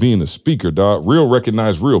about being a speaker, dog. Real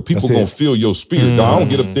recognize real. People gonna feel your spirit, dog. I don't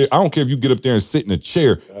get up there. I don't care if you get up there and sit in a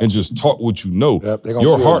chair and just talk what you know.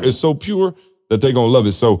 Your heart is so pure that they gonna love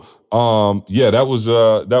it. So, that was.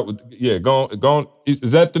 Go on.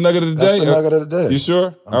 Is that the nugget of the day? That's the nugget of the day. You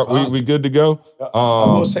sure? We good to go?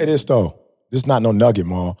 I will say this though. This is not no nugget,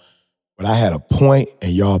 Maul. But I had a point,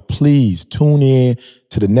 and y'all please tune in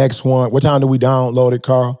to the next one. What time do we download it,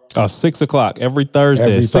 Carl? 6 o'clock every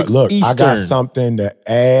Thursday. 6 Look, Eastern. I got something to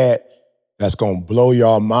add that's going to blow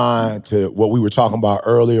y'all mind to what we were talking about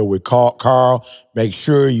earlier with Carl. Make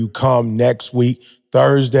sure you come next week,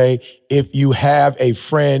 Thursday. If you have a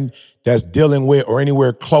friend that's dealing with or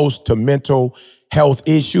anywhere close to mental health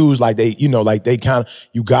issues,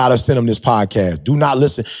 you gotta send them this podcast. Do not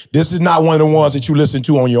listen. This is not one of the ones that you listen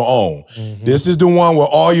to on your own. This is the one where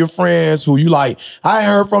all your friends who you like, I ain't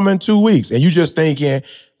heard from in 2 weeks. And you just thinking,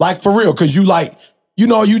 like, for real, because you like,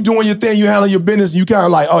 you doing your thing, you handling your business, and you kind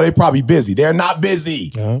of like, oh, they probably busy. They're not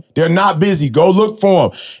busy. They're not busy. Go look for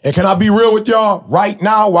them. And can I be real with y'all? Right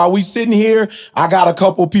now, while we sitting here, I got a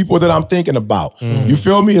couple people that I'm thinking about. You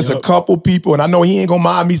feel me? It's a couple people, and I know he ain't gonna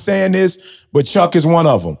mind me saying this, but Chuck is one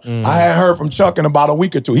of them. I hadn't heard from Chuck in about a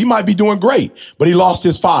week or two. He might be doing great, but he lost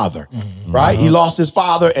his father, right? He lost his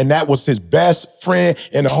father, and that was his best friend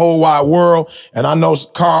in the whole wide world. And I know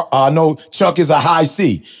Chuck is a high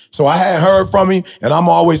C. So I hadn't heard from him, and I'm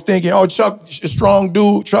always thinking, oh, Chuck, a strong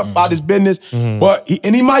dude, Chuck about his business. But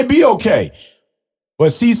he might be okay.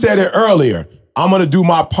 But C said it earlier, I'm going to do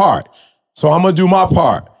my part. So I'm going to do my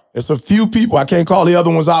part. It's a few people, I can't call the other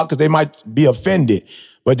ones out because they might be offended,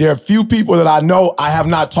 but there are a few people that I know I have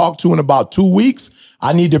not talked to in about 2 weeks.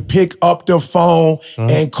 I need to pick up the phone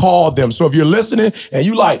and call them. So if you're listening and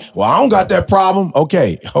you like, well, I don't got that problem.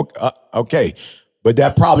 Okay. But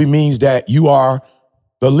that probably means that you are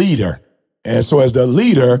the leader. And so as the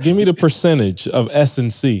leader, give me the percentage of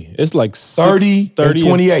S&C. It's like 30 and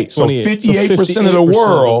 28. So 58% of the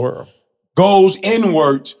world goes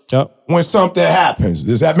inward when something happens.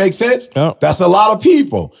 Does that make sense? Yep. That's a lot of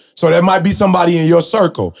people. So there might be somebody in your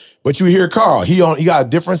circle. But you hear Carl, he got a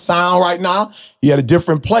different sound right now. He at a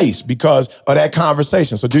different place because of that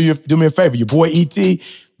conversation. So do me a favor, your boy E.T.,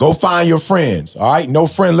 go find your friends, all right? No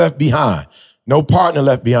friend left behind. No partner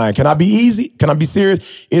left behind. Can I be easy? Can I be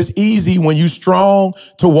serious? It's easy when you strong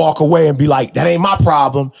to walk away and be like, that ain't my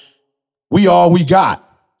problem. We all we got.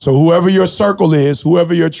 So whoever your circle is,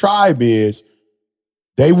 whoever your tribe is,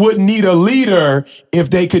 they wouldn't need a leader if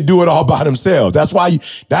they could do it all by themselves. That's why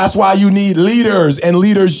you need leaders and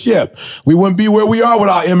leadership. We wouldn't be where we are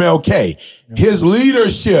without MLK. His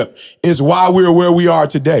leadership is why we're where we are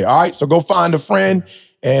today. All right, so go find a friend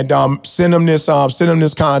and send them this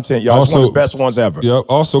content, y'all. It's one of the best ones ever. Yeah.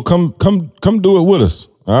 Also, come do it with us.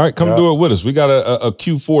 All right, come do it with us. We got a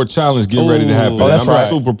Q4 challenge getting ready to happen. That's I'm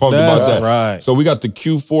super pumped about that. Right. So we got the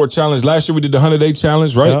Q4 challenge. Last year we did the 100-day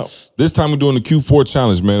challenge, right? Yep. This time we're doing the Q4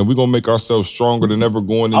 challenge, man. We're gonna make ourselves stronger than ever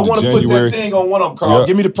going into January. I want to put that thing on one of them, Carl. Yeah.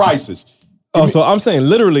 Give me the prices. So I'm saying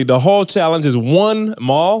literally the whole challenge is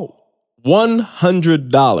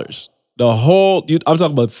 $100. The whole, I'm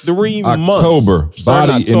talking about 3 months. October,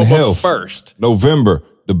 body and health. 1st. November,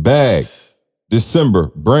 the bag.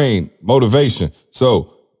 December, brain, motivation.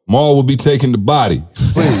 So Maul will be taking the body.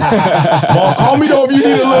 Maul, call me though if you need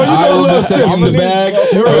a little. I will be taking the bag.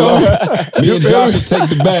 Me and Josh will take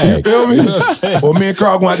the bag. You know what I'm saying? Well, me and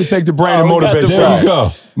Carl going to have to take the brain and motivation. There you go.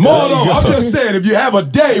 Maul, though, I'm just saying, if you have a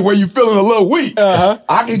day where you're feeling a little weak,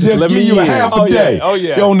 I can just give you a half a day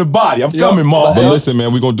on the body. I'm coming, Maul. But listen,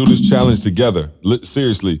 man, we're going to do this challenge together.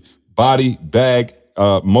 Seriously. Body, bag,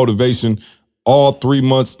 motivation. All 3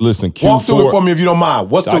 months. Listen, Q4. Walk through it for me if you don't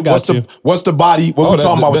mind. What's the body? What we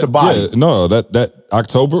talking about with the body? That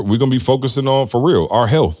October, we're gonna be focusing on, for real, our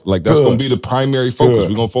health. Like that's gonna be the primary focus.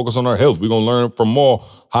 We're gonna focus on our health. We're gonna learn from Maul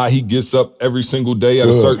how he gets up every single day at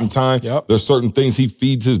a certain time. There's certain things he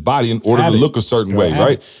feeds his body in order to look a certain way,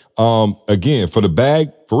 right? Again, for the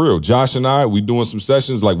bag, for real, Josh and I, we doing some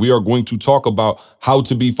sessions. Like we are going to talk about how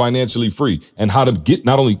to be financially free and how to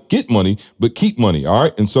not only get money, but keep money, all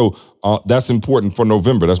right? And so that's important for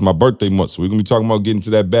November. That's my birthday month. So we're going to be talking about getting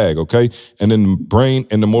to that bag, okay? And then the brain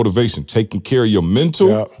and the motivation, taking care of your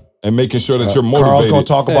mental and making sure that you're motivated. Carl's going to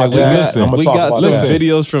talk about that. We got some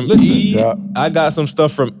videos from E. I got some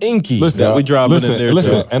stuff from Inky that we dropping in there.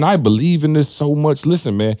 Listen, and I believe in this so much.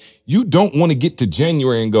 Listen, man, you don't want to get to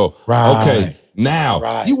January and go, okay,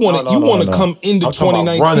 now you want to come into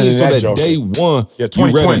 2019 so that day one,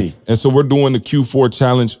 2020. And so we're doing the Q4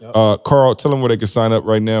 challenge. Carl, tell them where they can sign up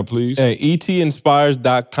right now, please. Hey,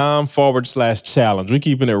 etinspires.com/challenge. We're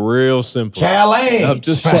keeping it real simple. Challenge.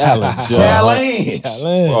 Just challenge. Challenge.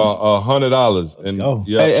 $100. And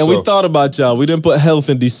and we thought about y'all. We didn't put health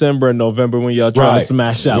in December and November when y'all trying to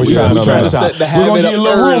smash out. We're trying to set the habit. We're going to get a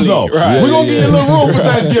little room, though. We're going to get a little room for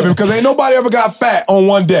Thanksgiving because ain't nobody ever got fat on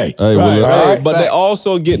one day. But they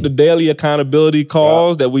also get the daily accountability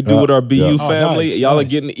calls that we do with our BU family. Y'all are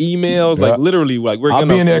getting emails, like literally, like we're going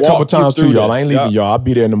to I'll be in there a couple times too, y'all. I ain't leaving y'all. I'll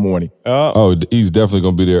be there in the morning. He's definitely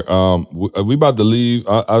going to be there. We about to leave.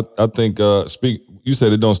 I think, you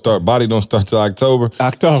said body don't start till October.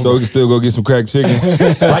 So we can still go get some cracked chicken.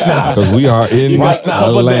 Right now. Because we are in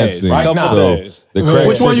Lansing. Right now.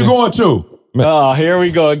 Which one you going to? Oh, here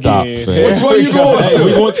we go again. Which one you going to?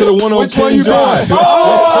 We going to the one on Which one you going to?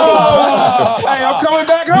 Hey, I'm coming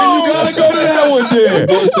back home. You gotta go to that one, then. there.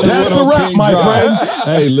 That's a wrap, my friends.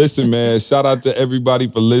 Hey, listen, man. Shout out to everybody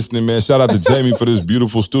for listening, man. Shout out to Jamie for this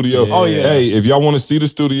beautiful studio. Oh, yeah. Hey, if y'all want to see the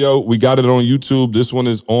studio, we got it on YouTube. This one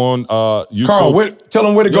is on YouTube. Carl, tell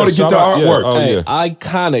them where to go to get the artwork.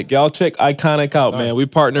 Iconic. Y'all check Iconic out, man. We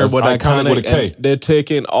partnered with Iconic. With a K. They're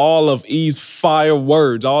taking all of E's fire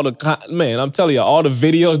words, man, I'm telling you, all the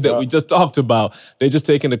videos that we just talked about, they're just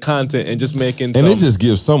taking the content and just making And it just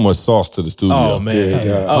gives so much sauce to the studio. Oh, man.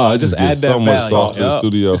 Just add that so value. much sauce to the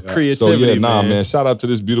studio. Just creativity, man. Shout out to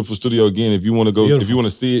this beautiful studio again. If you want to go, if you want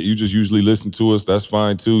to see it, you just usually listen to us. That's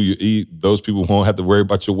fine too. You eat. Those people won't have to worry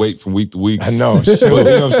about your weight from week to week. I know. But, you know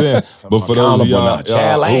what I'm saying? But for those of y'all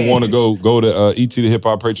who want to go to E.T. the Hip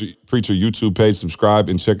Hop Preacher YouTube page, subscribe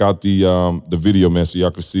and check out the video, man, so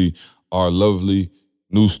y'all can see our lovely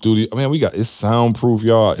new studio. I mean, it's soundproof,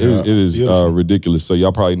 y'all. It is ridiculous. So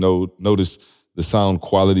y'all probably notice the sound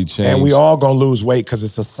quality change. And we all gonna lose weight because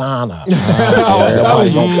it's a sauna.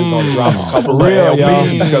 Everybody gonna drop a couple real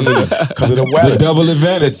beans because of the weather. The double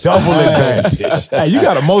advantage. Hey, you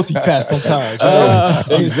gotta multitask sometimes.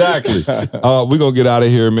 Exactly. We're gonna get out of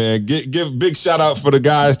here, man. Give a big shout out for the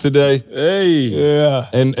guys today. Hey. Yeah.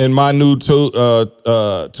 And my new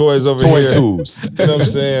toys over here. Toy tubes. You know what I'm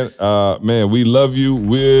saying? Man, we love you.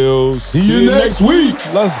 We'll see you next week.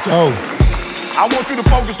 Let's go. I want you to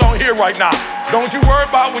focus on here right now. Don't you worry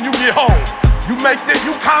about when you get home. You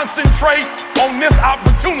concentrate on this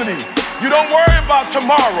opportunity. You don't worry about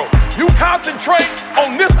tomorrow. You concentrate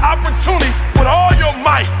on this opportunity with all your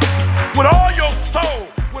might, with all your